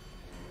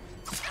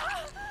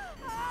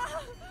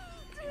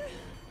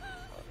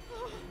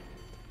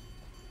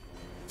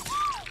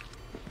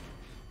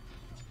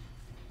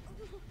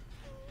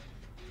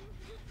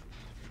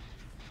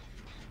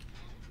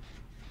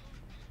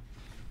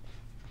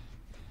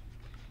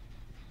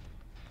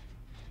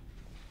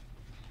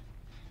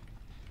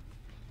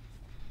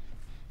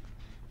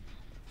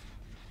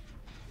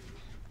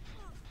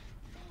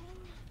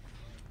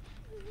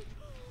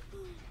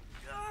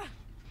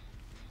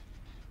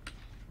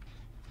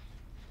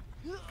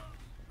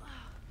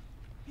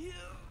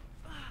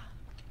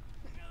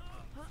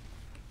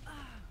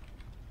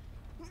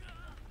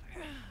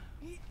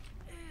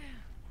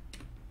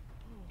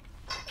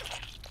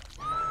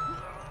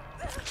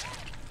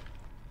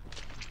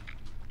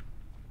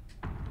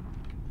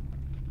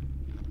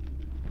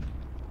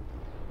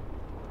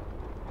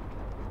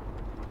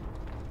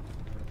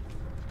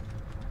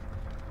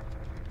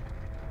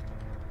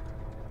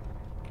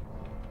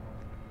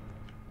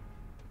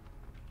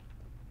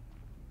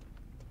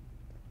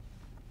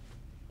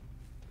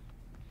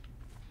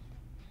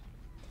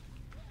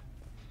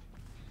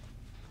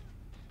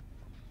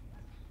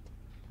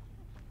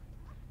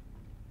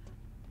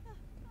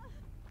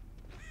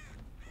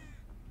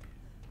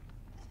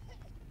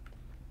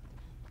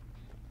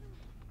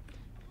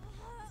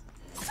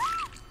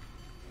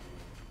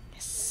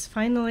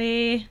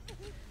 finally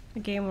a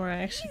game where I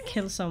actually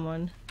kill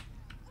someone.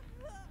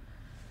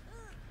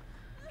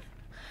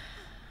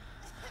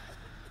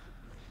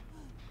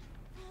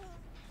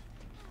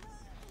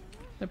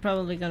 They're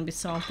probably gonna be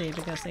salty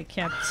because they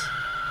kept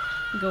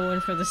going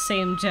for the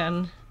same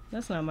gen.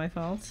 That's not my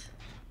fault.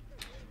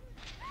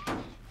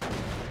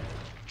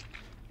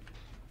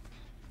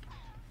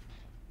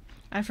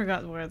 I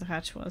forgot where the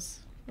hatch was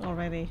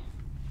already.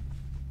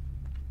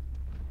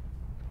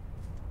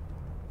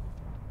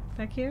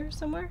 Back here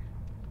somewhere?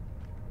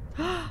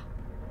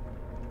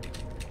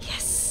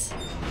 Yes!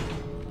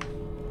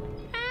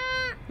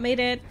 Ah, made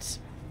it!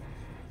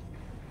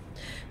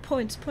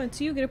 Points,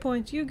 points, you get a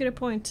point, you get a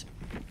point.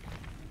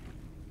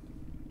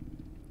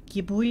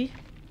 Yeah, boy.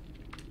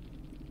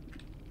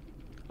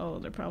 Oh,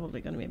 they're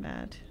probably gonna be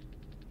mad.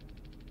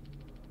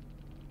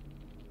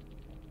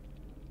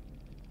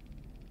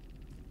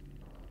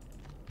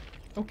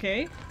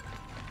 Okay.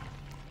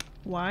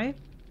 Why?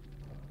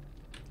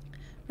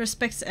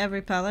 Respects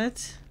every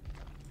palette.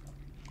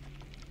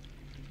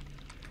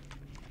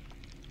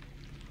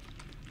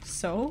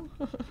 So?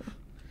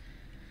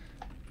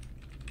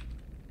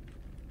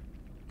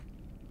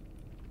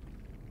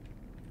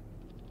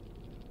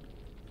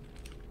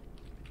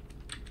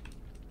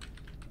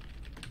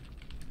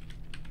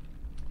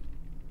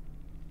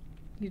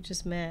 You're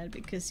just mad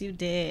because you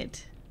did.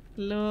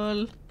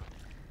 Lol.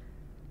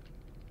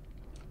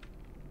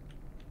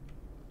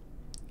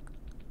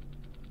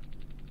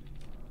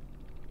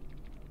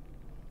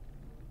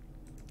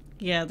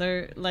 Yeah,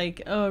 they're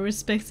like, oh,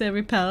 respects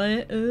every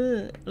palette.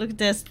 Ugh. Look at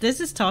this. This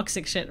is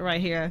toxic shit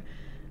right here.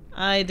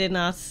 I did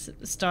not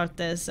start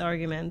this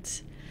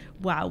argument.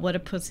 Wow, what a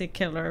pussy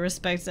killer.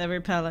 Respects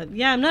every palette.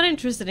 Yeah, I'm not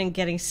interested in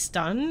getting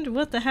stunned.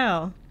 What the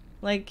hell?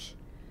 Like,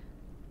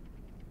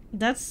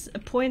 that's a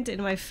point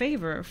in my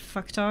favor,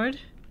 fucktard.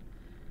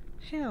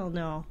 Hell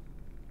no.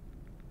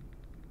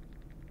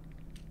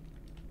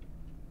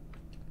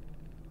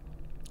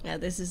 Yeah,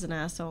 this is an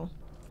asshole.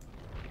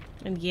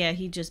 And yeah,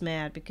 he just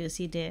mad because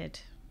he did.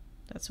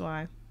 That's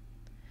why.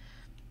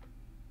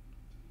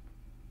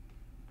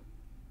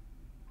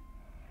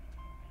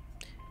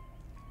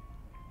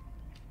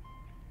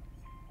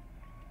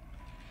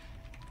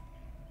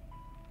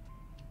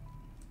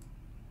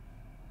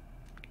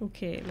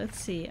 Okay, let's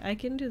see. I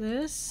can do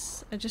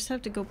this. I just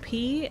have to go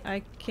pee.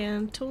 I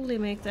can totally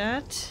make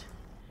that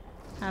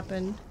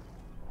happen.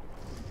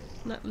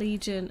 Not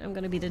Legion. I'm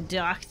gonna be the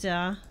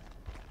doctor.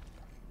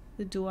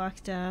 The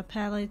doctor.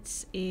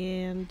 Pallets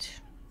and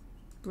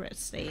red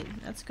stain.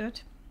 That's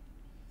good.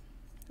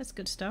 That's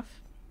good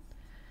stuff.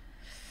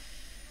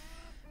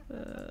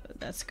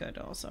 That's good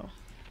also.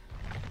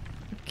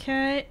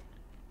 Okay.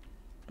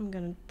 I'm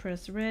gonna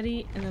press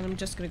ready and then I'm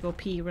just gonna go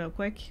pee real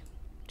quick.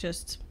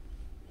 Just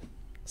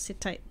sit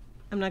tight.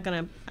 I'm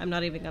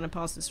not even gonna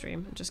pause the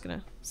stream. I'm just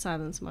gonna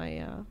silence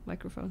my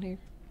microphone here.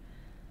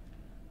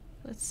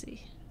 Let's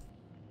see.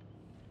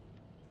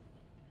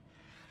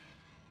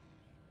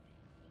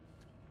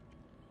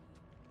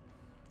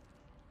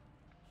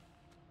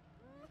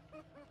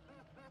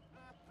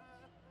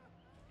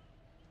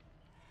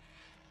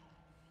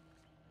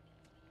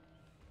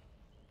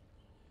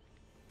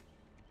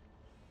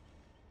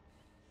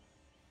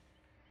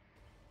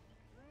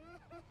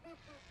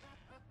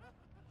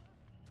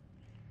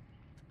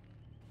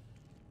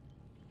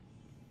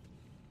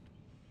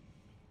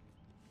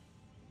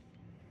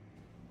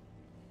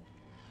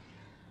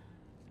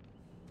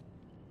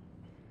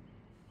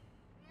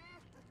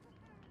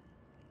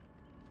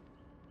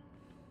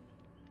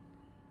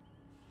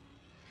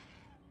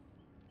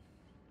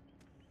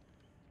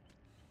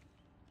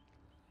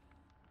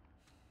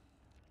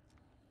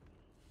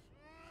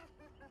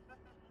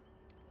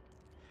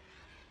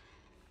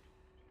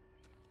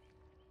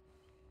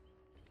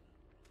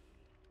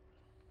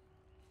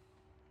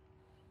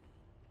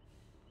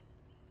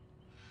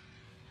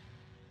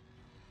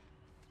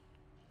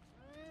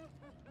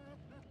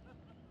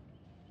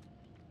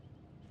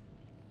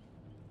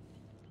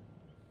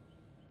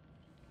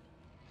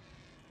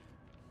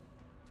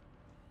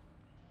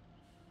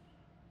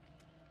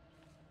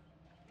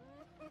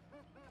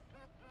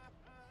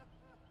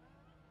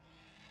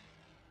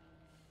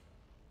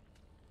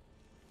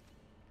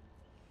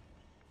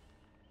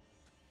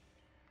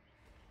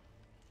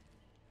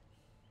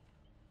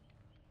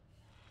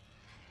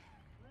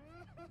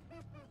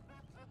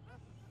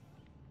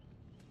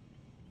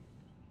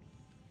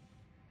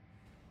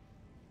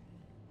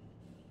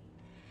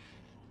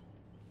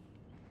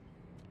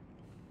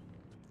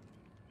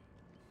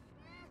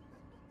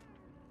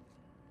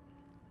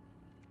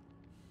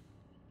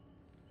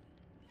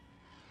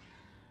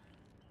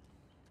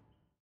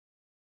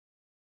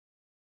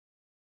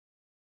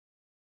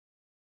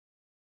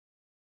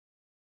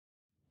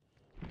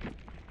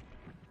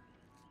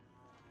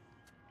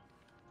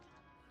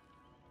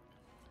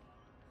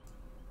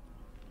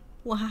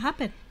 What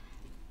happened?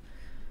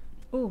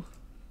 Oh.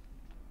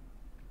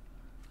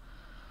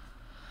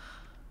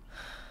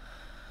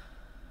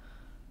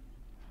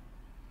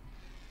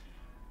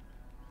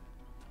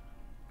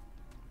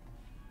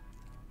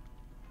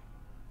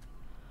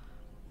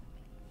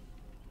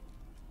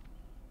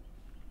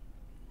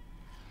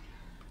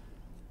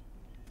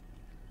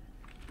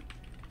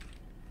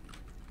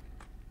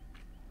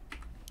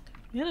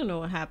 I don't know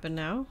what happened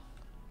now.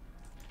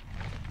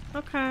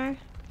 Okay.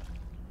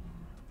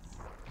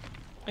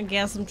 I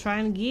guess I'm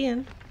trying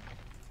again.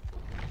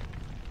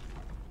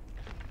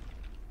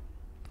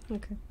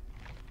 Okay.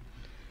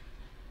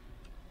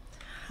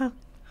 Huh.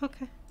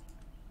 Okay.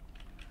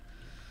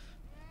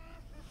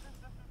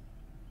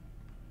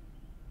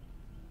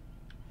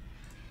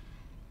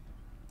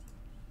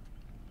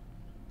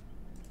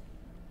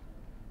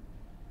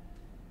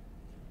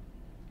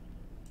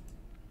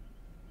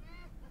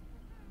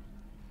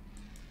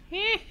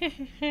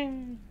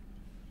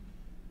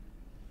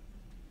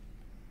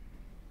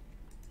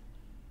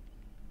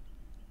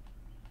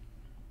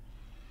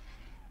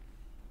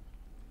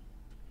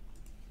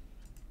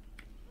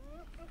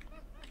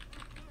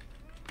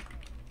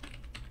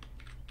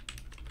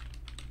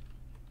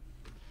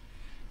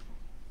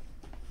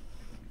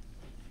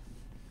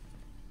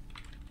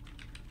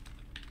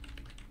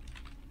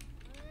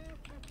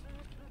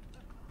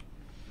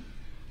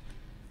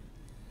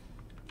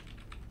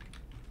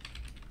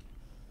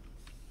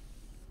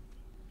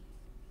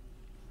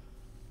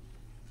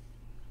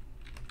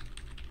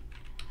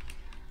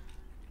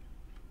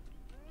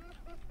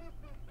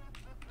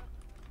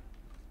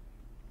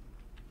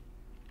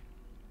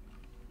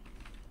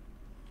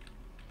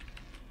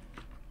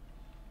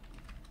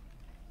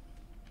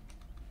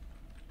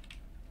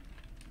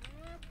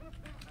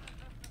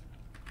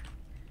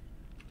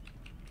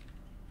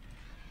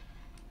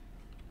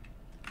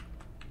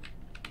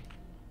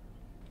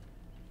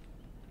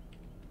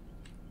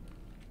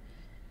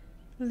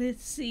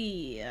 Let's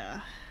see.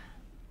 Yeah,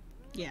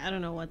 I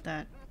don't know what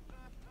that.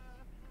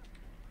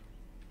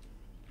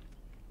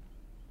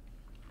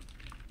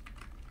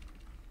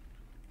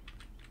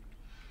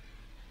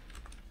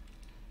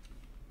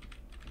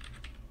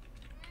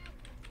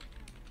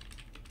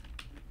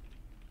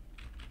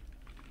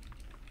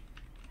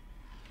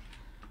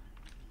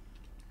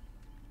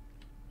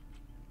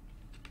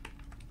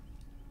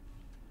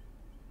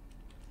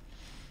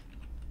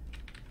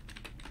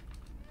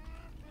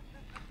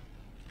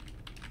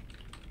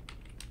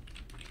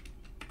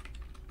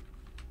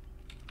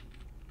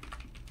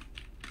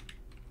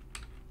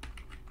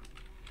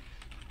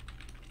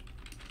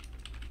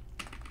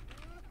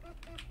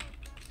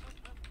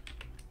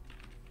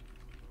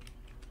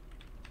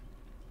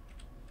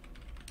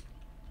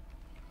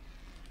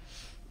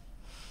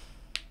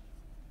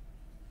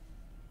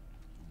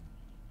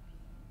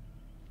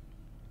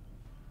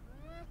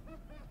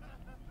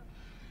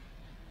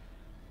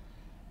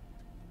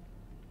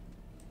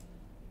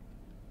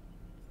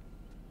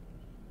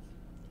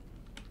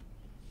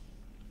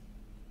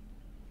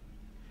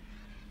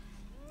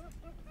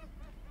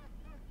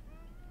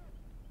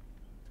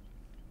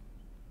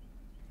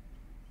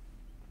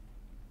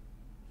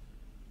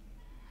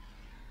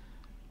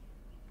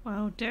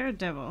 Wow,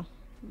 Daredevil.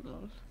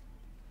 Lol.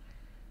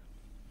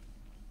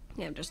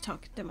 Yeah, I'm just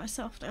talking to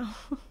myself now.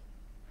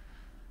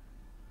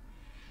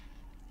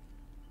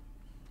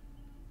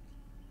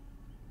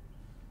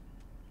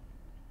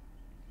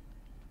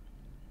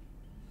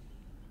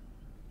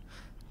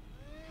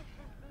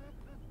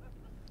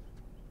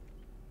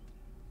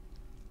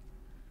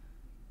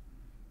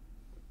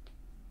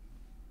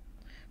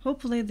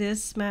 Hopefully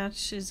this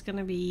match is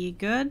gonna be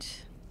good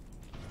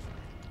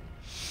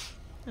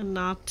and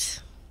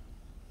not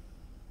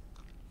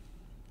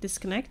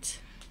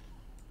disconnect.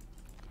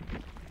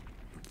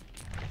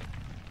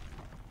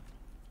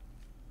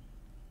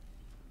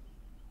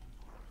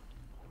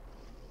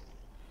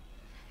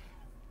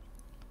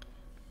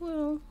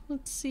 Well,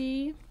 let's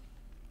see.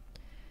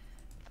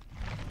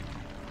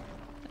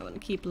 I want to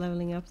keep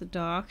leveling up the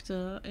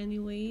doctor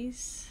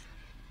anyways.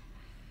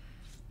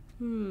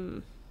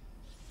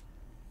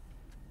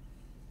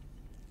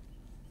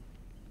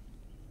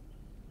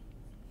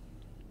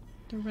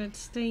 The red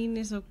stain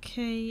is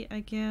okay,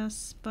 I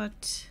guess,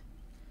 but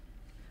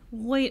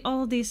wait,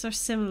 all these are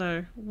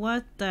similar.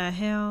 What the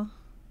hell?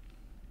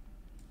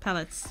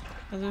 Palettes.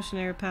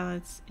 Illusionary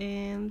palettes.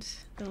 And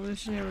the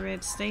illusionary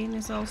red stain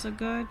is also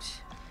good.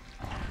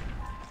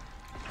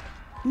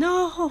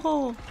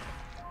 No!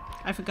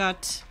 I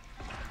forgot.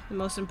 The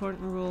most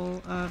important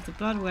rule of the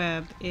blood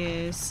web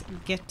is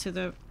get to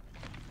the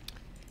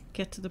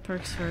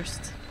perks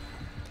first.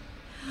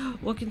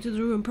 Walk into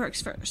the room,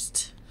 perks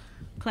first.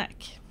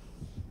 Clack.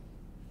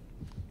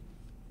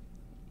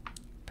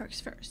 Perks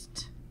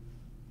first.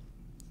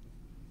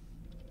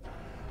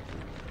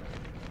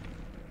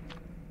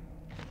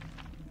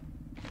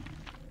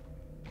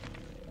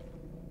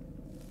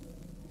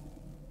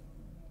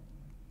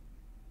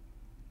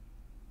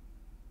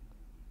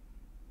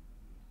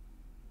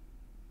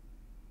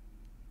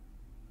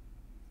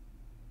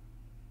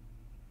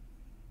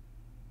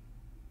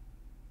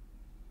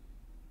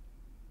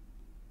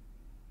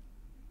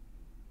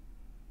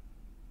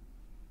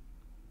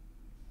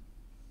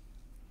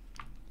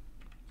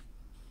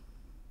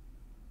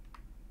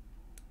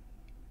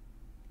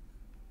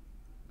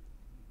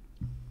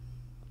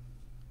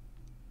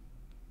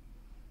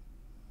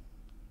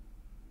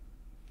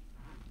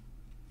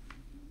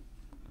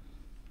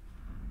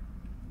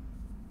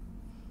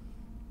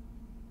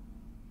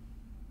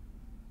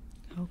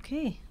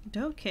 Okay,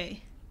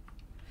 okay.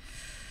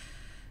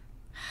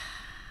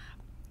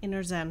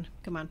 Inner Zen,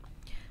 come on.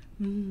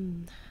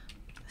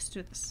 Let's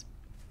do this.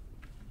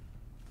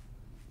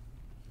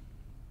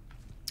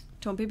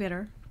 Don't be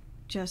bitter,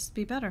 just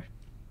be better.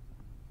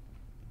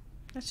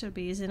 That should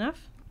be easy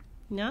enough.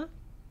 No?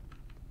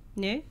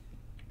 No?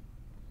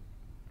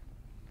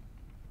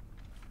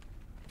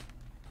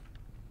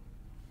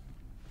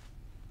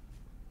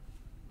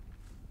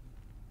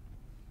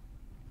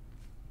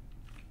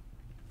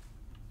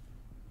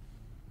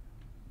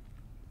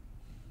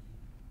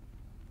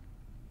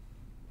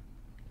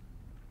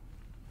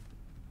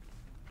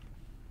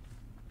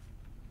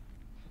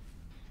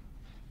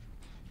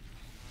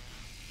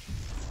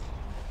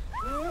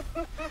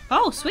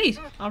 Oh, sweet!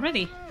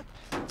 Already.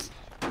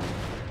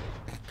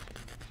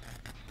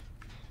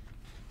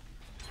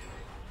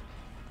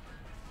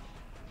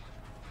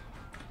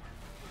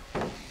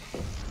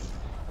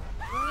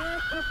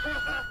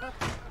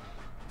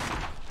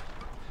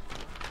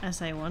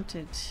 As I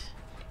wanted.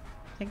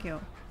 Thank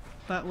you.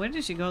 But where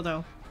did she go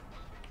though?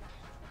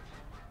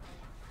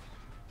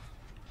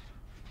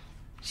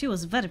 She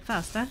was very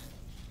fast, huh?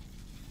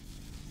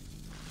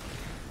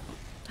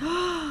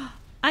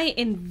 I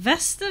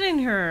invested in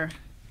her!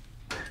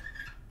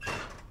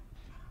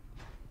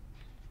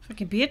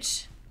 Fucking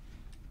bitch.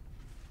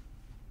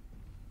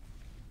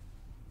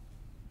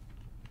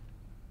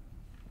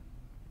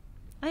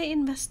 I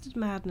invested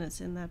madness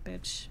in that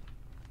bitch.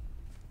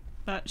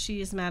 But she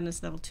is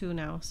madness level 2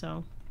 now,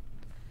 so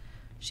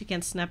she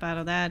can snap out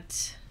of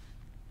that.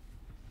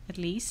 At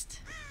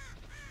least.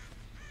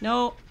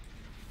 No!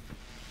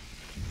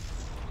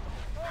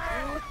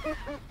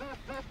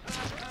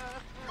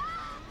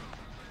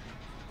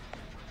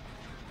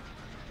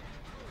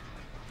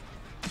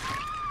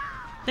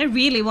 They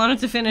really wanted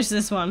to finish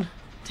this one.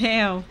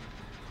 Damn.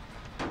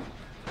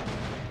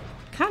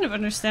 Kind of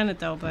understand it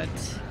though, but...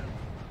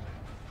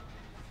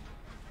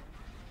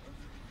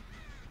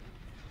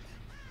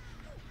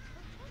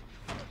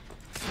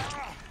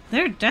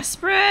 They're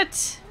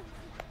desperate!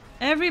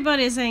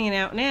 Everybody's hanging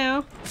out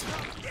now.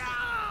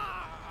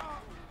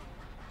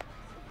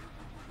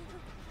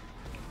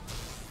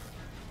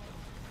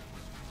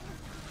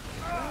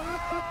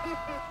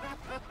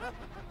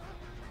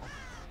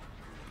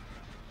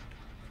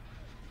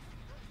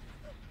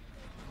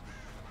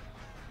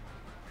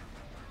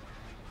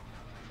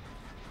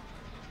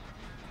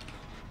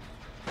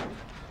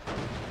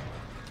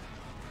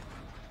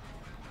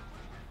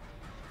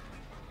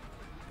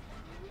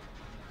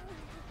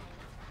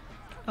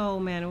 Oh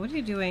man, what are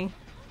you doing?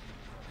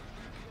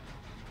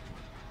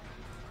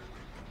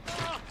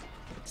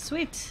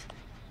 Sweet.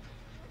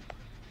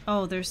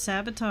 Oh, they're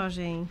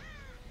sabotaging.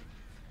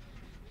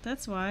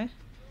 That's why.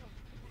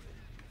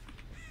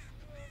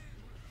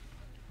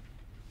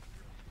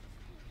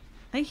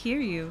 I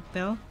hear you,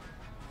 Bill.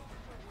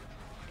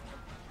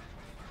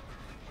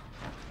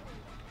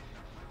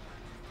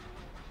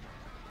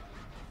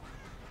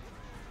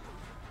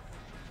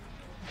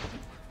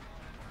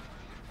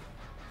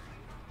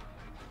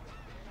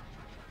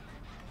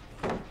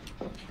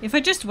 If I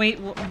just wait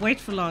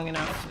for long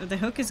enough, the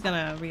hook is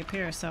gonna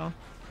reappear, so...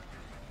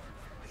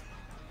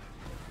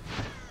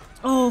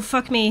 Oh,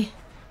 fuck me.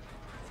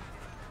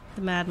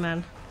 The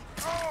madman.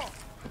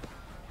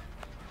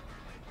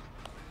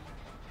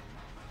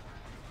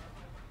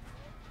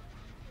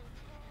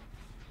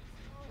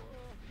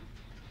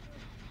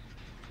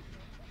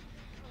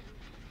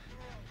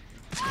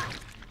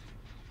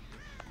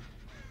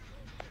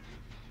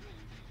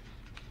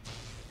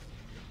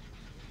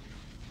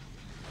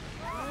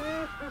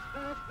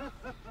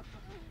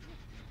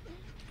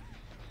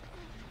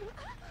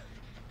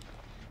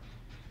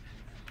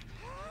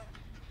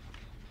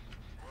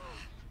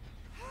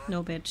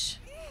 No, bitch.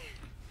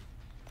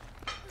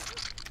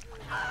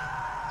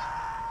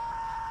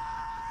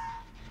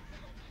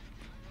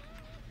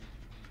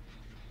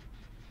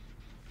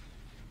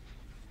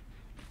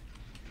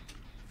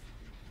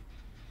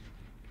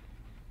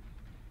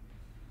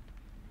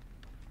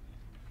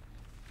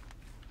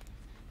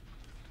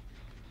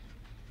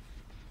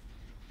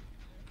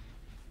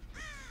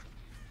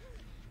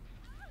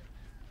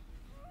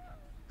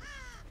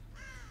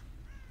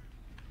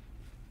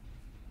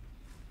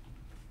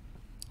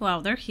 Wow,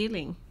 they're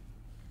healing.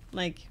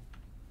 Like,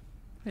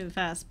 really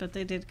fast, but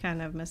they did kind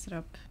of mess it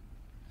up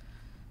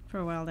for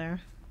a while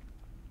there.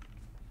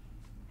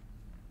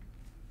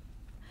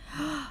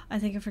 I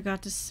think I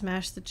forgot to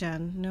smash the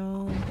gen.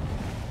 No.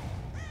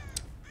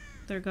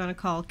 They're gonna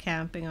call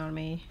camping on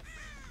me.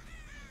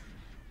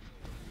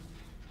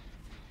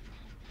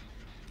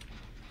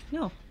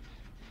 No.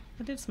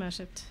 I did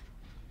smash it.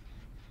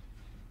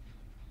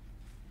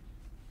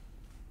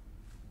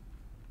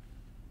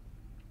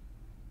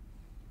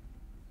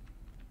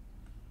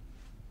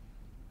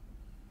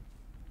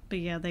 But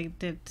yeah, they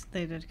did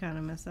kind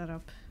of mess that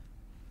up.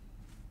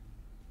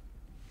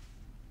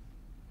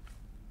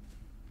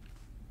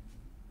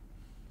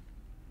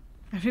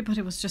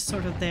 Everybody was just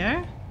sort of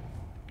there,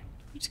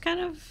 which kind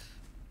of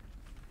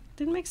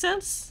didn't make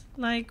sense.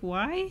 Like,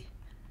 why?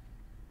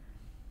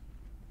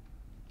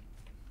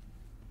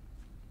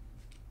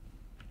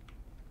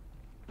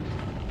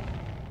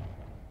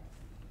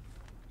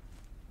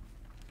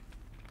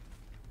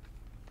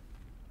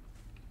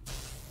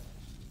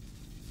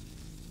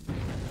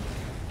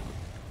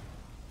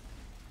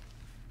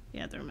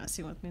 Yeah, they're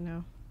messing with me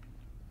now.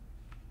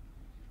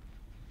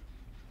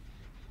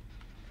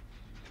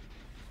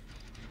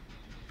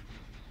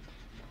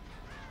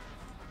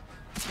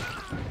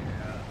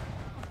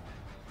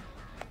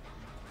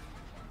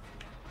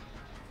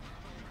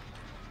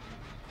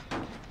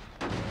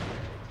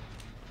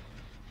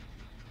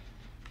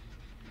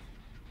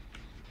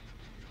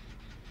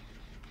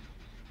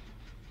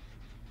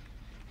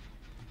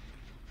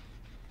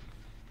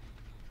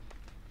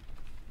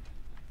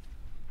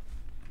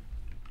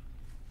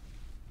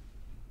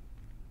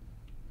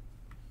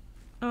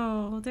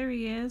 Oh, there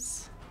he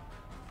is.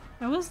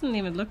 I wasn't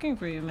even looking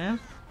for you, man.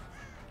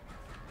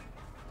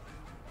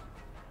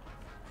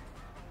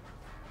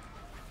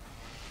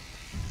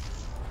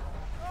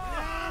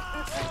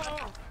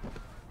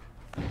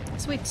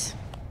 Sweet.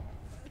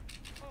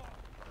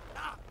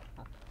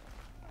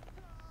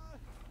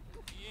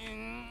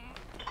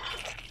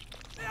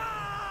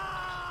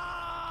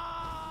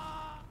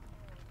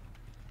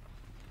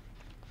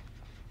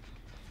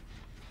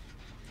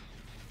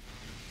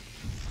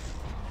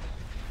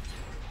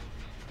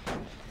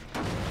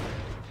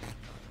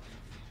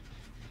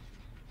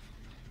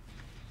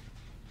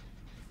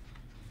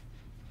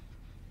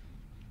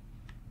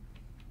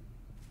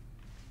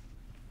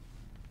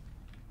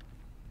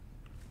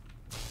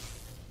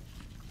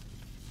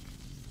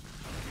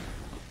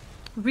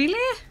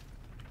 Really?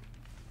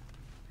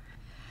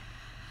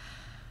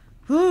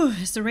 Ooh,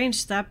 is the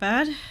range that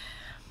bad?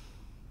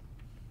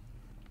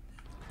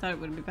 Thought it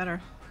would be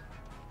better.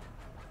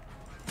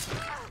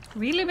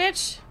 Really,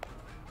 bitch?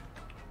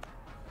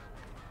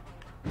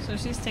 So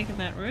she's taking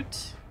that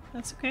route.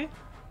 That's okay.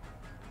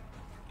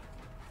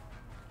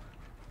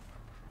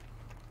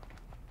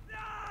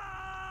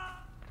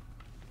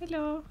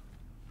 Hello.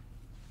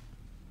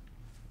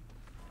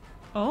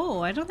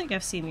 Oh, I don't think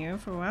I've seen you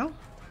for a while.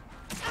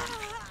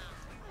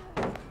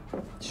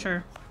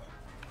 Sure.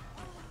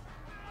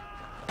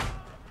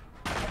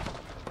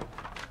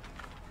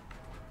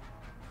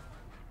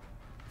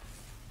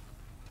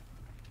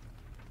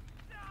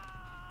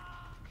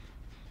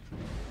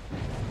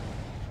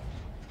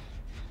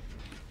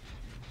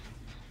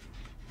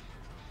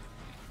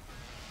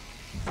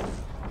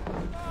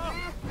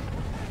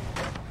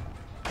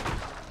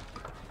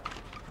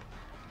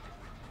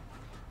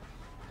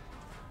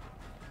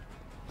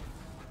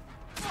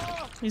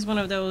 He's one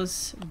of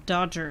those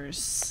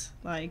dodgers,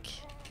 like...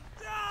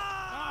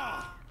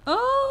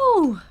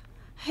 Oh!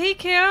 Hey,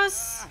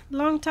 Chaos!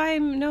 Long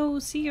time no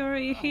see or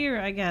hear,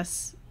 I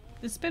guess.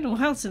 It's been a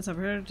while since I've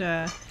heard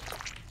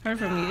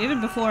from you.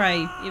 Even before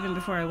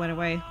I went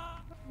away.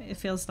 It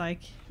feels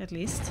like, at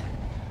least.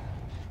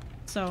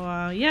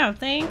 So, yeah,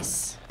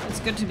 thanks. It's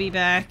good to be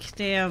back.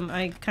 Damn,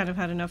 I kind of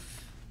had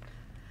enough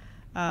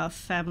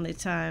family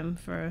time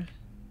for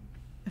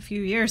a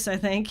few years, I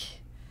think.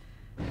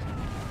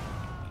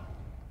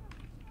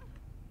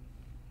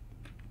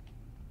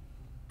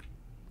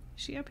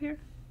 Is she up here?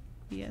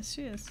 Yes,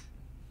 she is.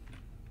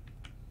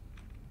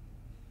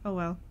 Oh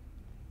well.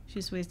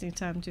 She's wasting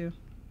time too.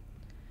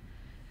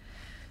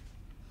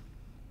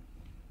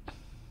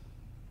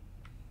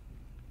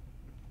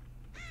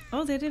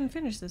 Oh, they didn't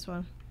finish this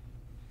one.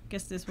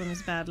 Guess this one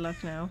is bad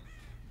luck now.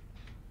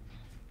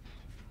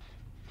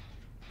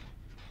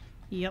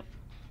 Yep.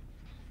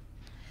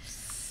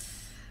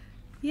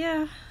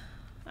 Yeah.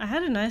 I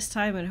had a nice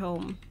time at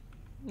home.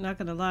 Not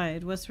gonna lie,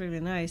 it was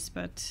really nice,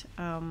 but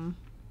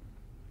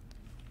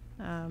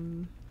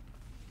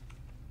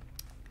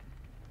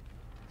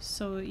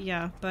so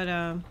yeah, but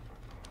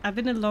I've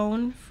been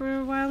alone for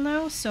a while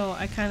now, so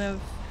I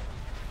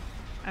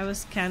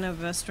was kind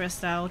of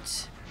stressed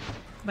out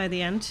by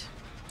the end.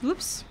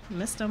 Oops,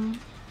 missed him.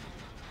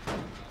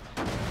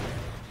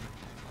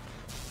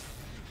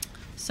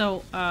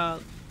 So oh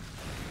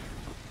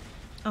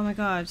my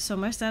god, so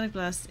my static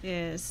blast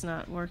is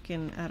not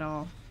working at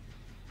all.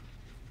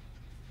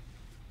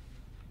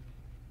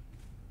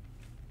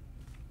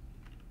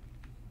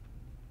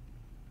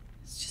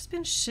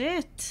 Been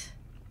shit.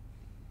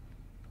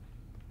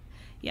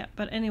 Yeah,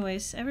 but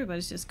anyways,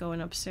 everybody's just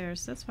going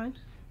upstairs. That's fine.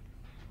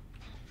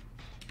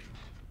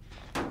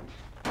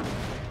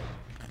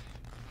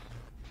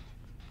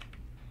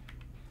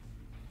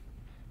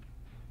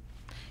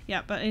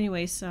 Yeah, but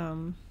anyways,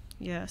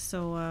 yeah,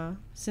 so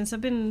since I've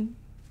been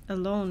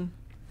alone,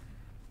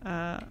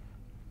 had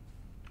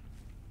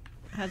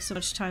so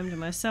much time to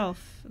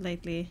myself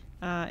lately,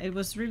 it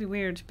was really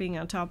weird being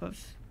on top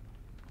of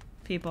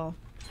people.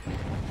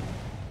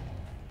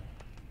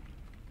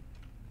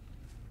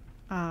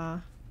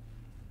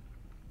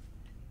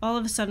 All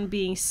of a sudden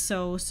being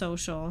so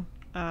social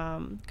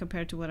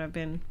compared to what I've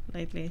been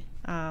lately.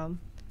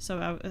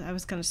 So I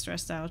was kind of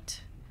stressed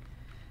out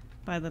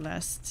by the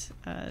last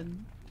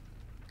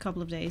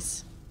couple of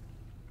days.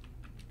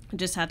 I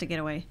just had to get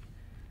away.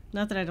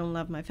 Not that I don't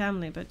love my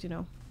family, but you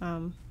know,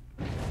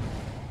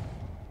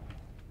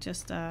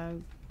 just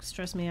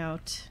stressed me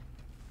out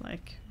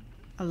like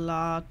a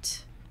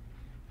lot.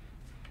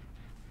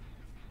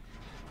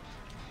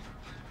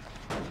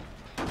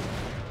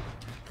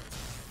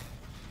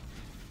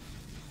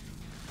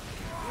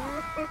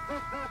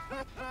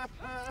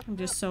 I'm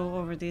just so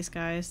over these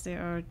guys. They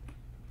are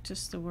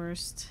just the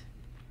worst.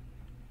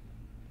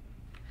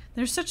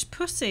 They're such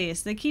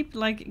pussies. They keep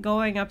like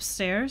going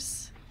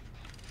upstairs.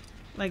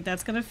 Like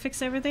that's gonna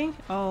fix everything.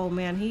 Oh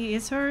man, he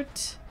is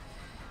hurt.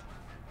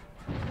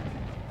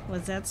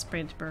 Was that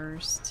sprint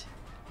burst?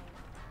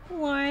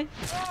 What?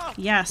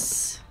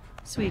 Yes.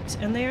 Sweet.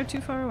 And they are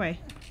too far away.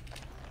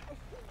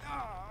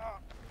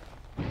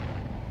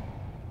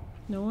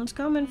 No one's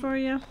coming for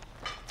you.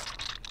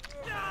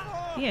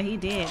 Yeah, he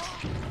did.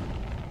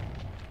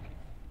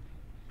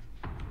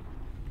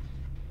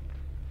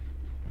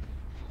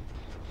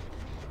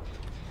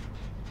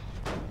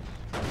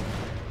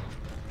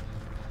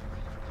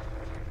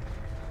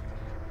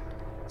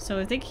 So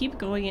if they keep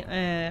going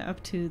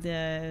up to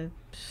the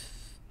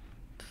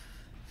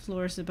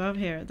floors above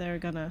here, they're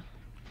gonna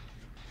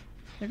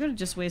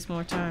just waste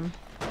more time.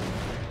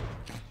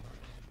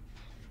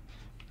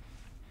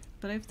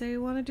 But if they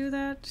want to do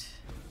that,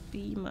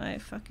 be my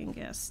fucking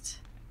guest.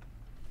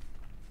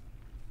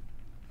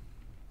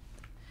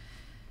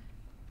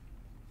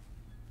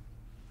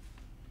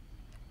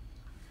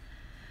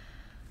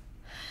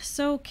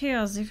 So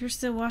Chaos, if you're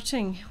still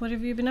watching, what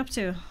have you been up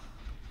to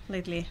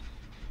lately?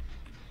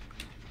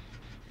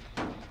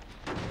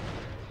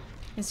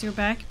 Is your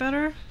back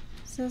better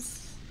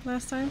since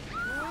last time?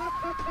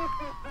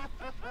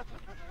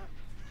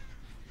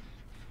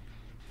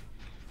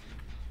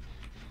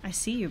 I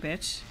see you,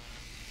 bitch.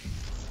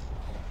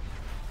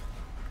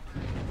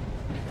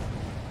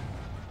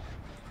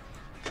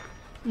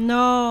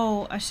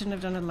 No, I shouldn't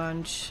have done a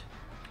lunge.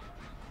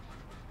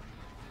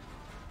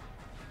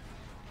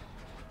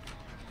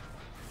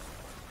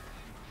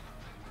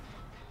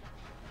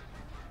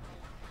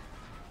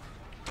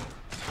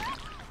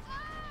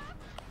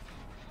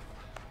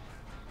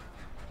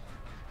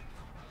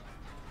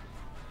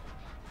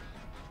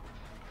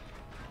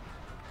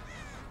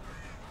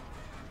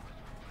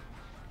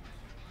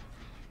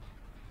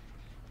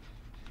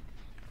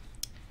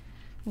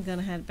 I'm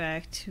gonna head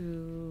back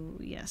to,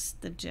 yes,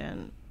 the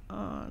gen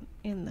on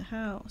in the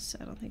house.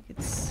 I don't think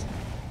it's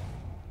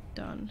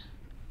done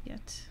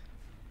yet.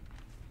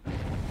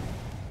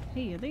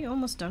 Hey, are they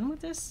almost done with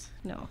this?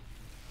 No.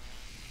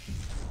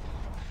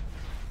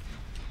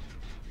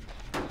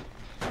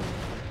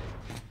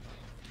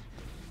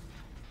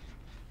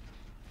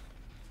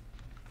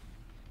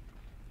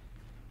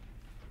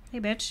 Hey,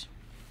 bitch.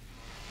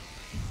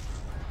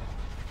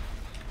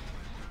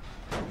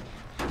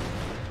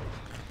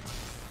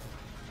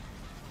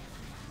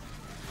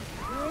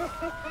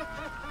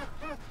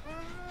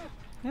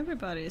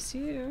 Everybody's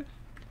here.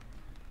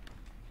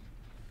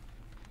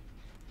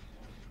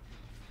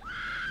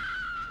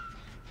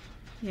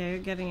 Yeah, you're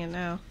getting it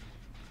now.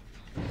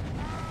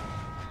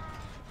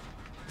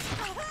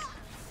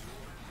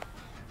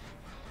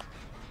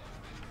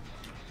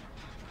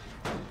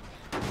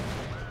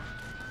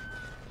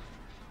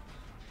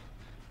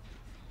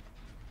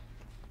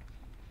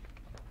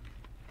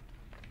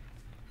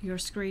 Your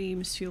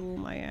screams fuel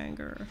my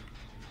anger.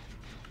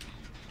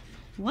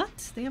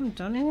 What? They haven't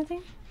done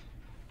anything?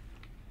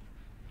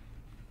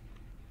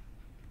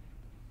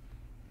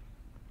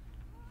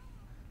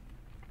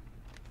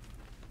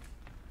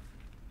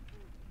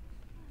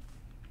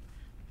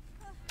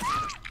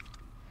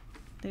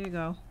 There you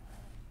go.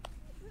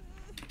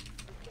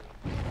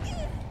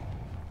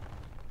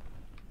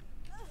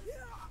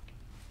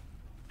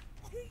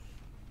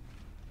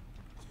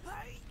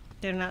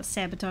 They're not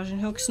sabotaging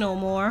hooks no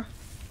more.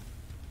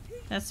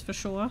 That's for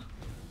sure.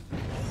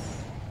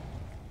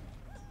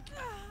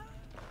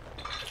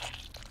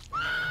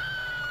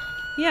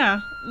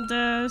 Yeah,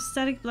 the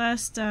static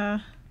blast,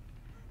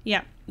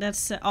 yeah,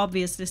 that's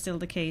obviously still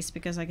the case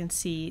because I can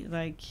see,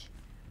 like,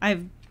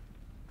 I've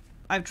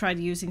tried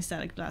using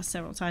static blast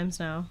several times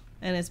now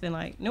and it's been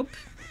like, nope,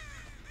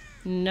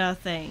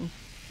 nothing.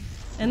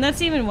 And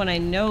that's even when I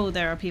know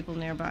there are people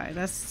nearby.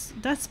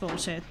 That's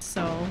bullshit.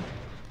 So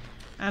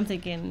I'm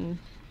thinking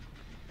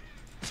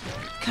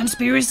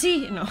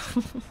conspiracy? No.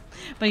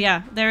 But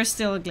yeah, there's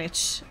still a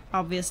glitch,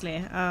 obviously.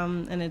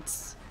 And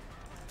it's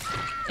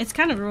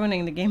kind of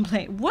ruining the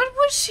gameplay. What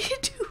was she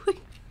doing?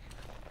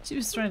 She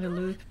was trying to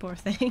loop, poor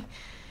thing.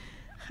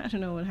 I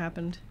don't know what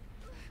happened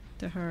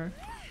to her.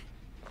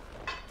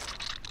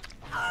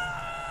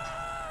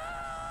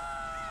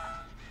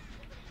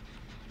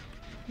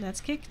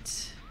 That's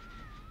kicked.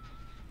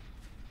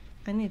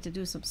 I need to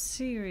do some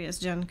serious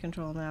gen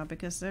control now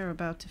because they're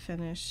about to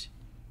finish.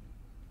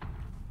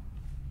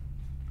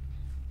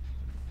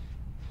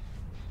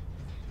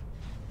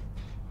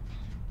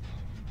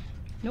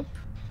 Nope.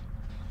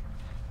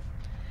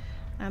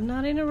 I'm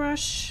not in a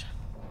rush.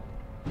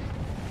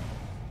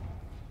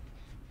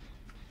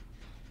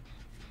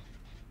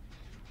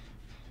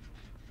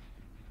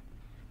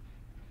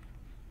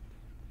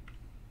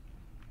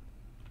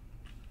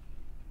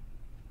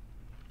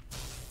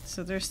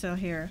 So they're still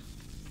here.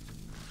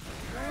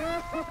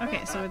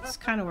 Okay, so it's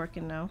kind of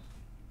working now.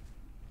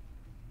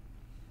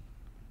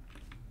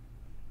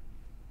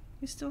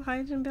 You still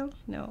hiding, Bill?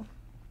 No.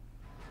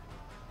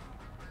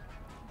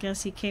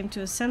 Guess he came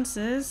to his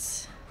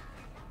senses.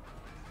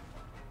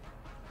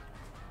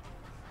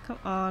 Come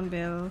on,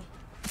 Bill.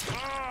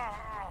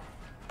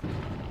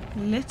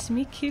 Let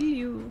me kill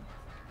you.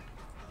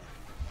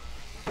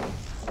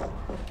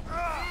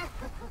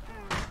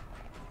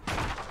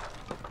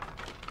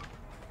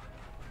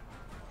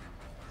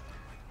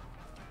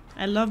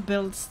 I love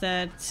builds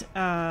that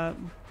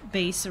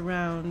base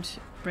around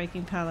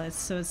breaking pallets,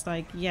 so it's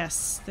like,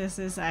 yes, this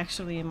is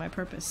actually my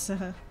purpose.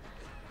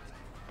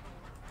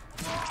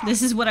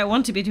 This is what I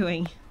want to be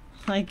doing.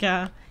 Like,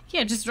 yeah,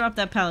 just drop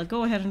that pallet.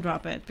 Go ahead and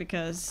drop it,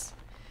 because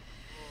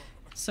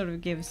it sort of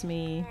gives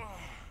me...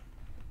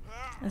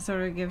 It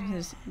sort of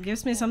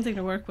gives me something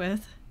to work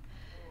with.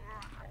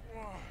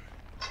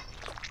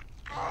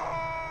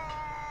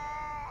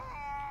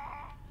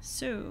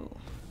 So...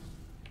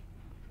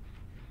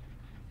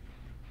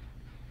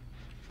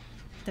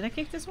 Did I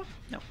kick this one?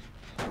 No.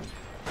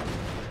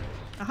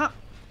 Aha!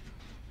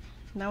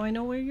 Now I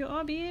know where you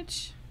are,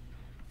 bitch.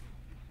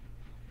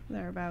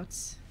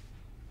 Thereabouts.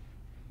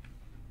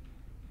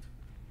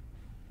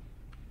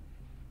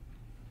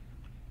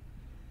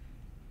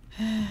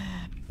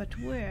 But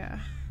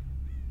where?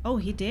 Oh,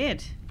 he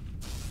did.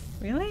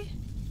 Really?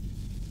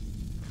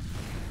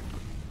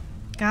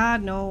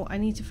 God, no. I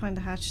need to find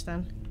the hatch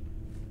then.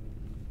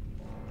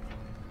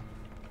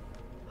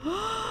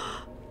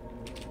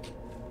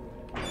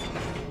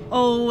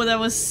 Oh, that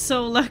was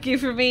so lucky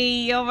for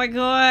me. Oh my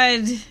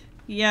god.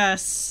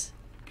 Yes.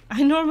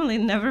 I normally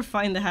never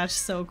find the hatch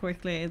so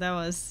quickly. That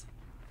was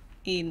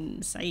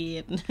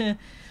insane. But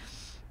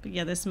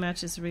yeah, this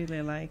match is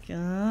really like,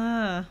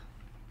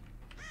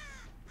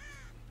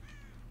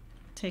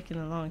 taking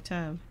a long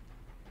time.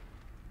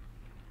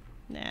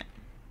 Nah.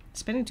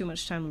 Spending too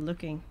much time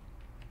looking.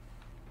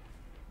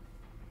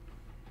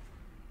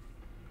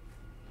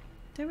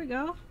 There we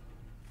go.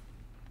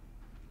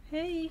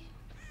 Hey.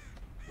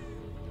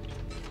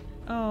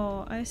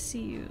 Oh, I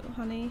see you,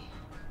 honey.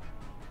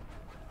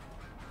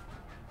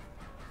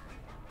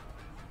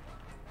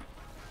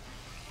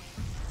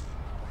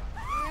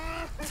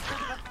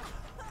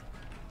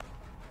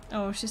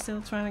 Oh, she's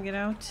still trying to get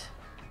out.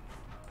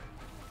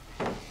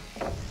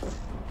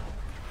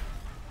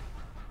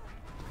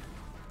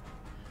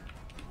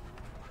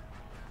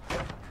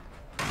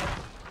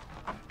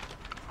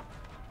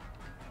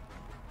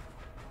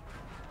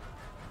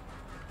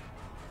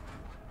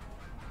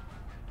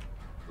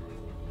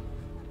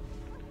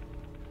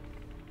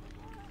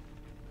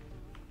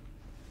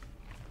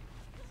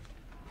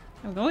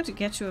 I'm going to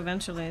get you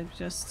eventually,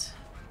 just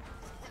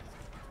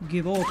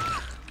give up.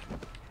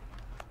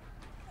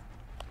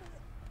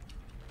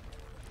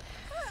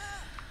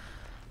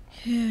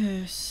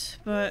 Yes,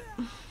 but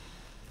I'm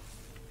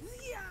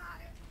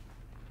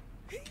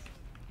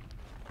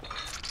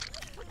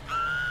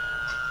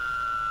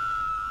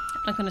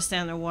not gonna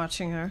stand there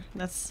watching her.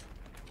 That's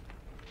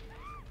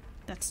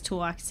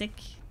toxic.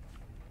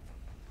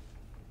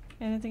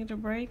 Anything to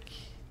break?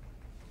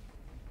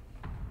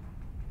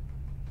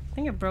 I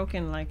think I've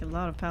broken like a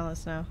lot of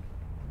pallets now.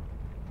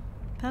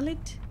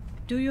 Pallet?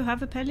 Do you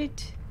have a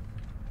pallet?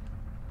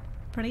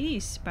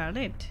 Please,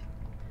 pallet.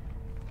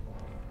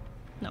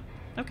 No.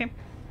 Okay.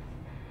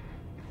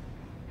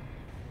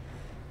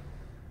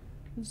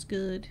 That's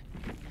good.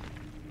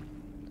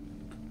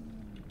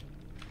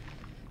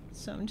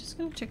 So I'm just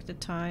gonna check the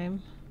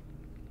time.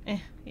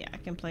 Yeah, I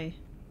can play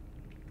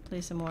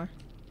some more.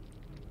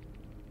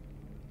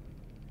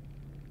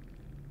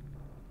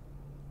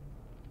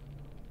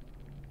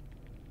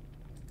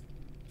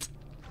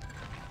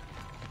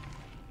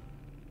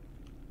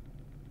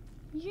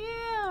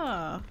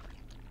 Yeah,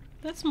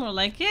 that's more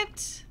like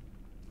it.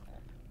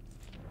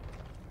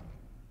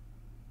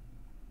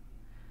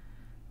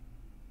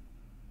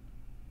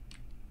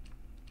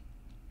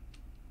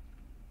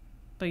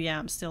 But yeah,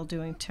 I'm still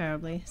doing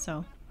terribly,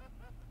 so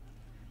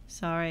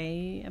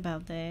sorry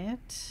about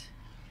that.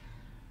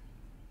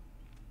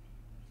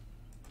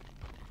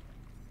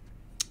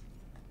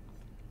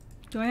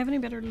 Do I have any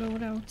better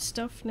loadout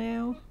stuff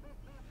now?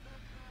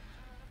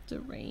 The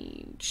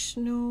range,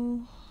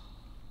 no.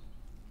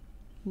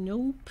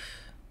 Nope.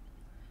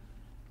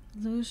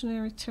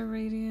 Illusionary tear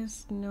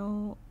radius,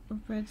 no.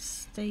 Red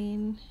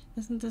stain.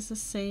 Isn't this the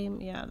same?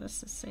 Yeah,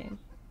 that's the same.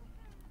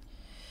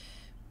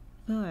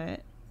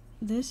 But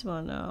this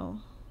one,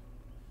 no.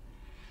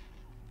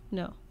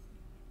 No.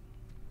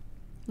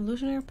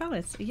 Illusionary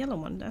palettes, a yellow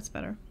one, that's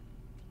better.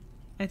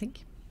 I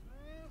think.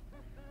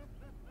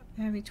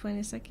 Every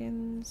 20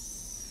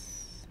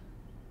 seconds.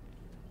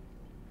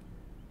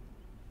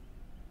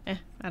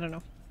 I don't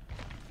know.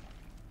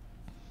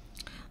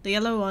 The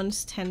yellow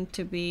ones tend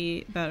to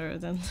be better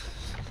than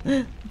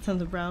than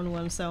the brown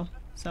ones, so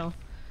I'm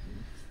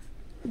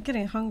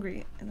getting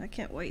hungry and I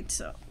can't wait,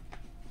 so.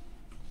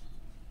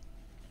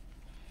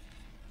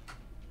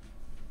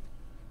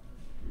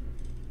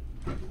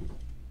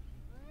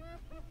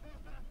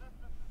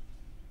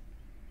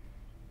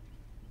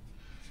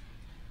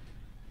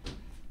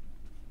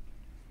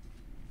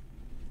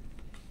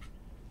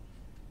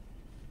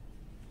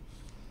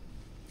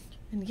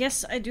 And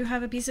yes, I do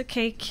have a piece of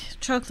cake,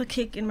 chocolate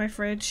cake in my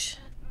fridge.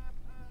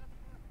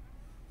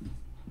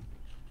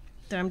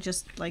 that I'm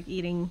just like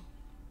eating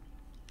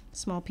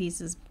small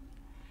pieces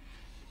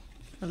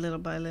a little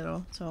by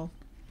little. So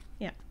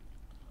yeah,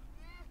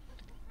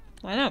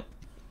 why not?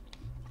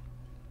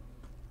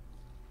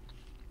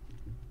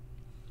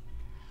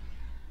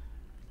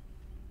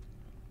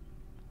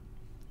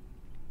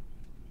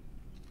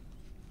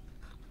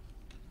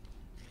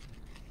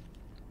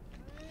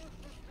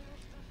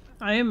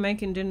 I am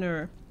making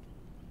dinner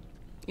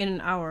in an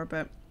hour,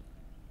 but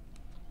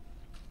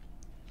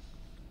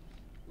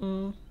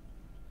you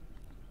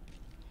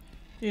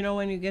know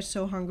when you get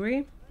so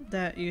hungry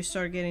that you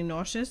start getting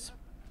nauseous?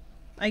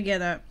 I get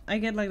that. I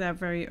get like that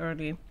very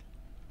early.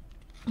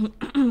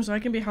 So I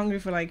can be hungry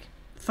for like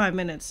 5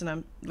 minutes and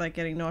I'm like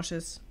getting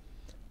nauseous.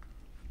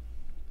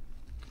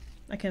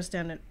 I can't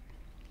stand it.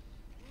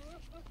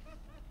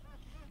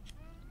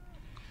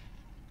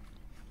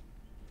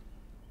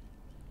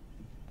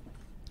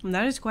 And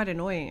that is quite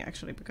annoying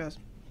actually, because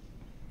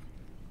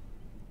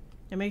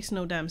it makes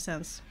no damn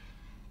sense.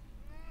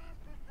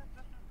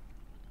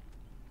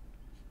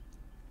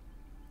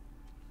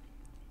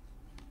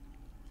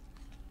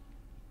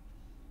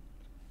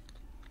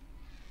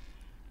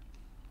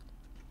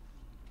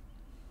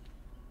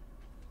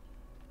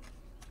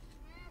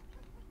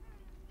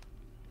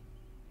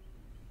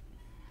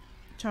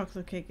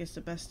 Chocolate cake is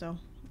the best though.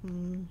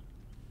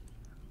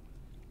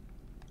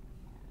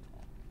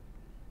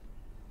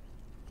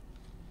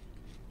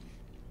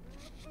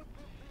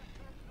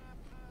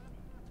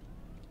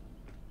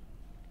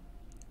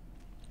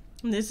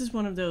 And this is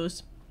one of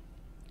those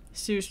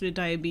seriously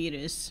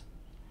diabetes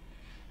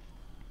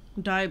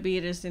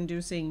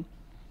inducing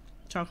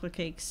chocolate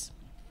cakes.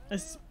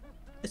 It's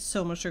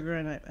so much sugar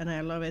in it and I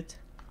love it.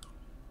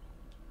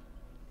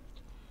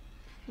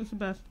 It's the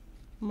best.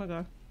 Oh my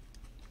god.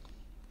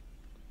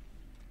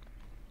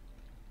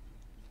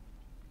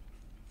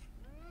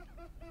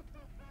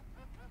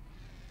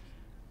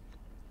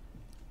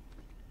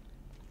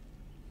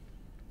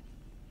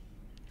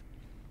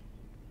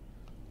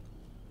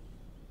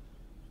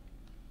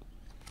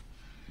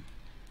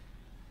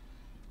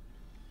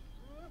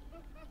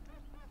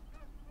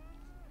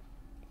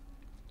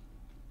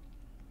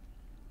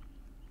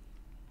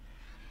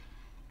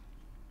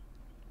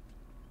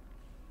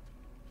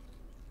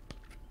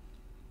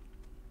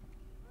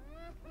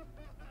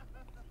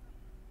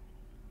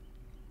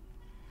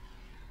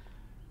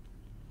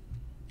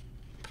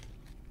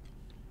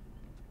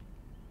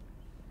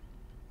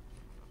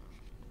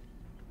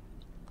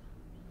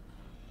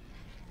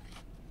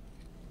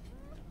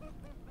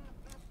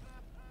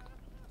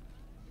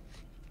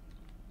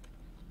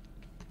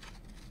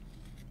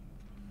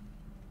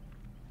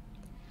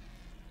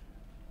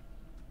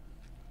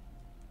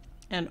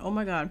 And oh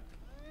my god,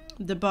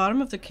 the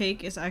bottom of the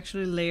cake is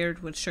actually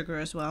layered with sugar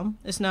as well.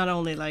 It's not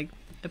only like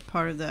a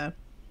part of the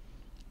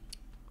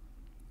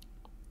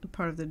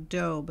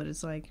dough, but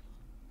it's like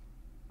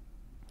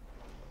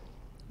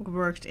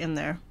worked in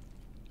there.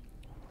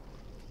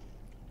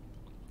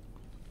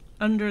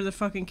 Under the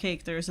fucking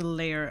cake there is a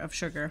layer of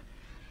sugar.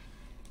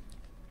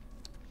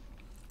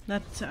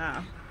 That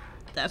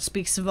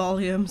speaks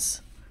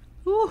volumes.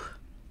 Woo!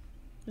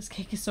 This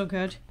cake is so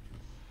good.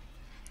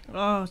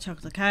 Oh,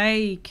 chocolate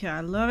cake. I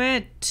love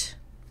it.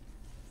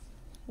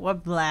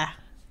 What blah.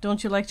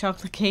 Don't you like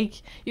chocolate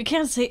cake? You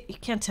can't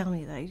tell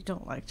me that you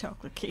don't like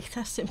chocolate cake.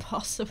 That's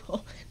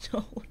impossible.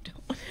 No,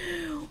 don't.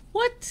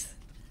 What?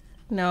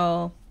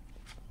 No.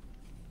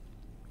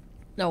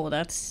 No,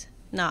 that's...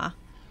 Nah.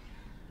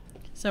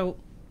 So,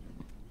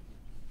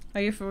 are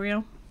you for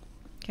real?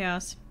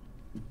 Chaos.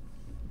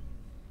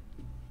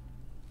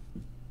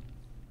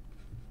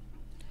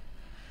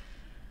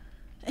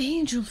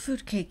 Angel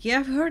food cake. Yeah,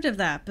 I've heard of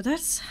that, but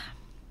that's...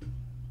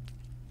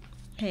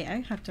 Hey,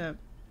 I have to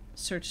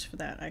search for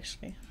that,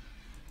 actually.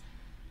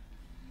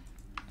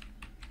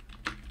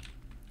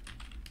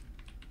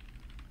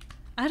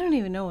 I don't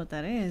even know what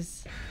that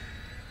is.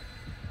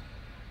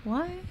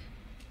 Why?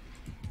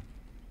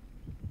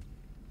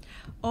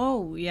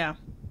 Oh, yeah.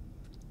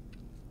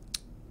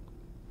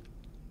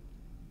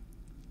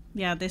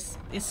 Yeah, this...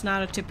 It's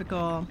not a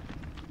typical...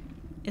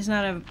 It's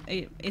not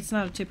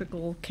a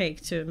typical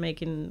cake to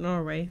make in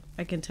Norway,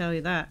 I can tell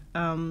you that.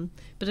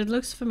 But it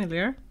looks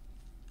familiar.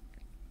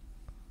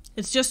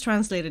 It's just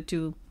translated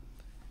to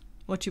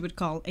what you would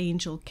call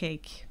angel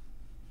cake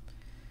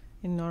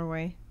in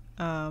Norway.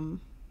 So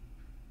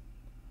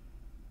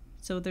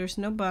there's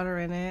no butter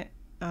in it.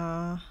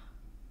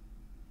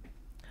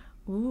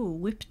 Ooh,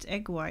 whipped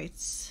egg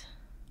whites.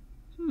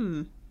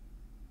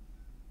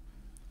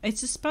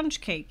 It's a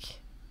sponge cake.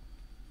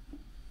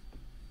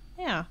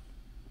 Yeah.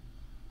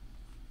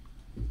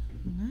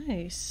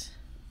 Nice.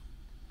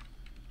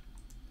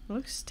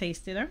 Looks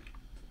tasty there,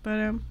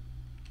 but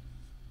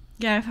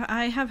yeah,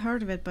 I have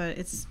heard of it, but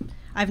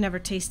I've never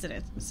tasted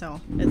it,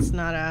 so it's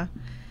not a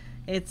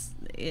it's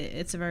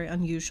a very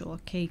unusual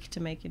cake to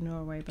make in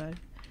Norway. But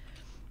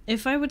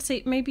if I would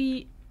say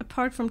maybe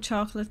apart from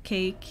chocolate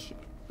cake,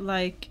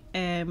 like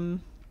it's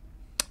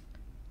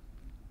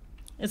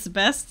the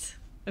best.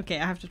 Okay,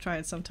 I have to try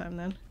it sometime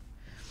then.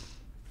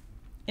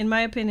 In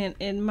my opinion,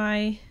 in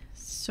my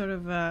sort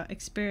of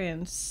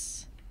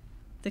experience.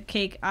 The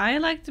cake I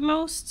like the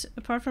most,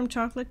 apart from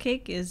chocolate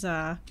cake, is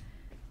Oi!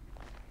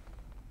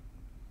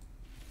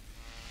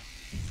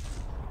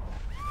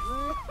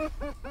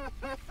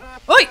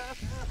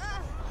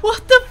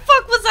 What the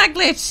fuck was that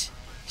glitch?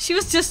 She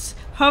was just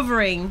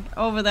hovering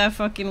over that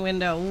fucking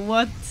window.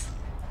 What?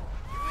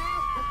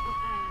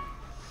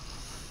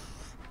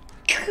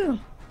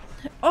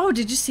 Oh,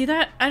 did you see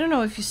that? I don't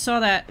know if you saw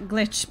that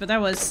glitch, but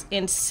that was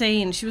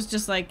insane. She was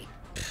just like...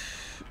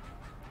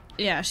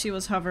 Yeah, she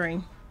was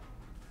hovering.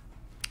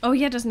 Oh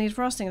yeah, it doesn't need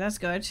frosting. That's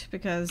good,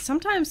 because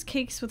sometimes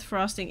cakes with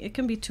frosting, it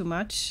can be too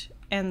much,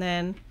 and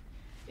then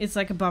it's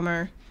like a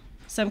bummer.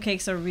 Some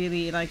cakes are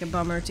really like a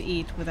bummer to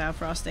eat without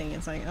frosting.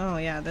 It's like, oh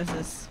yeah, this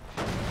is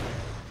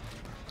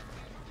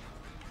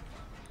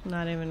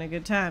not even a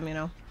good time, you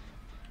know?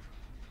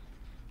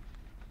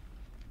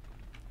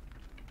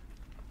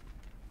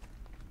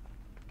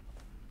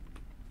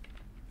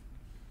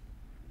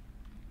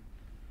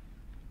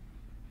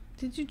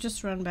 Did you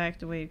just run back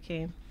the way you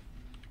came?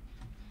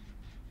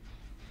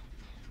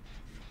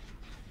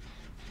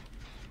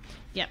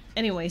 Yeah,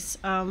 anyways,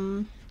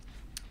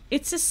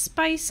 it's a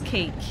spice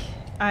cake,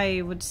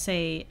 I would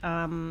say.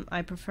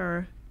 I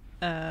prefer,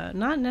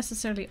 not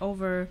necessarily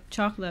over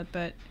chocolate,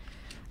 but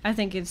I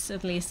think it's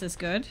at least as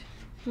good,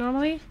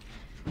 normally.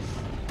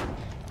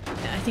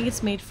 I think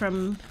it's made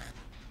from...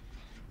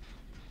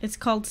 It's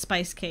called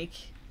spice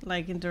cake,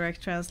 like in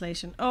direct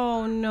translation.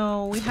 Oh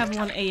no, we have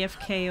one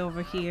AFK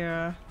over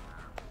here.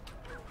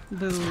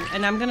 Boo.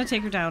 And I'm gonna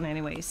take her down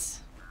anyways.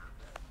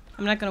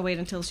 I'm not gonna wait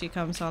until she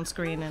comes on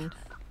screen and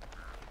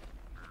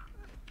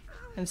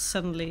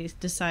suddenly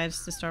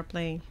decides to start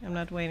playing. I'm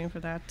not waiting for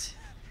that.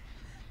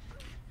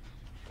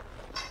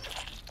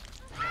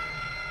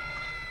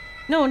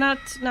 No,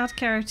 not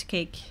carrot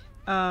cake.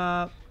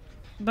 But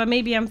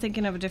maybe I'm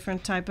thinking of a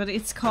different type. But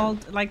it's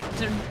called, like,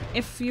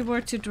 if you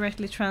were to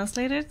directly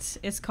translate it,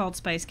 it's called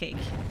spice cake.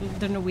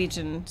 The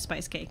Norwegian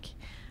spice cake.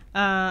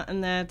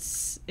 And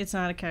it's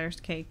not a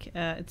carrot cake.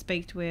 It's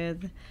baked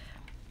with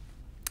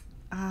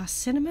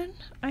cinnamon,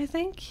 I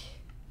think.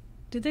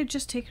 Did they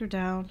just take her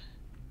down?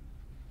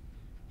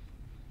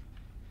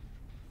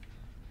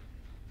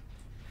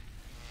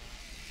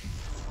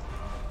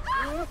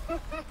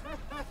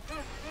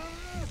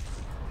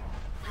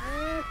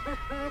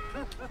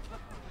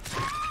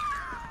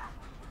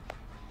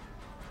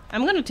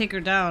 I'm gonna take her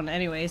down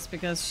anyways,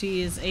 because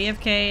she is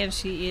AFK and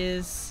she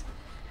is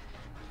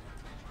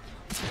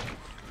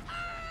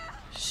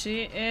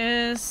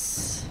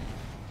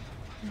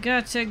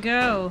got to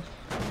go.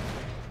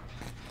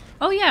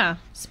 Oh yeah,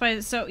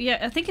 spice. So yeah,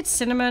 I think it's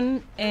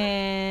cinnamon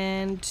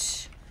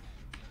and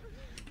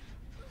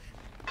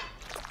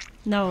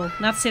no,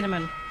 not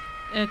cinnamon.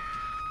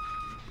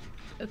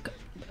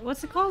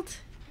 What's it called?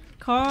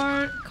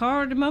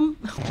 Cardamom.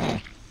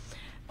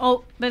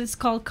 Oh, but it's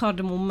called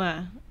cardamom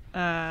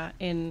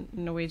in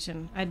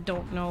Norwegian. I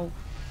don't know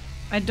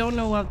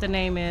what the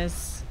name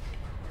is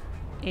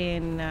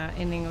in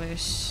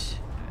English.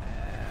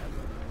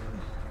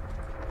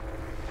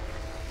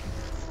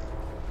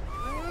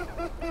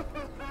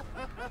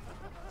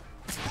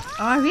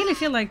 Oh, I really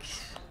feel like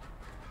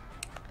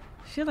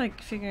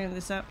figuring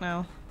this out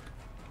now.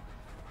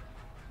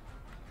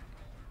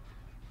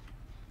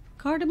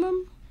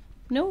 Cardamom?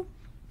 No?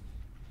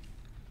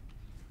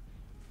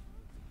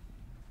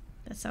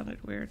 That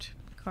sounded weird.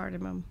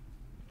 Cardamom.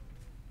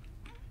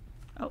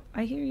 Oh,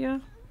 I hear ya.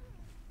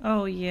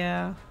 Oh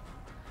yeah.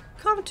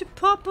 Come to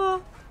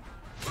Papa!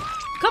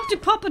 Come to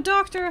Papa,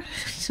 doctor!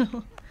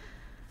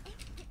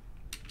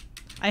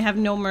 I have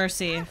no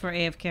mercy for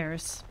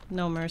AFKers.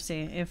 No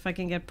mercy. If I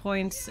can get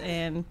points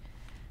and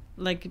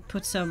like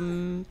put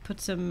some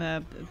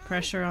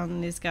pressure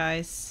on these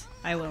guys,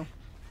 I will.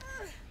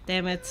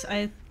 Damn it,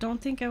 I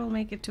don't think I will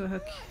make it to a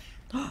hook.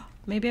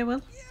 Maybe I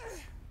will.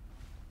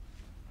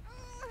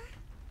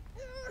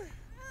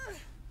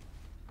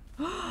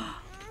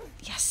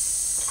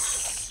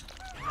 Yes!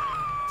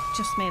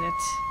 Just made it.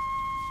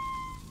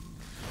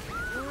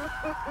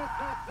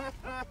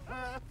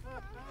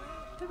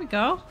 There we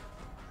go.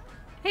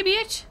 Hey,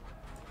 bitch!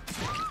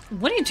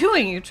 What are you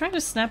doing? You're trying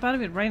to snap out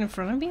of it right in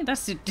front of me?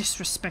 That's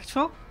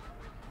disrespectful.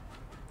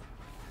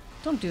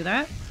 Don't do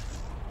that.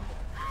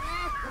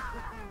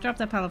 Drop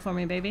that pallet for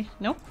me, baby.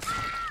 Nope.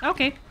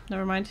 Okay,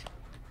 never mind.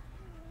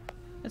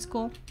 It's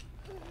cool.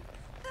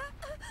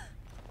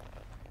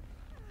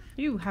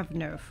 You have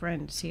no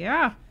friends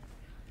here.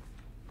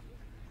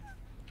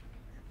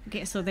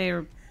 Okay, so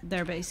they're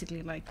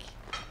basically like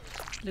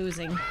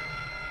losing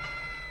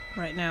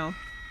right now.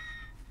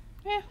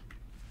 Yeah.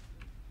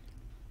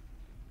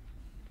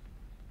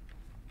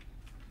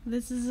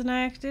 This is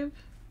inactive.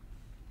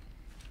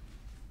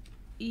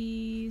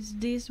 Is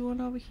this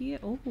one over here?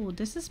 Oh,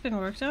 this has been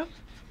worked on.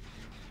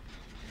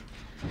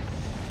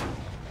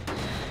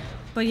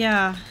 But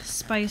yeah,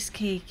 spice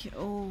cake.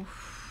 Oh,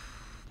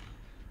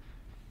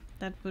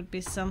 that would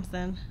be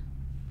something.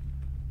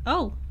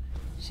 Oh,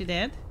 she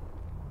did.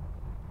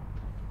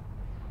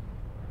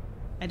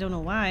 I don't know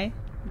why,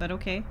 but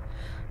okay.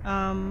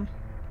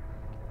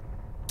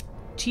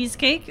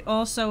 Cheesecake,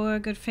 also a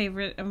good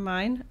favorite of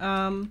mine.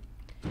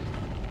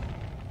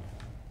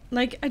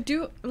 Like I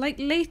do, like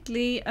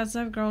lately as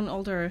I've grown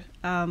older,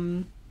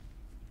 I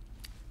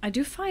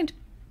do find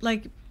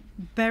like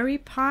berry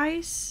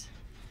pies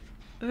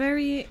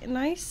very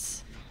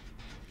nice.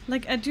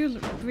 Like I do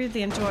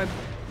really enjoy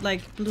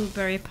like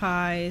blueberry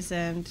pies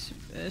and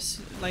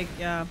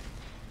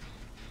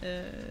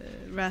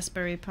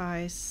raspberry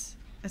pies,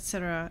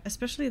 etc.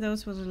 Especially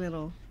those with a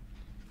little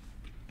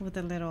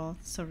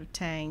sort of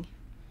tang,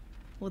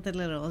 with a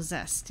little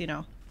zest, you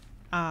know,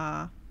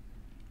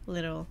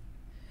 little,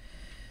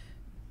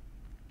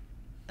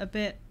 a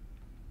bit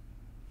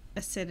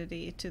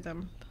acidity to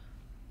them.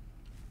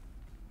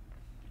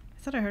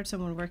 I thought I heard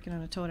someone working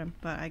on a totem,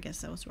 but I guess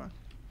that was wrong.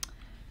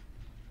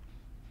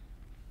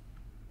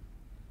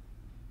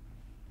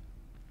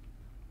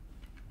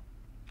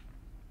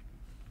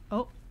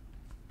 Oh.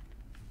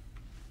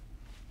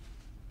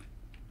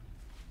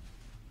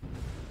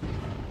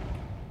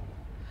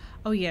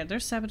 Oh yeah,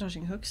 they're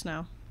sabotaging hooks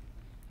now.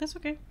 That's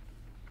okay.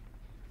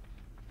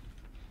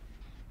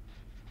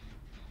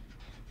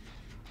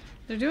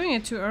 They're doing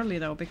it too early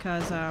though,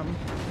 because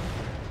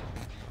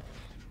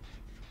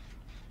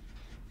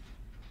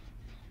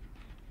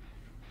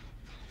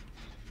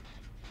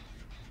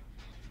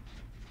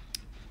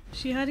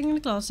she hiding in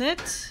the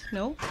closet?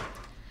 No.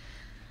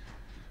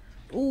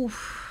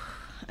 Oof.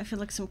 I feel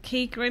like some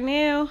cake right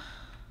now.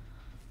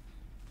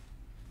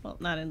 Well,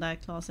 not in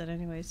that closet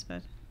anyways,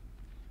 but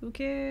who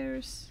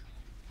cares?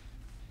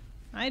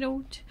 I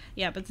don't.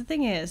 Yeah, but the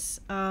thing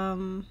is,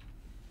 I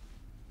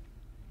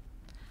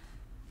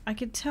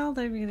could tell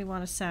they really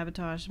want to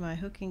sabotage my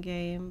hooking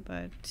game,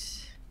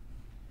 but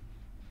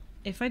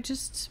if I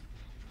just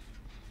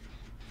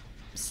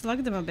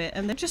slug them a bit,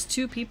 and they're just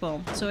 2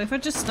 people, so if I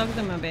just slug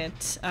them a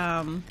bit,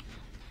 the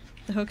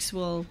hooks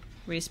will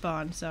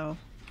respawn, so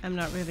I'm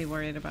not really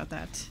worried about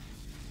that.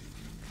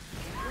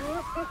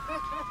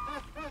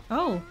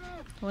 Oh,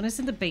 one is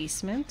in the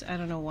basement. I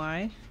don't know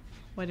why.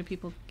 Why do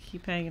people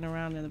keep hanging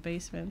around in the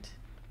basement?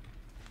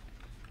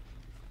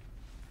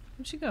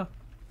 Where'd she go?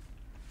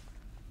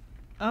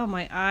 Oh,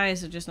 my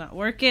eyes are just not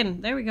working.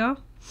 There we go.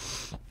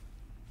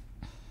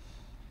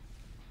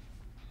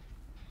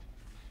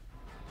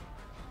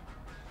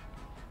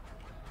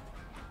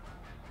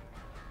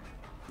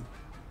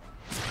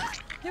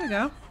 There we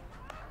go.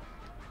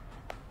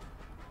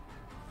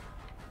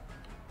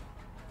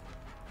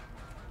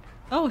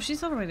 Oh,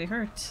 she's already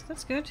hurt.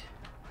 That's good.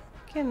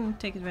 Can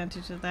take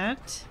advantage of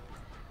that.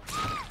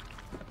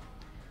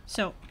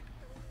 So.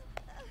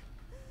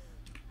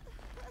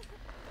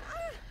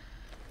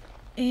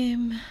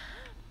 I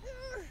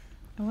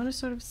want to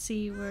sort of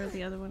see where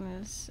the other one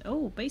is.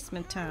 Oh,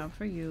 basement tab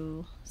for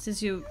you.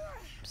 Since you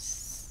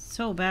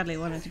so badly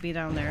wanted to be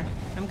down there,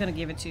 I'm gonna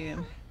give it to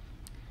you.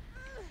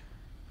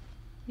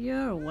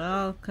 You're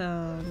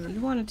welcome.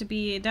 You wanted to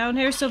be down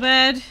here so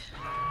bad.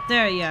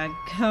 There you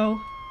go.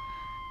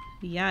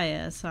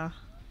 Yes.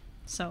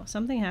 So,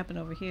 something happened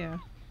over here.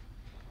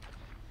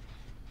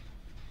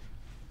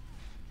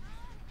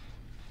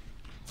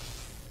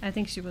 I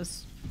think she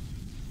was...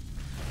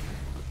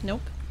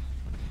 Nope.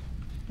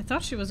 I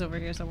thought she was over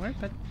here somewhere,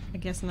 but I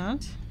guess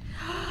not.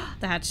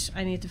 The hatch.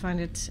 I need to find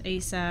it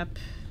ASAP.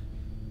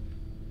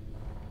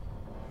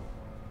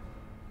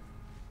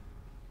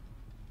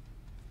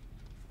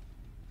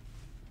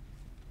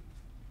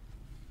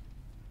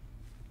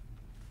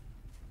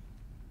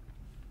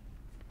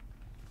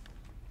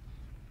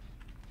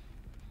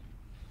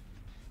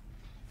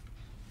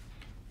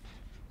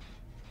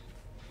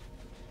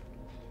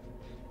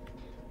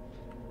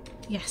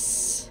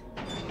 Yes.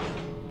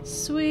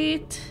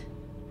 Sweet.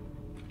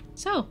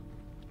 So,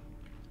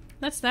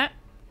 that's that.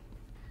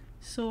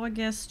 So I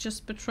guess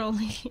just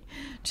patrolling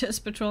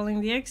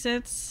the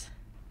exits.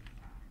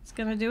 It's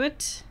gonna do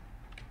it.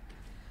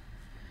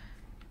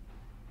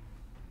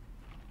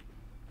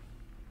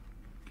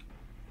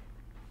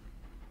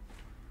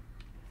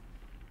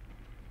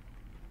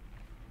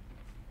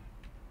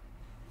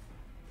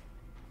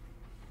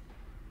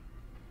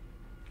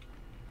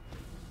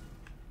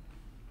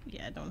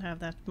 Yeah, I don't have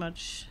that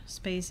much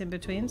space in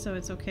between, so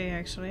it's okay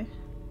actually.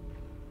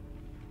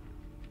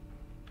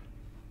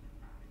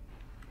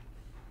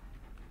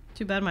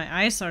 Too bad my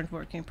eyes aren't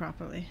working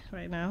properly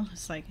right now.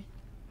 It's like,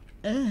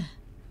 ugh.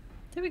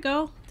 There we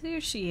go.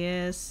 There she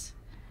is.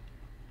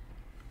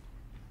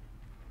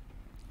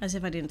 As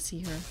if I didn't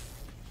see her.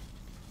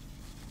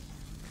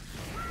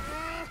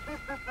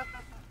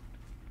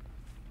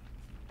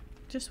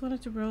 Just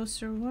wanted to roast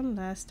her one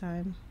last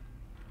time.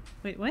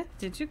 Wait, what?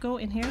 Did you go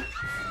in here?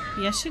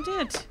 Yes, you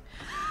did.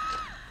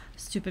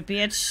 Stupid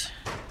bitch.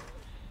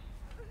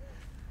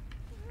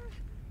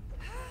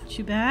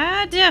 Too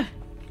bad.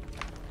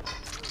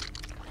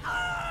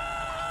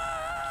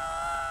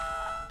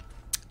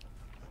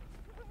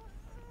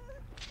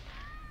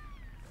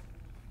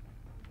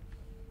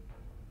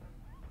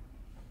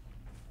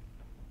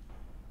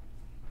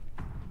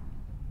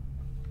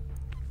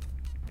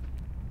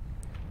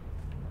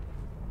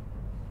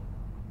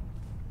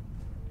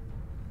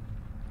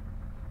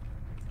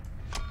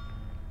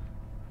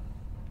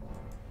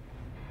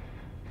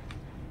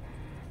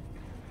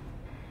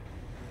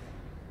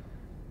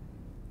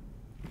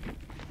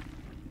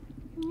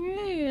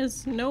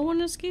 Has no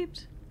one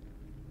escaped?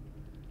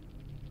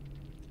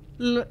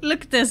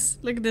 Look at this.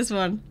 Look at this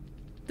one.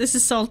 This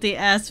is salty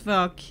as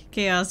fuck.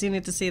 Chaos, you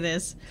need to see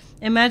this.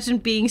 Imagine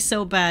being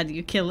so bad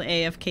you kill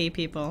AFK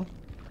people.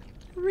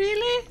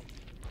 Really?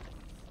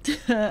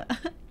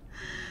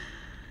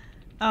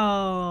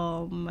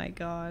 Oh my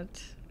god.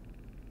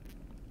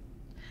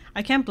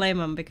 I can't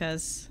blame him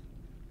because...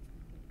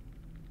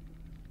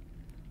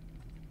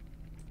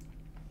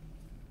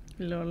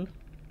 Lol.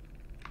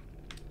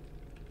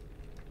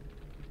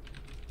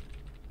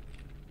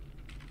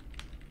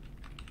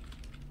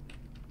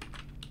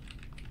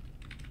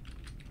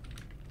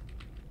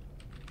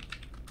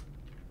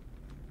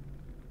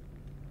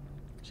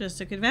 Just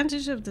took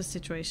advantage of the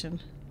situation.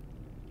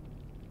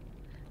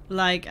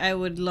 Like, I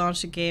would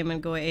launch a game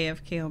and go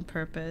AFK on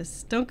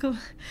purpose. Don't go...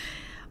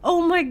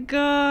 Oh my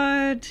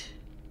god!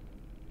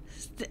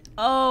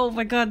 Oh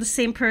my god, the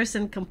same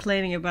person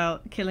complaining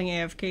about killing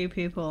AFK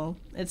people.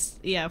 It's...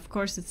 Yeah, of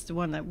course it's the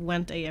one that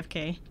went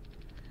AFK.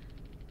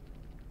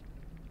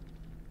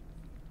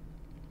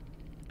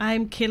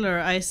 I'm killer,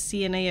 I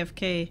see an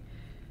AFK.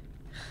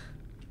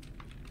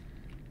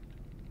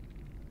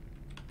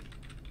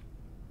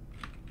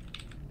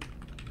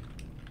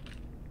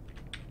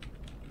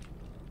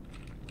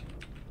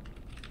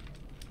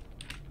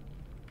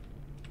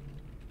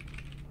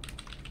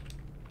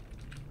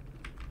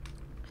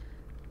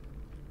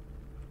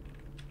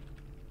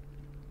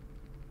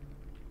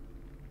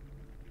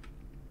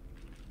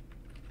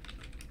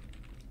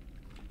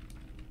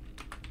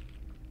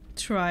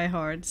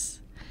 Tryhards.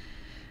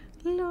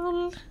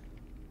 Lol.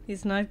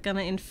 He's not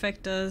gonna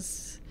infect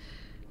us.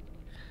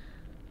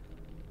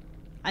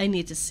 I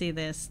need to see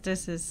this.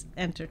 This is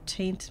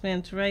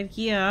entertainment right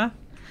here.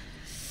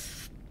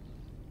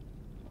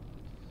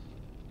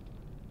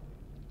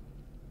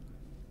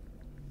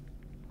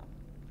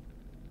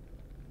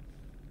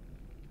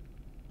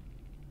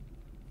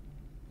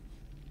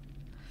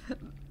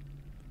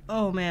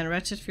 Oh man,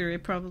 Ratchet Fury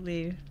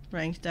probably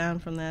ranked down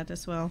from that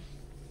as well.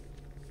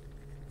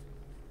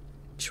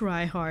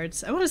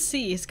 Tryhards. I want to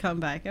see his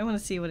comeback. I want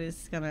to see what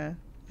he's gonna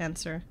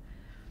answer.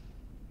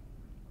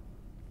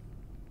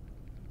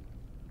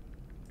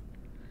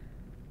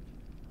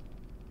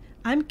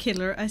 I'm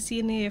killer. I see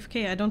an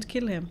AFK. I don't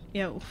kill him.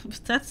 Yeah,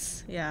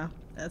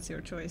 that's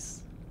your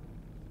choice.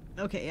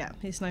 Okay, yeah,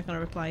 he's not gonna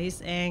reply.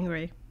 He's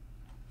angry.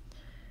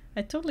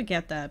 I totally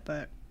get that,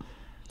 but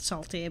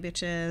salty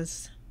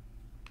bitches.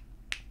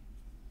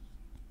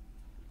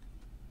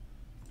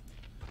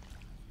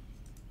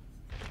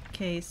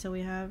 Okay, so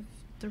we have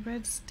the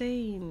red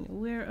stain.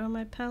 Where are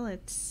my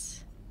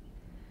pellets?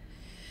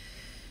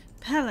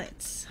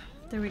 Pellets.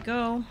 There we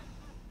go.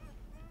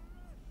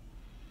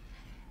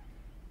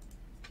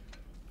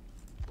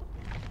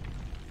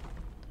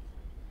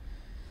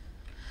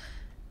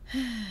 I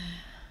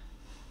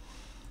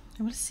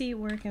want to see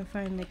where I can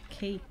find the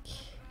cake.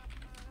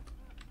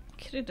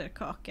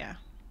 Krydderkaka.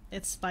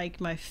 It's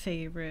like my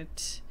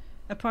favorite.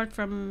 Apart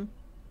from...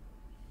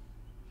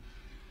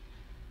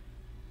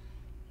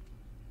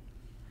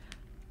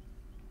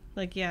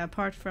 Like, yeah,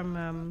 apart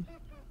from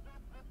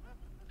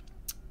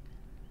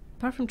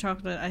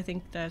chocolate, I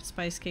think that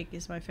spice cake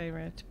is my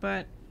favorite.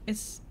 But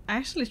it's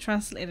actually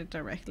translated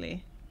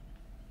directly.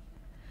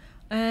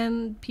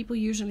 And people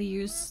usually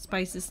use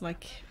spices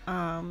like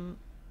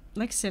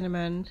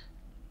cinnamon,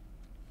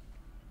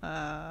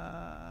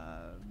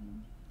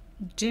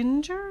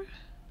 ginger?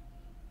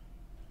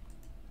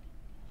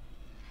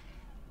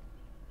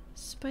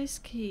 Spice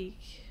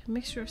cake,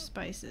 mixture of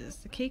spices.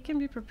 The cake can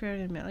be prepared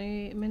in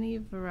many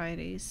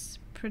varieties.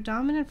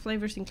 Predominant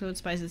flavors include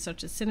spices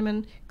such as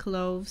cinnamon,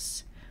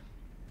 cloves,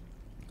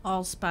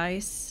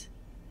 allspice.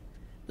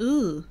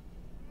 Ooh,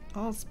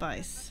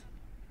 allspice.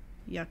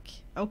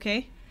 Yuck.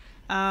 Okay.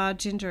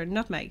 Ginger,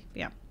 nutmeg.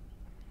 Yeah.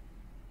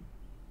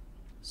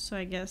 So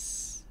I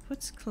guess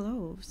what's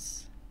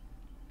cloves?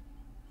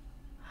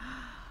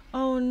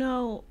 Oh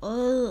no.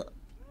 Ugh.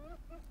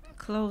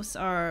 Cloves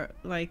are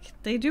like,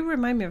 they do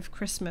remind me of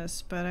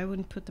Christmas, but I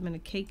wouldn't put them in a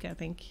cake, I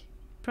think.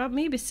 Probably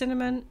maybe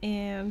cinnamon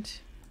and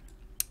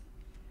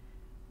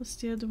what's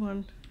the other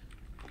one?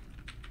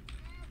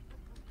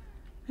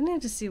 I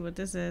need to see what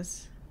this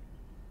is.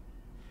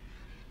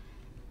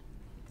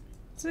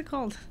 What's it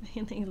called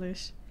in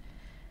English?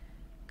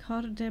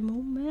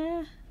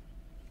 Cardamom?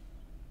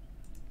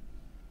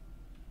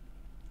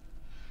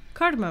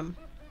 Cardamom.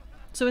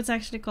 So it's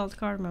actually called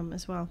cardamom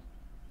as well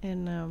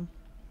in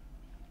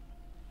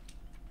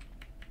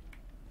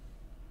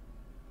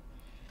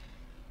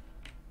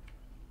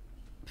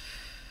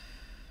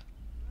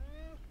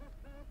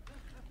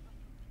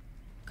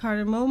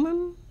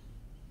cardamom?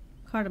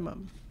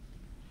 Cardamom.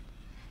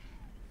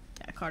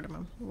 Yeah,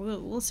 cardamom.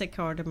 We'll say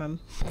cardamom.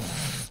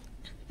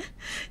 It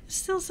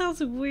still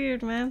sounds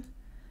weird, man.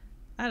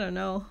 I don't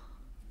know.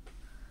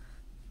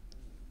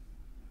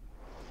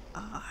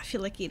 Oh, I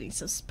feel like eating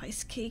some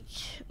spice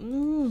cake.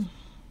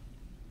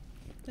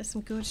 That's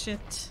some good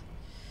shit.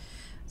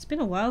 It's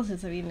been a while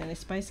since I've eaten any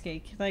spice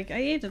cake. Like, I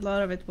ate a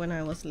lot of it when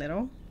I was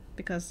little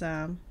because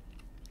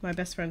my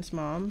best friend's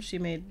mom, she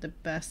made the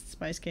best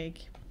spice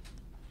cake.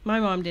 My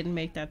mom didn't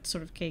make that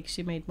sort of cake.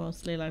 She made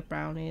mostly like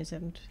brownies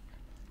and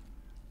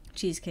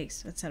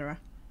cheesecakes, etc.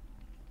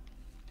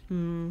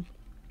 Hmm.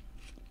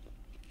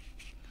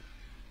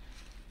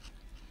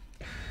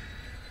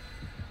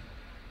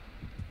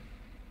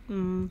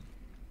 Hmm.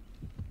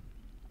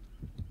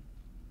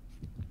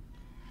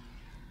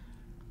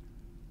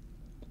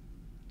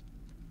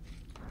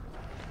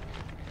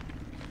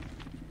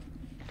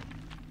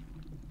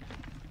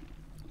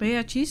 But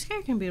yeah,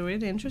 cheesecake can be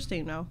really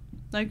interesting now.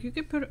 Like you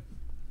can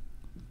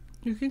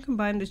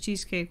combine the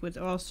cheesecake with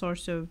all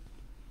sorts of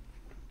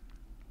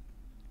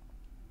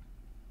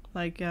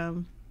like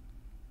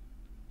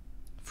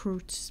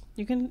fruits.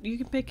 You can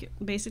pick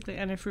basically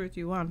any fruit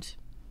you want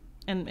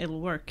and it'll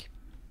work.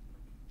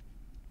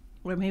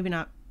 Or maybe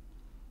not,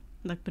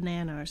 like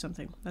banana or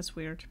something. That's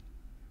weird.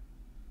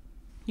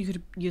 You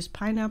could use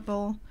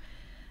pineapple,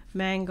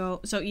 mango.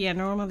 So yeah,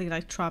 normally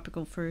like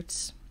tropical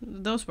fruits,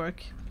 those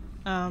work.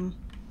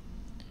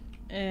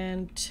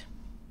 And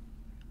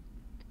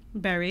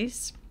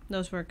berries,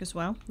 those work as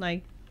well.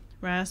 Like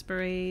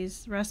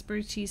raspberries,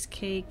 raspberry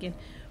cheesecake and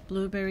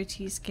blueberry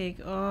cheesecake.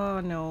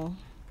 Oh no.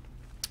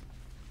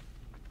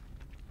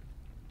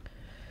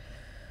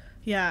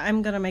 Yeah,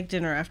 I'm gonna make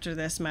dinner after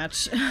this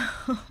match.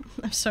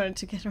 I'm starting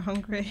to get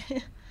hungry.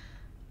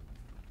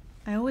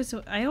 I always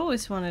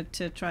wanted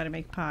to try to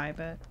make pie,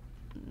 but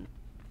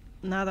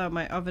now that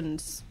my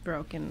oven's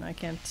broken, I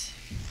can't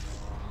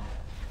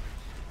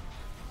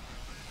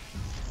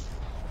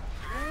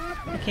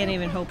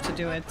even hope to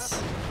do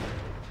it.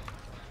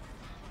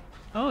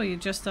 Oh, you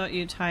just thought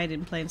you'd hide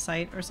in plain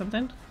sight or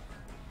something?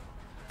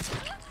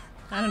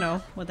 I don't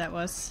know what that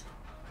was.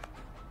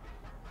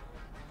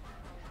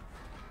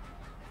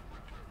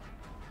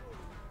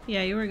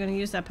 Yeah, you were gonna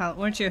use that pallet,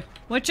 weren't you?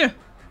 Weren't you?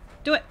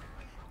 Do it!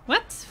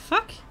 What?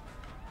 Fuck?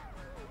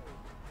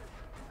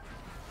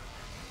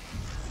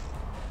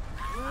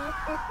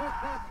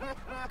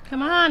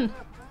 Come on!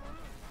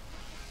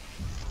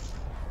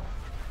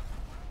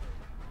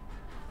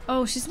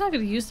 Oh, she's not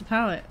gonna use the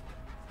pallet.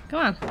 Come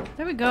on.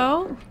 There we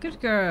go.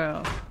 Good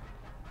girl.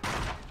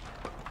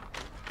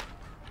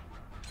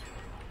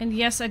 And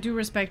yes, I do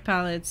respect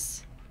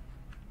pallets.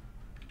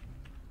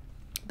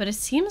 But it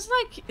seems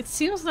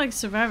like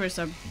survivors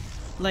are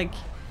like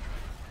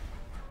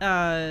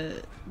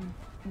that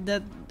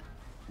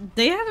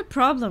they have a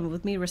problem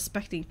with me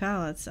respecting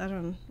pallets. I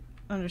don't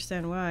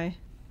understand why.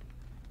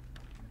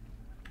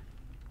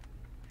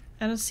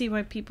 I don't see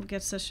why people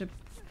get such a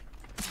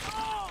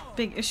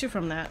big issue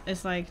from that.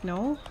 It's like,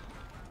 no.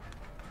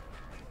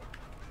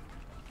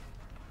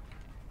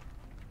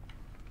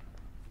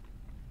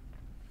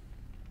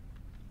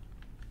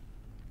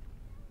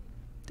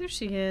 There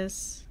she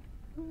is.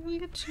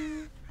 Look at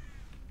you.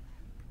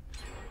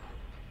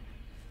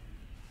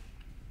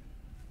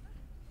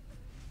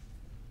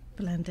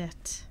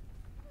 Blendette.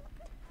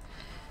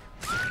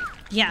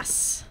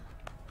 Yes!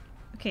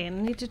 Okay, I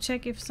need to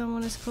check if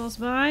someone is close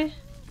by.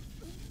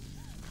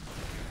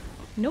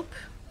 Nope.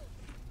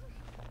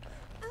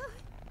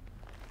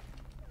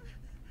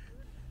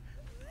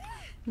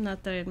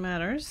 Not that it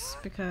matters,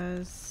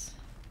 because...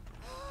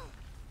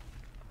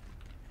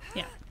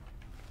 yeah.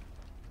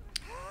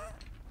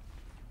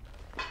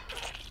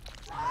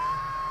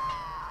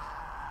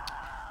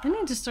 I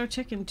need to start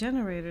checking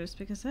generators,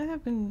 because I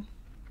have been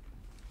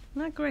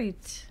not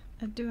great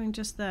at doing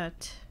just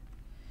that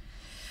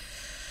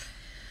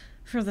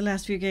for the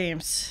last few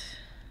games.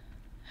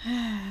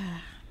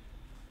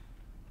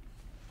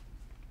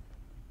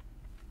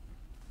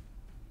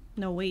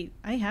 No, wait,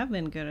 I have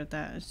been good at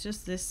that. It's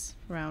just this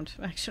round,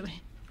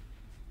 actually.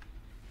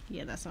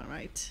 Yeah, that's not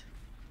right.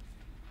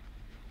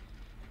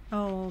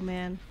 Oh,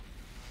 man.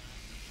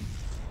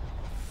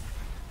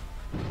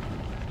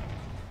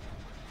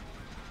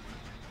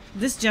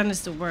 This gen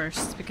is the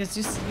worst, because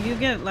you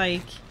get,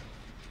 like,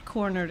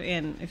 cornered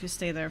in if you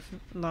stay there for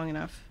long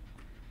enough.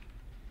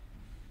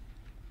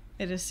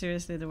 It is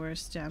seriously the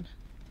worst gen.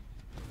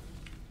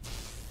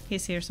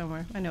 He's here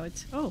somewhere. I know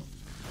it. Oh.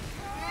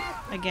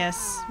 I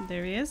guess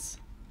there he is.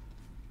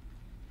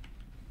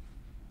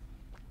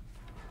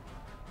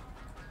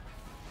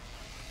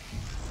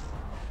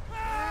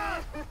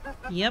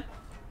 Yep.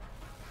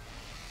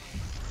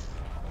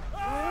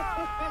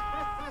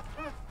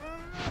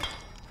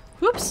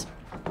 Whoops.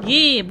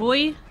 Yeah,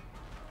 boy.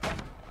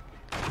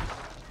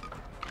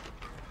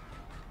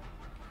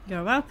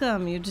 You're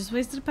welcome. You just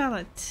wasted a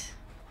pallet.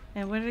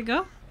 And where did it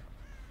go?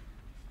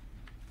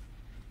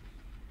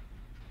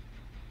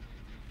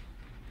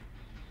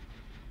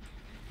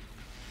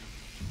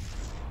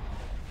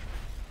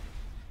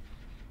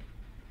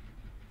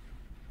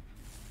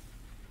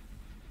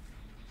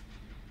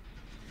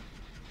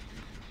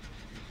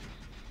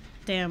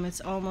 Damn,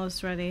 it's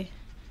almost ready.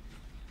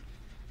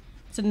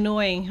 It's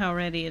annoying how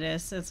ready it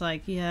is. It's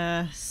like,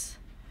 yes.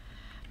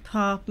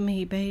 Pop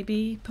me,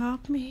 baby.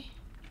 Pop me.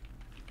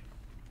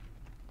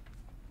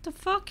 What the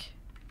fuck?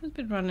 Who's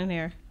been running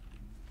here?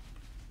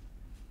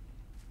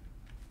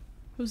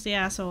 Who's the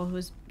asshole?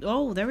 Who's...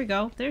 oh, there we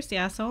go. There's the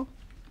asshole.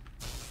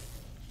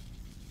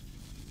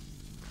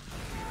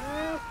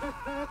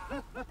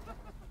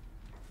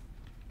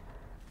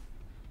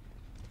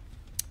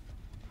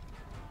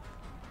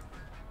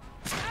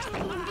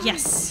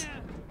 Yes!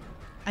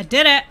 I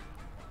did it!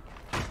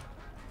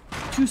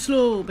 Too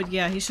slow, but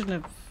yeah, he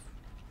shouldn't have...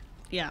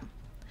 Yeah.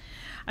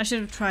 I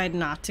should have tried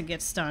not to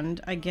get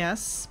stunned, I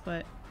guess,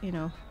 but, you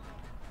know.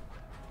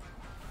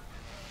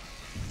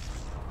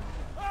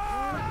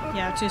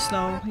 Yeah, too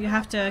slow. You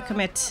have to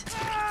commit.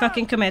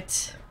 Fucking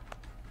commit.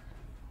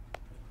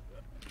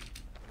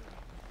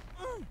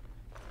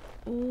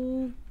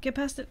 Oh, get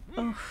past it.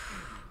 Oh.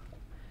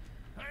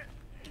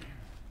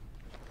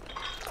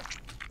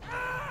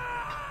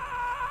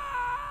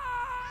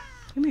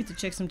 We need to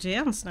check some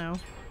gens now.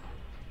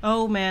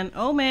 Oh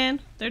man,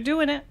 they're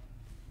doing it.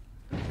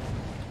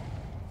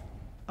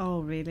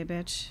 Oh really,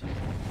 bitch?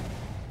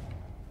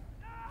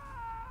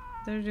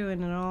 They're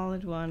doing it all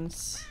at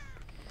once.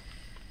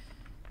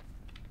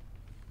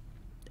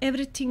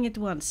 Everything at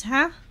once,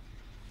 huh?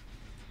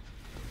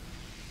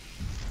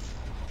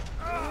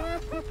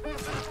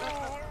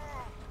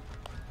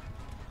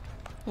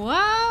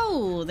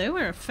 Wow, they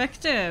were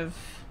effective.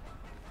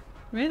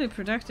 Really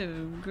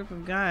productive group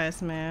of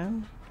guys,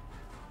 man.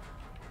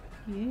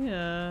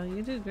 Yeah,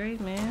 you did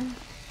great, man.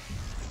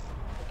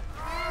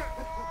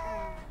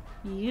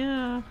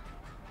 Yeah.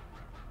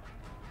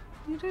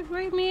 You did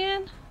great,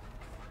 man.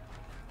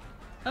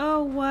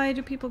 Oh, why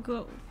do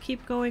people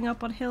keep going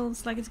up on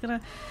hills like it's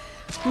gonna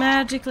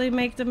magically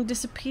make them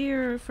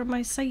disappear from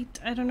my sight?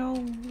 I don't know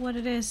what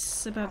it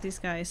is about these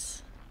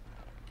guys.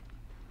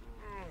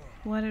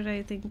 Why did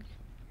I think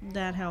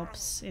that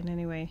helps in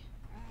any way?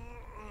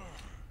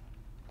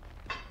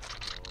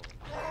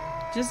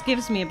 Just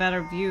gives me a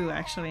better view,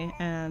 actually,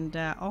 and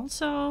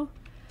also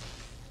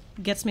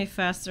gets me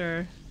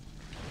faster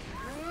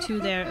to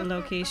their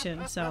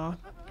location, so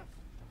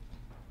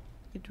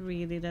it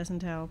really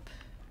doesn't help.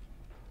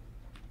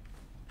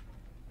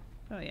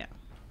 Oh yeah,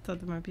 thought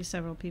there might be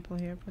several people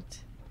here, but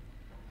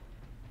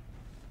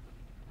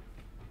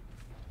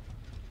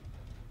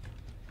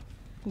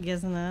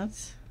guess not.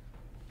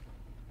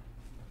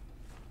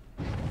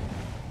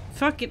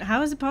 Fuck it,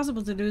 how is it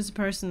possible to lose a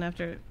person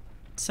after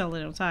so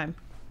little time?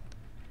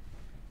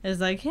 It's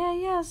like, yeah,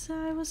 yes,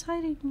 I was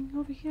hiding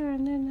over here,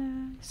 and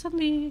then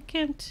suddenly I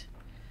can't.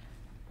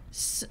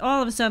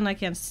 All of a sudden, I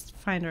can't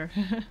find her.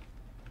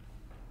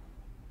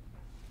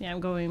 Yeah, I'm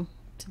going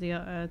to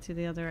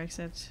the other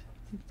exit.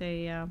 I think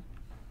they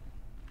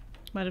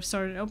might have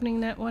started opening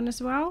that one as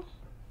well.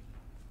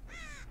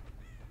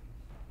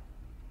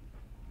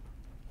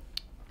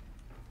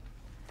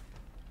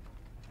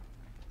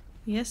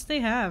 Yes, they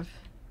have.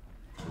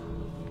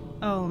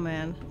 Oh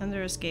man, and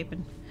they're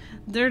escaping.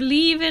 They're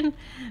leaving.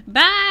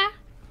 Bye.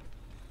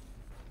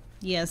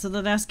 Yeah, so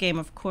the last game,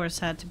 of course,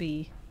 had to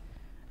be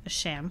a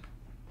sham.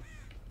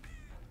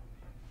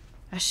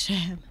 A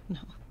sham. No.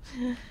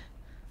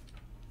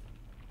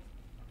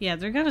 Yeah,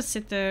 they're gonna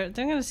sit there.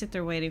 They're gonna sit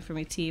there waiting for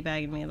me,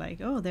 teabagging me like,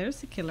 "Oh, there's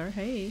the killer.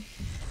 Hey,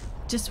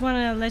 just want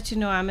to let you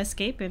know I'm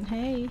escaping.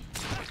 Hey."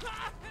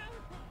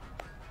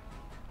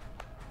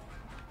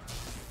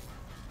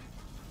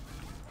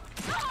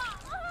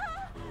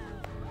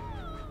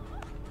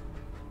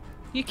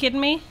 You kidding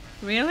me?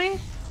 Really?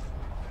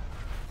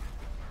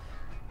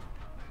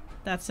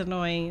 That's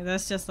annoying.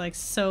 That's just like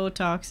so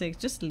toxic.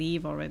 Just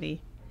leave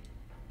already.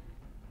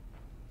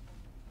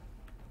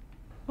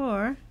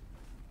 Or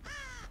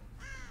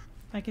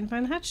I can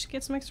find a hatch,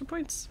 get some extra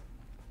points.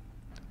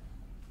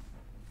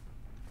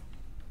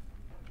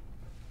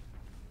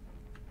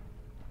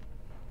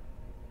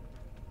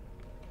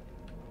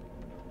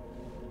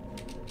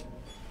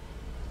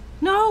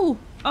 No!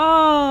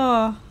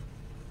 Oh!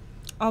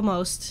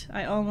 Almost.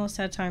 I almost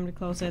had time to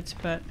close it,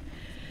 but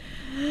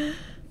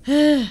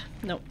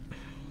no.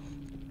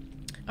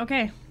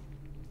 Okay.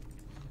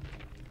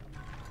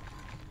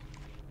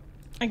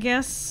 I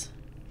guess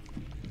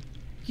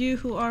you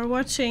who are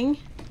watching,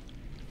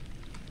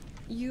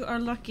 you are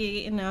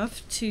lucky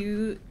enough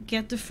to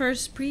get the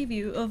first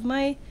preview of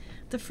the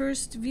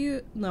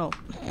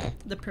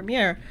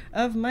premiere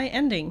of my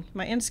ending.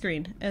 My end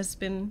screen has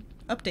been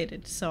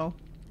updated, so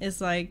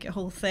it's like a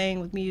whole thing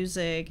with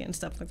music and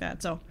stuff like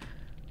that. So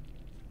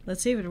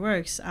let's see if it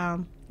works.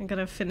 I'm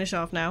gonna finish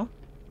off now,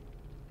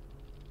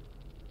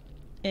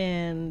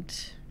 and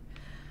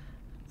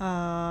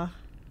I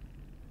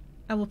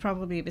will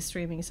probably be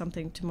streaming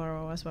something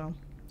tomorrow as well.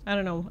 I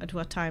don't know at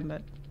what time,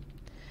 but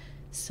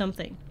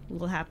something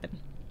will happen.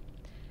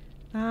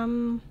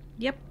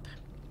 Yep.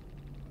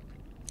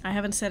 I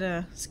haven't set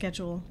a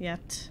schedule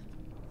yet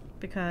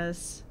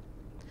because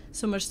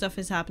so much stuff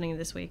is happening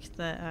this week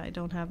that I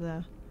don't have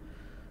the...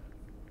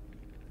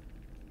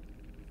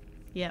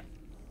 Yep.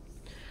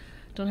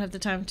 Don't have the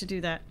time to do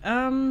that.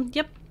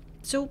 Yep.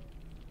 So,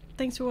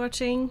 thanks for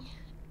watching,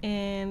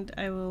 and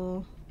I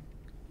will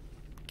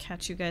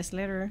catch you guys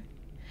later.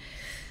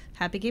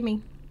 Happy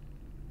gaming.